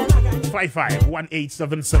 0302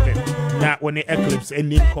 551877. Now, when the Eclipse and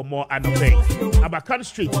need come more and pay. Abakan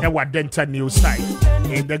Street, Ewa Dental News site.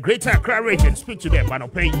 In the Greater Accra region, speak to them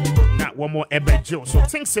and pay. Now, one more Ebe Joe. So,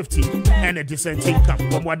 think safety and a decent income.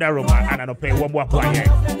 One more Daroma and pay one more quiet.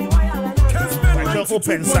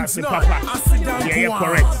 Open Sassy Papa. Yeah,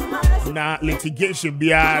 correct. Now, litigation be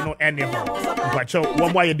no anymore. But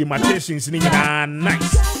one more demarcations in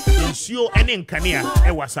nice. Ensure any Kania,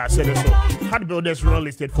 was I said so. Hard builders real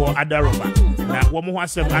estate for Adaroma. Now, one more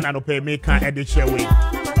has an pay maker at the chairway.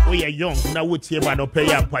 We are young, now we tear by no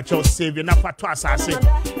pay and Pacho saving up at twice. I said,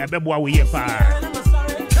 and Bebo, we are.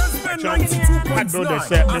 Hard builders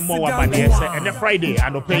said the more about and the Friday,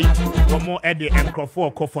 and pay one more Eddie and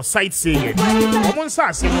Crawford for sightseeing. One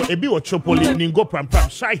says, a bit of Chopoli, Ningo Pram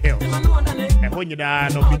Shy Hills. And when you're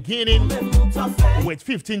no beginning with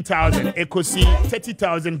 15,000, Ecosi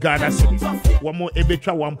 30,000 Ghana cities. One more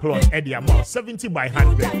Ebetra 1 plot, Eddie amount 70 by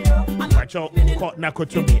 100. Pacho caught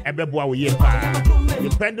Nakotomi, Ebeboa, we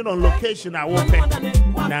depending on location, I won't pay.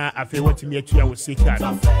 Now, I feel what to me, I will see.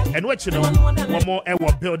 And what you know, one more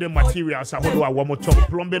ever building materials, I want one more top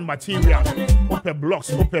plumbing materials, open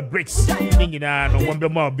blocks, open bricks, no one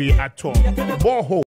more be at all. Borehole.